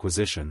to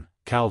requisition,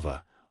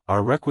 calva,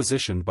 are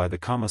requisitioned by the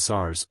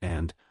commissars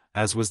and,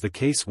 as was the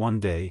case one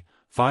day,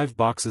 5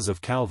 boxes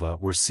of calva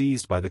were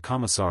seized by the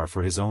commissar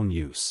for his own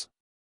use.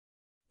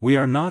 We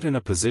are not in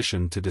a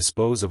position to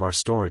dispose of our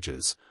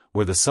storages,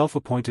 where the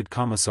self-appointed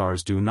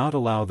commissars do not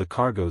allow the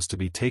cargoes to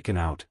be taken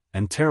out,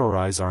 and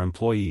terrorize our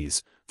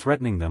employees,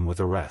 threatening them with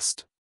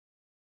arrest.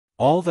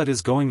 All that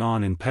is going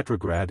on in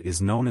Petrograd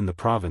is known in the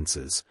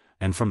provinces,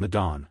 and from the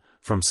Don,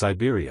 from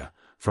Siberia,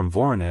 from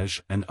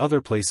Voronezh and other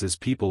places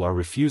people are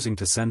refusing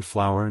to send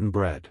flour and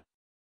bread.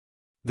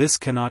 This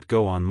cannot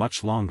go on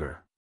much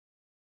longer.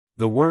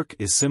 The work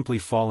is simply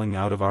falling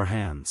out of our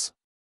hands.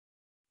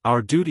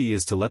 Our duty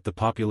is to let the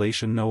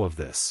population know of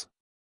this.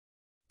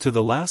 To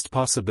the last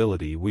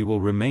possibility we will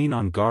remain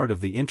on guard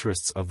of the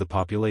interests of the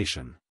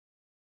population.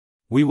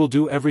 We will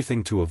do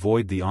everything to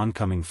avoid the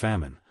oncoming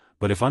famine,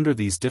 but if under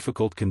these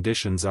difficult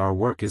conditions our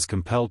work is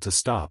compelled to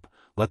stop,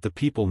 let the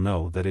people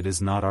know that it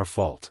is not our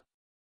fault.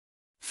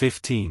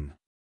 15.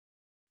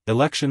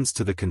 Elections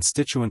to the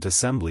Constituent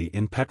Assembly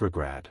in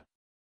Petrograd.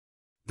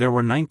 There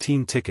were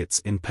 19 tickets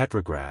in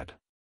Petrograd.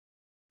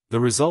 The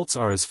results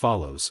are as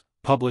follows,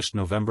 published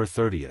November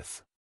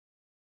 30th.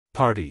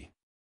 Party.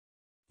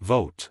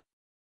 Vote.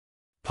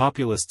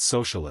 Populist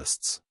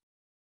Socialists.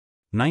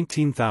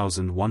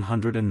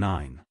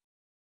 19,109.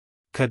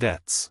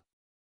 Cadets.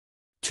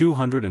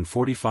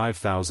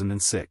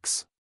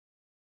 245,006.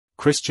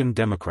 Christian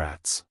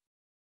Democrats.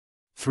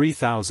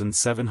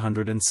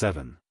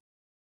 3,707.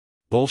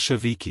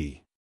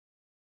 Bolsheviki.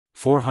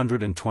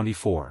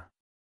 424.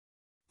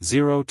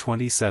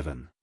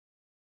 027.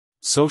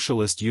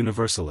 Socialist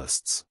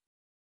Universalists.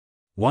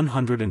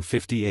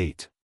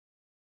 158.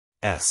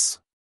 S.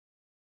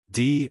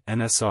 D.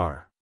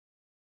 NSR.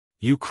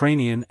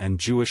 Ukrainian and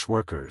Jewish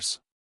workers.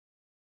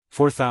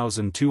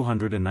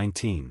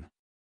 4,219.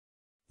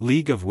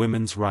 League of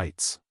Women's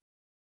Rights.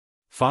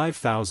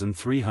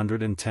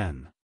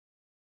 5,310.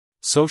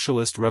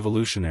 Socialist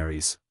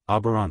Revolutionaries,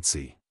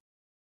 Oborontsi.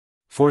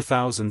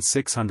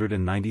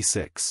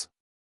 4,696.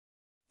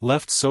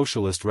 Left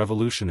Socialist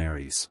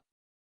Revolutionaries.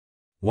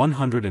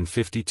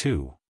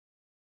 152.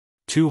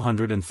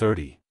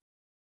 230.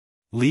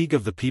 League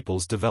of the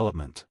People's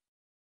Development.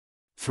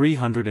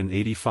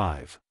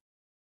 385.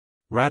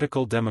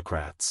 Radical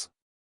Democrats.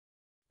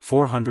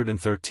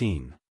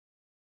 413.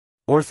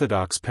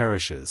 Orthodox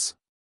Parishes.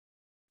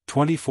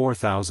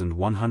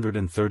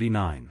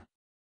 24,139.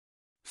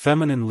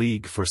 Feminine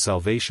League for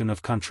Salvation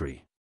of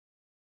Country.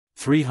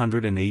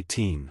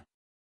 318.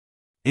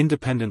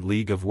 Independent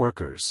League of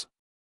Workers.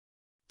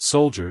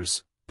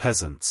 Soldiers,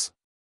 Peasants.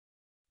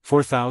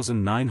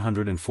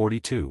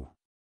 4,942.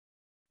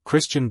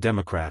 Christian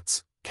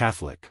Democrats,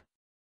 Catholic.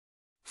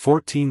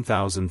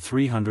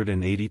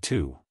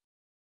 14,382.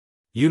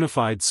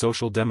 Unified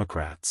Social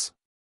Democrats.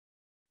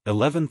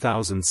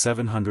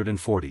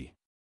 11,740.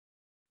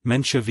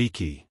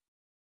 Mensheviki.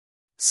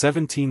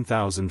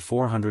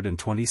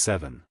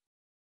 17,427.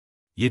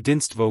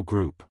 Yedinstvo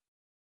Group.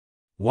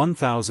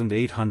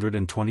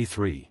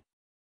 1,823.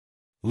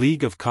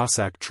 League of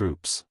Cossack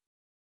Troops.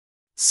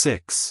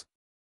 6.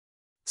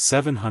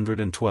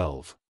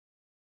 712.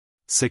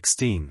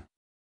 16.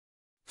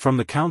 From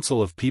the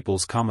Council of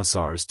People's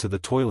Commissars to the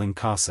Toiling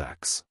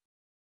Cossacks.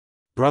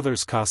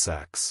 Brothers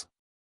Cossacks.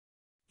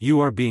 You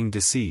are being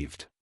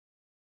deceived.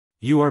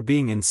 You are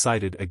being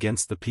incited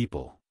against the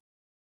people.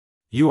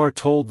 You are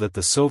told that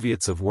the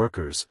Soviets of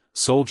workers,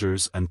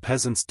 soldiers and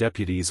peasants'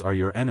 deputies are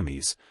your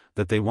enemies,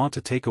 that they want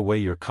to take away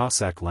your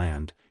Cossack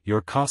land,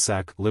 your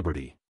Cossack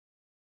liberty.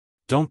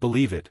 Don't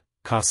believe it,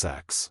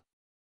 Cossacks.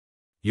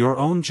 Your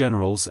own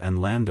generals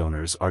and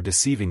landowners are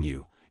deceiving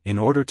you, in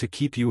order to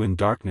keep you in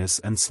darkness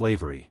and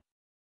slavery.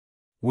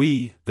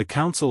 We, the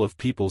Council of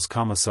People's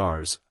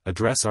Commissars,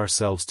 address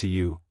ourselves to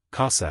you,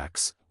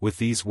 Cossacks, with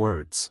these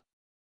words.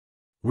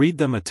 Read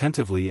them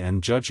attentively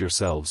and judge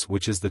yourselves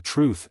which is the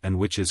truth and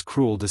which is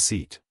cruel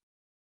deceit.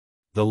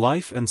 The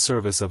life and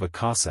service of a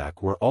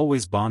Cossack were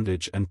always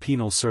bondage and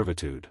penal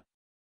servitude.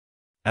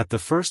 At the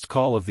first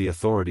call of the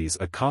authorities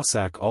a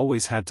Cossack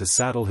always had to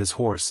saddle his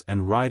horse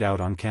and ride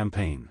out on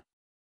campaign.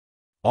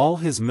 All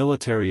his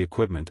military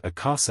equipment a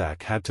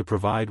Cossack had to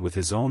provide with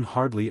his own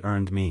hardly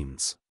earned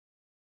means.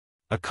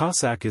 A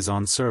Cossack is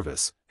on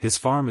service, his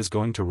farm is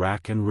going to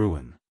rack and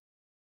ruin.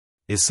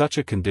 Is such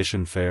a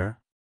condition fair?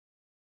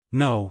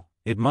 No,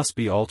 it must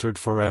be altered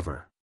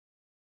forever.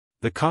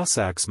 The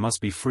Cossacks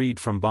must be freed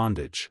from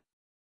bondage.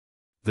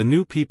 The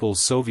new People's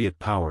Soviet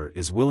power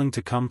is willing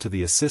to come to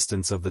the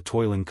assistance of the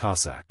toiling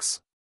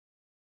Cossacks.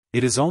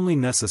 It is only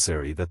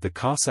necessary that the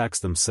Cossacks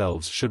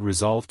themselves should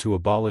resolve to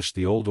abolish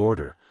the old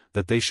order,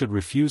 that they should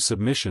refuse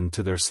submission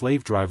to their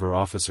slave-driver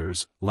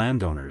officers,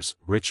 landowners,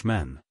 rich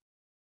men.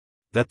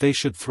 That they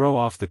should throw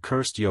off the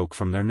cursed yoke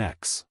from their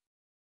necks.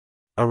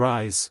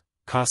 Arise,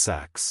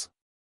 Cossacks.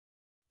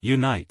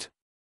 Unite.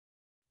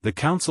 The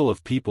Council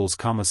of People's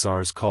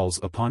Commissars calls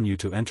upon you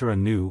to enter a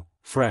new,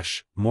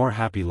 fresh, more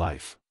happy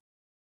life.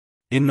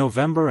 In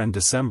November and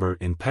December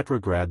in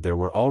Petrograd there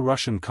were all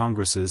Russian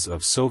congresses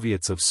of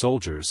Soviets of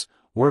soldiers,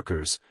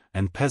 workers,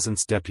 and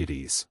peasants'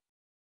 deputies.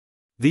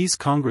 These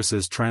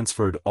congresses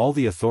transferred all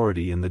the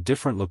authority in the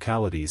different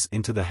localities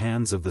into the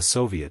hands of the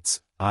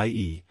Soviets,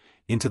 i.e.,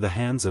 into the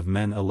hands of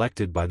men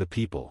elected by the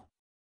people.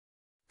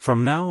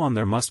 From now on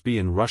there must be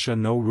in Russia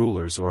no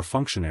rulers or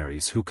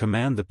functionaries who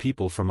command the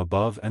people from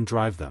above and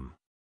drive them.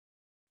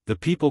 The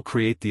people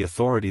create the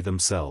authority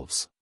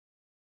themselves.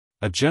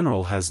 A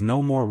general has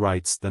no more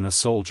rights than a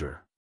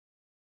soldier.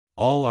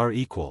 All are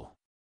equal.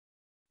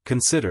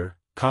 Consider,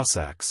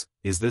 Cossacks,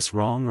 is this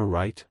wrong or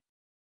right?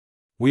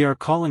 We are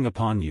calling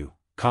upon you,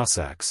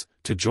 Cossacks,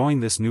 to join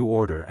this new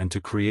order and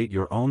to create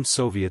your own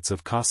Soviets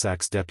of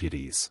Cossacks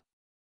deputies.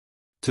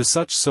 To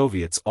such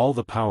Soviets all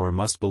the power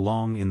must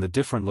belong in the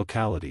different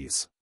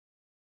localities.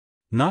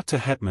 Not to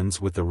hetmans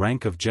with the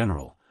rank of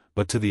general,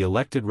 but to the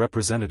elected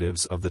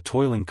representatives of the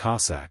toiling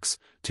Cossacks,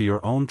 to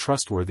your own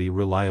trustworthy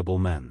reliable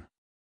men.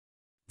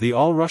 The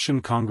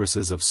All-Russian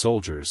Congresses of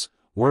Soldiers,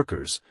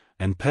 Workers,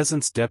 and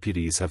Peasants'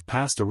 Deputies have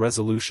passed a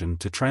resolution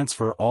to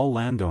transfer all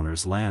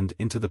landowners' land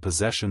into the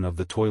possession of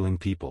the toiling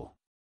people.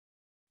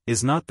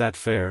 Is not that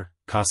fair,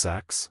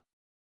 Cossacks?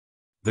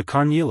 The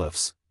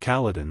Kornilovs,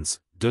 Kaledins,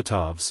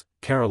 Dutovs,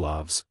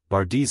 Karilovs,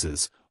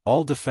 Bardizes,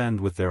 all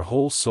defend with their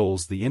whole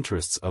souls the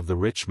interests of the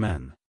rich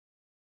men.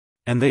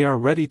 And they are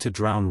ready to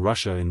drown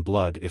Russia in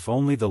blood if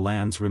only the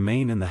lands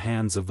remain in the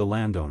hands of the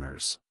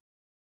landowners.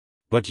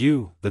 But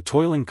you, the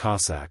toiling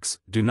Cossacks,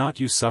 do not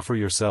you suffer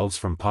yourselves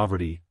from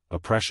poverty,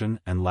 oppression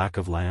and lack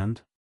of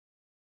land?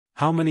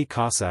 How many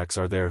Cossacks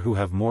are there who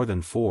have more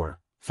than 4,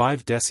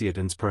 5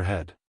 desiatins per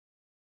head?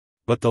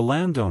 But the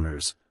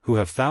landowners, who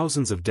have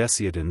thousands of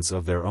desiatins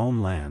of their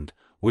own land,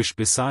 wish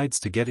besides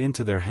to get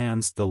into their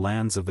hands the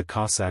lands of the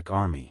Cossack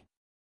army.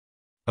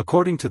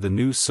 According to the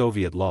new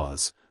Soviet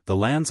laws, the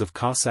lands of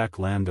Cossack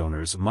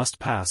landowners must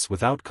pass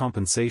without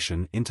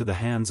compensation into the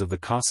hands of the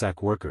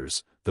Cossack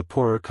workers, the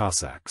poorer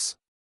Cossacks.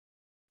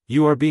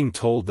 You are being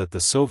told that the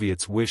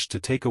Soviets wish to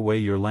take away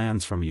your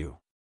lands from you.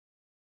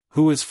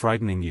 Who is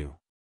frightening you?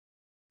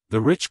 The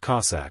rich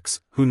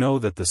Cossacks, who know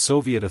that the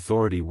Soviet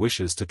authority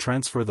wishes to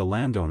transfer the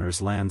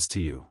landowners' lands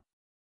to you.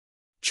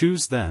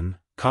 Choose then,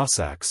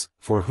 Cossacks,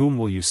 for whom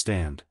will you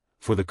stand,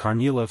 for the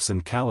Kornilovs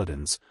and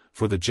Kaledins,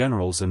 for the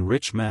generals and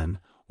rich men,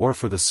 or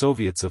for the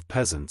Soviets of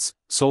peasants,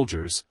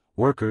 soldiers,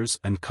 workers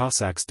and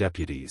Cossacks'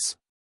 deputies?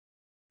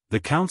 The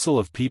Council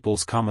of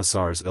People's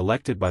Commissars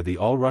elected by the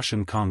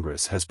All-Russian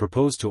Congress has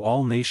proposed to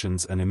all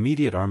nations an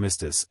immediate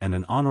armistice and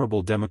an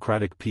honorable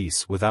democratic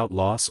peace without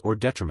loss or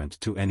detriment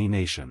to any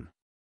nation.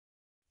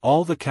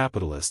 All the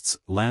capitalists,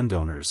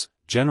 landowners,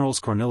 generals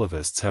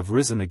Kornilovists have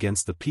risen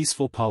against the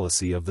peaceful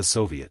policy of the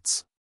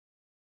Soviets.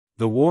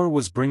 The war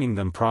was bringing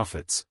them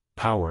profits,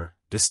 power,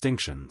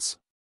 distinctions.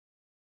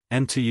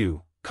 And to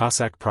you,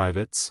 Cossack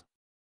privates?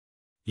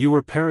 You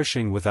were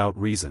perishing without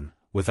reason,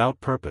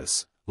 without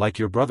purpose, like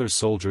your brothers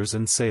soldiers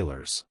and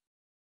sailors.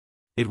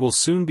 It will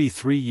soon be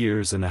 3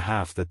 years and a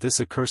half that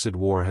this accursed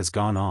war has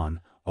gone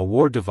on, a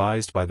war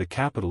devised by the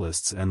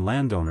capitalists and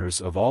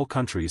landowners of all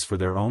countries for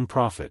their own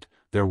profit,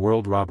 their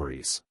world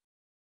robberies.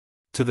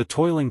 To the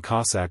toiling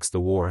Cossacks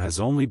the war has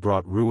only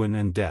brought ruin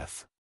and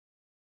death.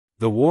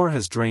 The war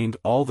has drained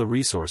all the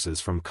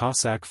resources from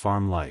Cossack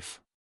farm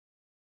life.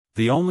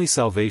 The only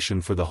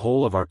salvation for the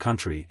whole of our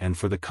country and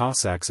for the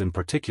Cossacks in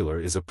particular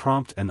is a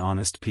prompt and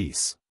honest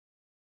peace.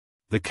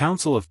 The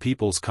Council of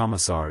People's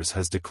Commissars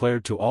has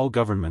declared to all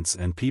governments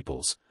and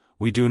peoples,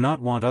 we do not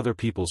want other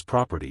people's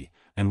property,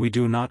 and we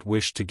do not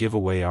wish to give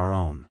away our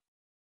own.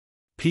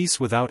 Peace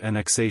without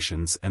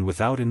annexations and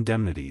without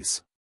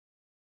indemnities.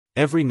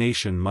 Every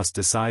nation must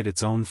decide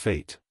its own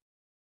fate.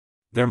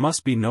 There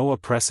must be no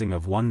oppressing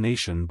of one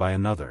nation by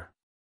another.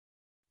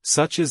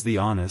 Such is the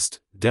honest,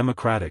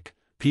 democratic,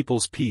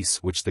 people's peace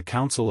which the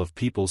Council of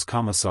People's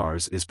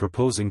Commissars is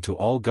proposing to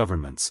all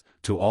governments,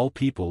 to all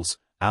peoples,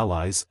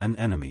 allies and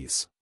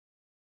enemies.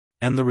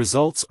 And the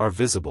results are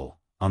visible.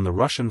 On the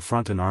Russian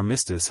front an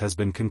armistice has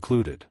been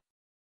concluded.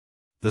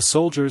 The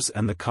soldiers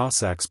and the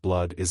Cossacks'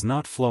 blood is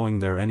not flowing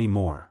there any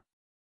more.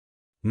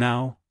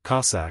 Now,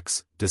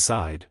 Cossacks,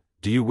 decide,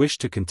 do you wish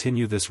to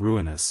continue this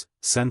ruinous,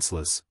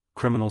 senseless,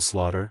 criminal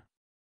slaughter?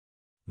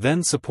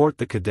 Then support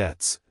the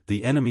cadets,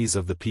 the enemies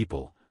of the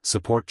people,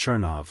 support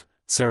Chernov,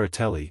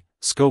 Tsereteli,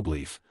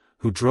 Skoblev,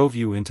 who drove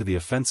you into the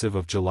offensive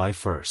of July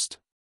 1st.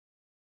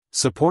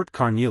 Support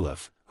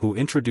Kornilov, who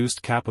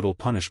introduced capital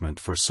punishment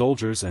for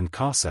soldiers and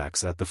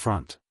Cossacks at the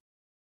front.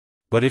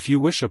 But if you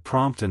wish a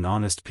prompt and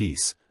honest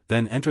peace,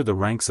 then enter the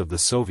ranks of the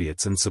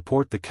Soviets and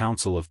support the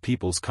Council of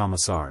People's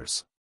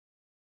Commissars.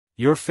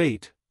 Your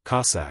fate,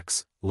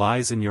 Cossacks,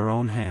 lies in your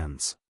own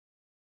hands.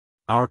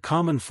 Our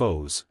common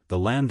foes, the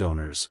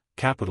landowners,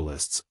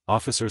 capitalists,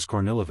 officers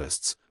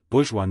Kornilovists,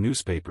 bourgeois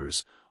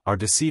newspapers, are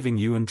deceiving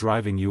you and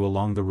driving you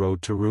along the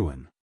road to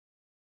ruin.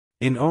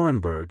 In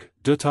Orenburg,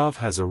 Dutov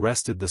has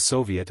arrested the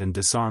Soviet and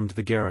disarmed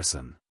the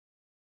garrison.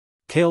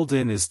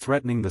 Kaledin is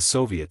threatening the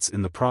Soviets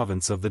in the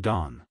province of the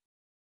Don.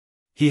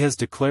 He has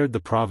declared the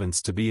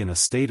province to be in a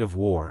state of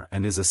war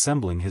and is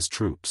assembling his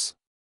troops.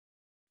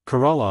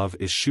 Korolov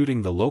is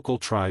shooting the local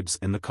tribes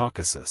in the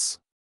Caucasus.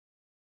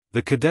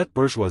 The cadet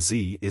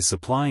bourgeoisie is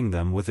supplying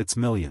them with its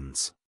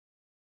millions.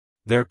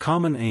 Their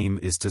common aim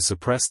is to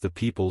suppress the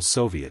People's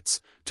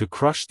Soviets, to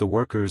crush the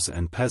workers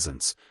and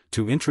peasants,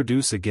 to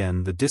introduce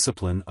again the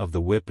discipline of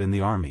the whip in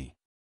the army,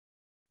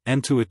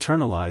 and to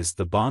eternalize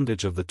the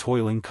bondage of the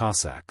toiling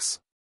Cossacks.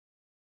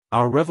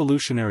 Our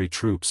revolutionary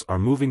troops are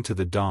moving to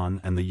the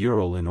Don and the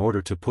Ural in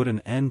order to put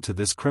an end to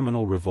this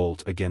criminal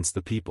revolt against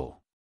the people.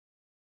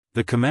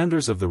 The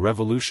commanders of the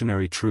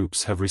revolutionary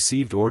troops have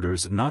received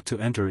orders not to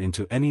enter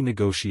into any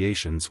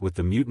negotiations with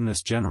the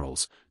mutinous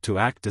generals, to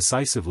act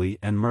decisively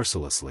and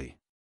mercilessly.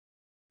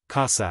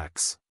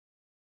 Cossacks,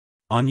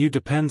 on you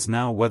depends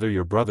now whether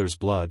your brother's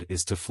blood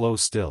is to flow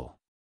still.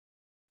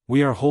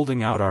 We are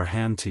holding out our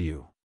hand to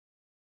you.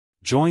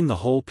 Join the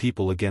whole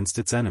people against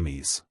its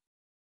enemies.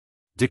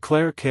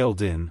 Declare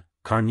Kaledin,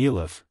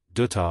 Kornilov,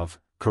 Dutov,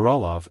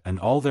 Korolov and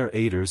all their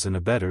aiders and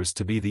abettors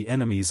to be the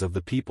enemies of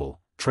the people,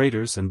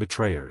 traitors and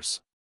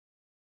betrayers.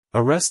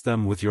 Arrest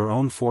them with your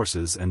own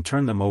forces and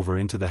turn them over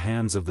into the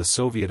hands of the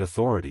Soviet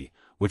authority,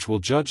 which will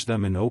judge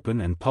them in open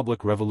and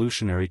public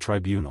revolutionary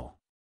tribunal.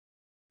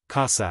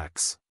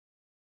 Cossacks.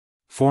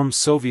 Form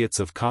Soviets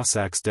of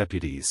Cossacks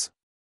deputies.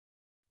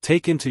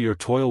 Take into your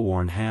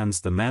toil-worn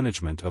hands the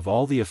management of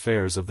all the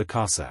affairs of the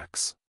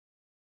Cossacks.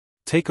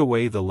 Take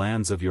away the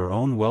lands of your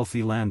own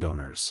wealthy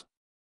landowners.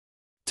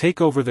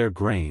 Take over their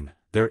grain,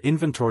 their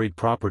inventoried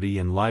property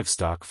and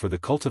livestock for the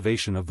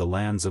cultivation of the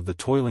lands of the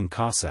toiling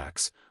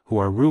Cossacks, who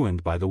are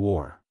ruined by the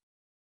war.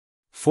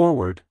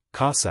 Forward,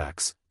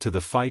 Cossacks, to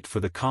the fight for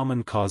the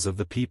common cause of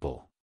the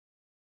people.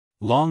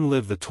 Long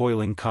live the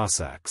toiling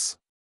Cossacks.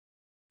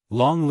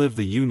 Long live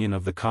the union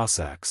of the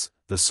Cossacks,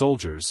 the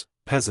soldiers,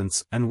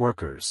 peasants and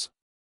workers.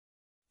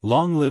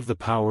 Long live the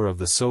power of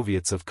the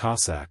Soviets of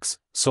Cossacks,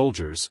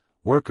 soldiers,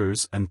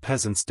 workers and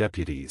peasants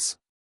deputies.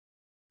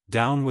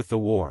 Down with the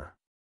war.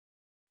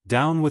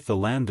 Down with the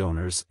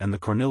landowners and the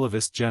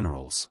Kornilovist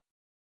generals.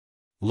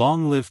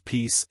 Long live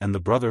peace and the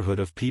brotherhood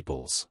of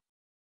peoples.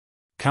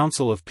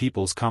 Council of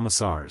People's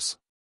Commissars.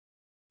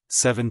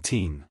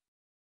 17.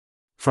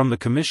 From the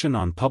Commission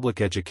on Public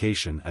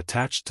Education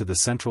attached to the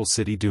Central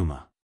City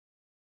Duma.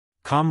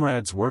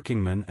 Comrades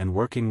workingmen and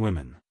working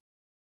women.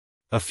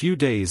 A few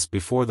days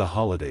before the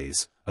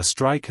holidays, a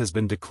strike has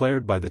been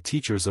declared by the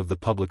teachers of the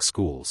public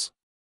schools.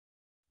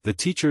 The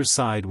teachers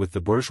side with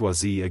the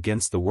bourgeoisie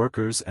against the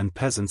workers' and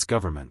peasants'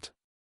 government.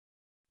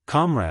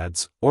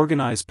 Comrades,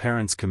 organize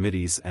parents'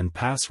 committees and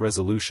pass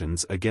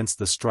resolutions against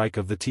the strike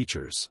of the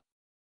teachers.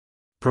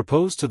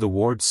 Propose to the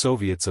ward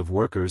Soviets of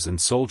workers and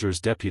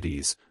soldiers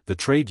deputies, the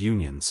trade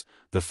unions,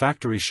 the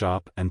factory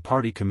shop and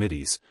party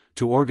committees,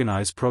 to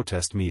organize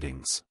protest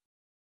meetings.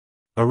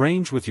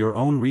 Arrange with your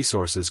own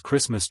resources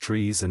Christmas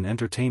trees and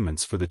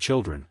entertainments for the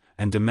children,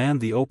 and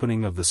demand the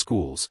opening of the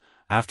schools,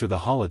 after the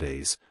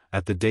holidays,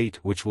 at the date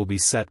which will be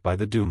set by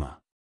the Duma.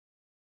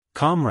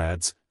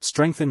 Comrades,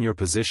 strengthen your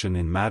position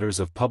in matters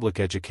of public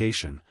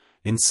education,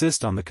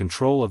 insist on the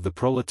control of the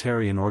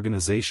proletarian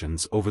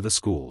organizations over the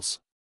schools.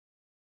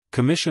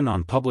 Commission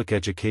on Public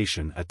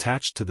Education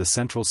attached to the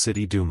Central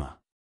City Duma.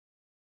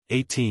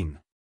 18.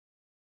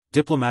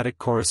 Diplomatic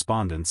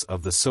correspondence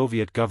of the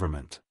Soviet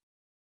government.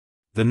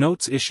 The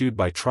notes issued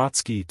by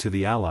Trotsky to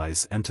the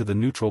Allies and to the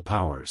neutral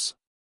powers,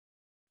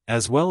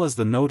 as well as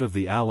the note of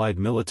the Allied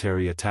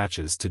military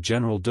attaches to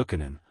General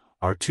Dukhanin,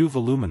 are too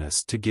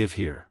voluminous to give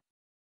here.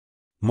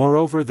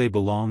 Moreover, they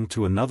belong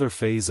to another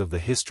phase of the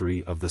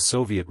history of the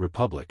Soviet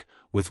Republic,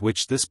 with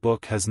which this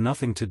book has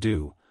nothing to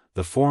do,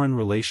 the foreign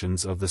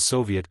relations of the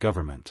Soviet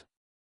government.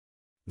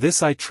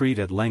 This I treat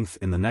at length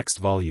in the next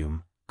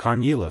volume,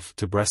 Kornilov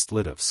to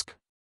Brest-Litovsk.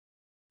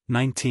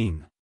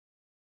 19.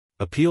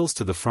 Appeals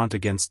to the front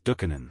against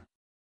Dukhanin.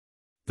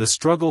 The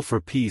struggle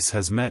for peace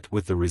has met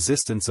with the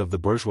resistance of the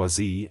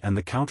bourgeoisie and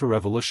the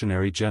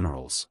counter-revolutionary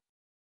generals.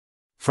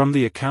 From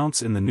the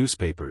accounts in the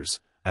newspapers,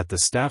 at the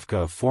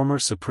Stavka of former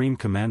Supreme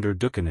Commander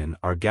Dukhanin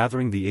are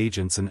gathering the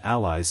agents and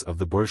allies of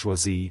the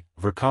bourgeoisie,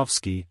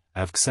 Verkhovsky,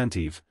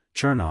 Avksentiv,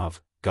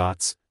 Chernov,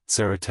 Gotz,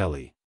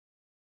 Tseretelli,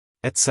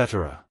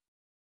 etc.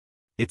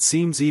 It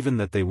seems even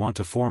that they want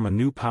to form a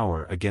new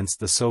power against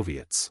the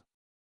Soviets.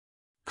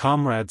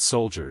 Comrade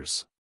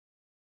soldiers.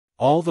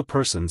 All the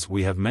persons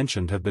we have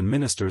mentioned have been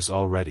ministers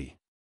already.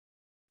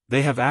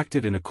 They have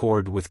acted in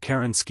accord with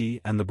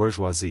Kerensky and the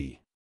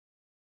bourgeoisie.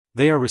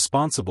 They are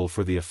responsible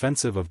for the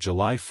offensive of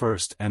July 1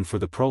 and for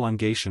the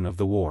prolongation of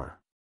the war.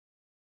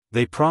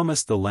 They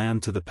promised the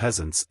land to the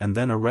peasants and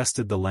then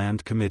arrested the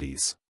land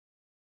committees.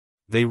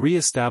 They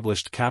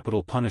re-established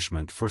capital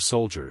punishment for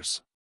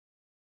soldiers.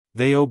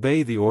 They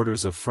obey the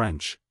orders of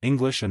French,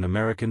 English and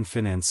American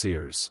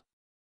financiers.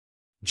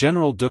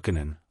 General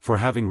Dukhanin, for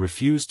having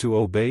refused to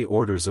obey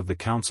orders of the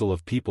Council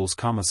of People's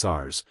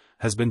Commissars,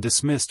 has been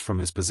dismissed from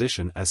his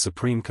position as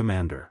Supreme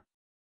Commander.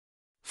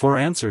 For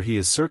answer he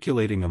is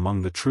circulating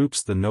among the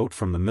troops the note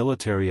from the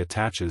military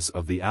attaches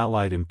of the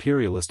Allied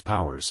imperialist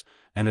powers,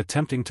 and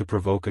attempting to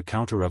provoke a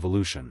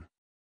counter-revolution.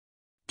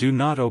 Do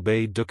not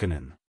obey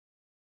Dukhanin.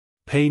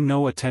 Pay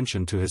no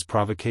attention to his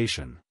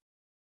provocation.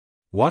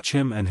 Watch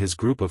him and his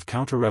group of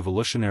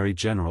counter-revolutionary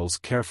generals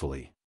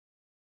carefully.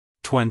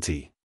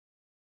 20.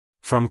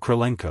 From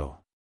Krylenko.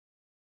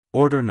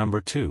 Order Number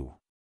 2.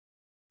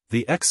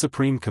 The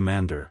ex-Supreme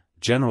Commander,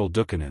 General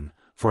Dukhanin,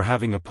 for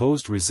having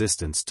opposed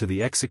resistance to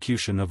the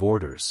execution of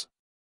orders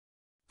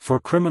for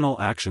criminal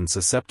action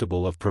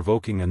susceptible of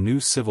provoking a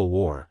new civil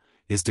war,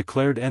 is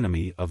declared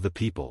enemy of the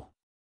people.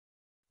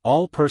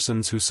 All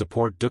persons who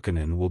support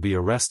Dukhanin will be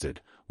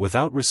arrested,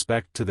 without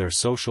respect to their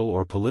social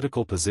or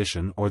political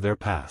position or their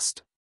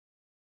past.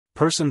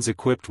 Persons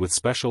equipped with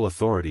special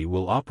authority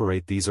will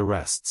operate these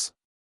arrests.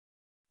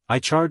 I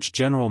charge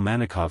General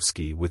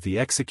Manikovsky with the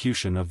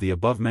execution of the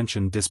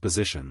above-mentioned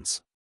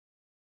dispositions.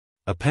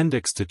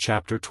 Appendix to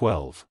Chapter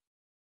 12.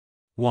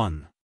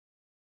 1.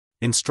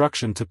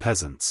 Instruction to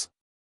peasants.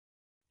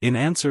 In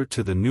answer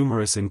to the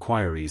numerous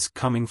inquiries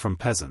coming from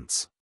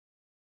peasants,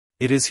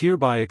 it is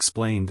hereby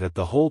explained that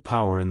the whole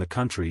power in the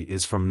country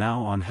is from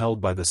now on held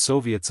by the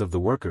Soviets of the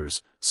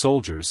workers,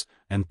 soldiers,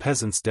 and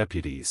peasants'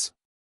 deputies.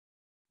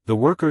 The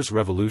workers'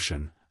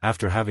 revolution,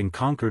 after having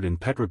conquered in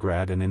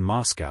Petrograd and in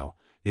Moscow,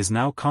 is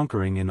now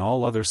conquering in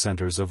all other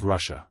centers of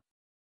Russia.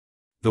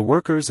 The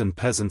workers' and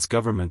peasants'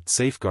 government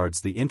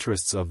safeguards the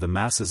interests of the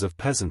masses of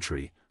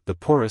peasantry, the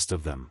poorest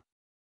of them.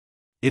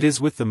 It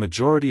is with the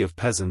majority of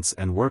peasants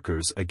and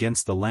workers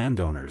against the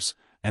landowners,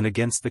 and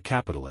against the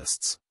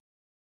capitalists.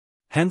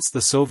 Hence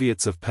the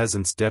Soviets of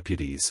Peasants'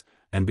 Deputies,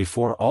 and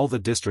before all the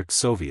district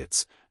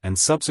Soviets, and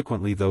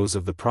subsequently those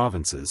of the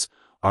provinces,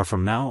 are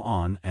from now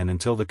on and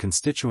until the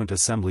Constituent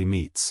Assembly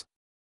meets,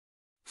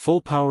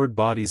 full-powered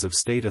bodies of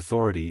state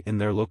authority in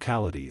their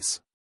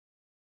localities.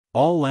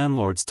 All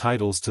landlords'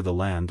 titles to the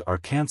land are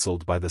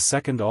cancelled by the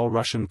Second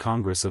All-Russian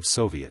Congress of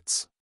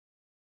Soviets.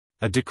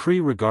 A decree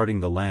regarding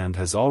the land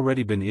has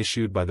already been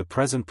issued by the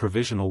present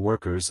Provisional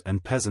Workers'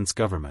 and Peasants'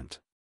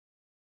 Government.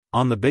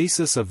 On the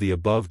basis of the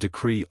above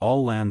decree,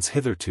 all lands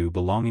hitherto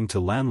belonging to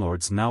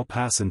landlords now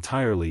pass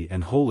entirely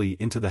and wholly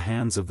into the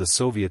hands of the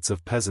Soviets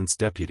of Peasants'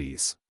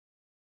 Deputies.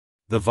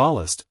 The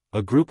Volist,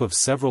 a group of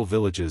several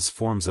villages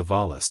forms a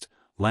Volist.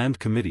 Land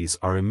committees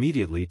are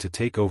immediately to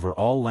take over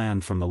all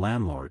land from the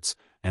landlords,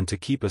 and to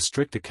keep a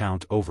strict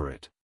account over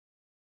it,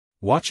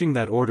 watching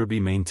that order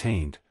be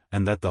maintained,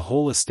 and that the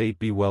whole estate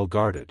be well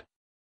guarded.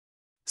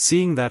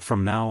 Seeing that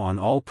from now on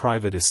all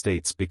private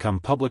estates become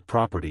public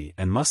property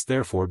and must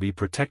therefore be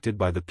protected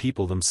by the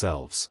people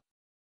themselves.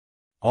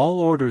 All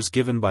orders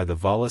given by the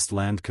Volist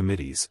land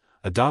committees,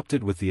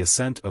 adopted with the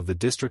assent of the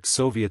district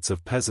Soviets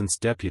of Peasants'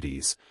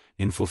 Deputies,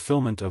 in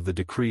fulfillment of the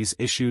decrees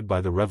issued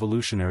by the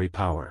revolutionary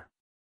power,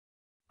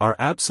 are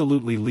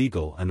absolutely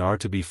legal and are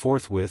to be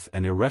forthwith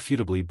and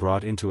irrefutably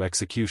brought into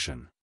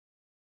execution.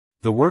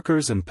 The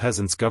Workers' and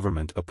Peasants'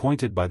 Government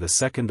appointed by the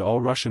Second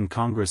All-Russian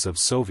Congress of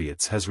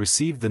Soviets has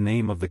received the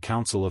name of the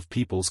Council of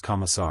People's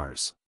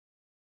Commissars.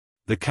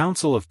 The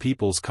Council of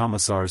People's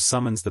Commissars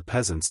summons the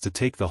peasants to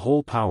take the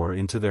whole power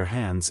into their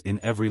hands in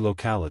every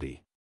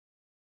locality.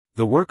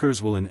 The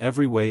workers will in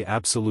every way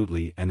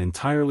absolutely and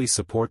entirely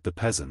support the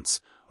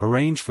peasants,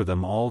 arrange for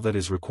them all that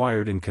is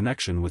required in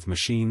connection with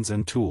machines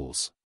and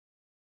tools,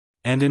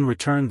 and in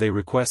return they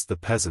request the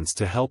peasants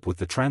to help with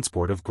the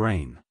transport of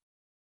grain.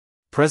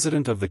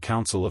 President of the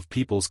Council of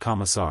People's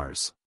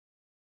Commissars.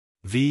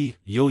 V.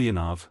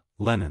 Ulyanov,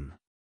 Lenin.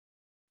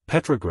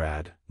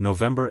 Petrograd,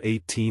 November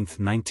 18,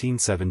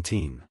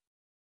 1917.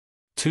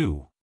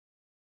 2.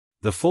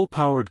 The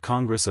full-powered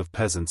Congress of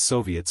Peasants'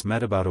 Soviets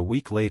met about a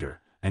week later,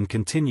 and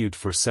continued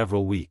for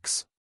several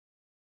weeks.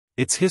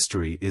 Its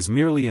history is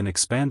merely an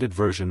expanded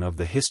version of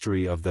the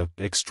history of the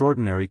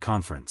Extraordinary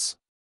Conference.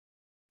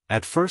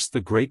 At first the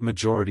great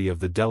majority of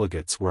the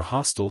delegates were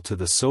hostile to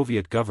the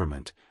Soviet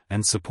government,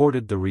 and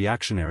supported the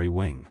reactionary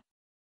wing.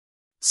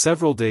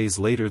 Several days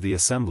later the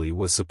assembly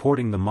was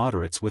supporting the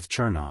moderates with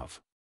Chernov.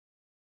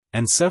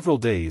 And several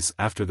days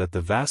after that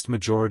the vast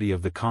majority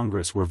of the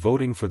Congress were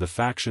voting for the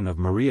faction of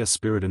Maria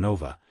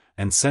Spiridonova,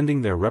 and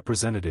sending their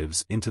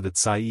representatives into the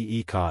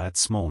Tsay-ee-kah at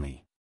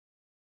Smolny.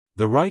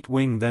 The right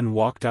wing then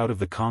walked out of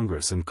the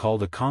Congress and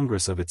called a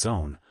Congress of its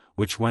own,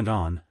 which went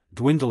on,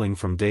 dwindling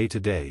from day to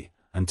day,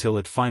 until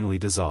it finally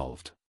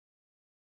dissolved.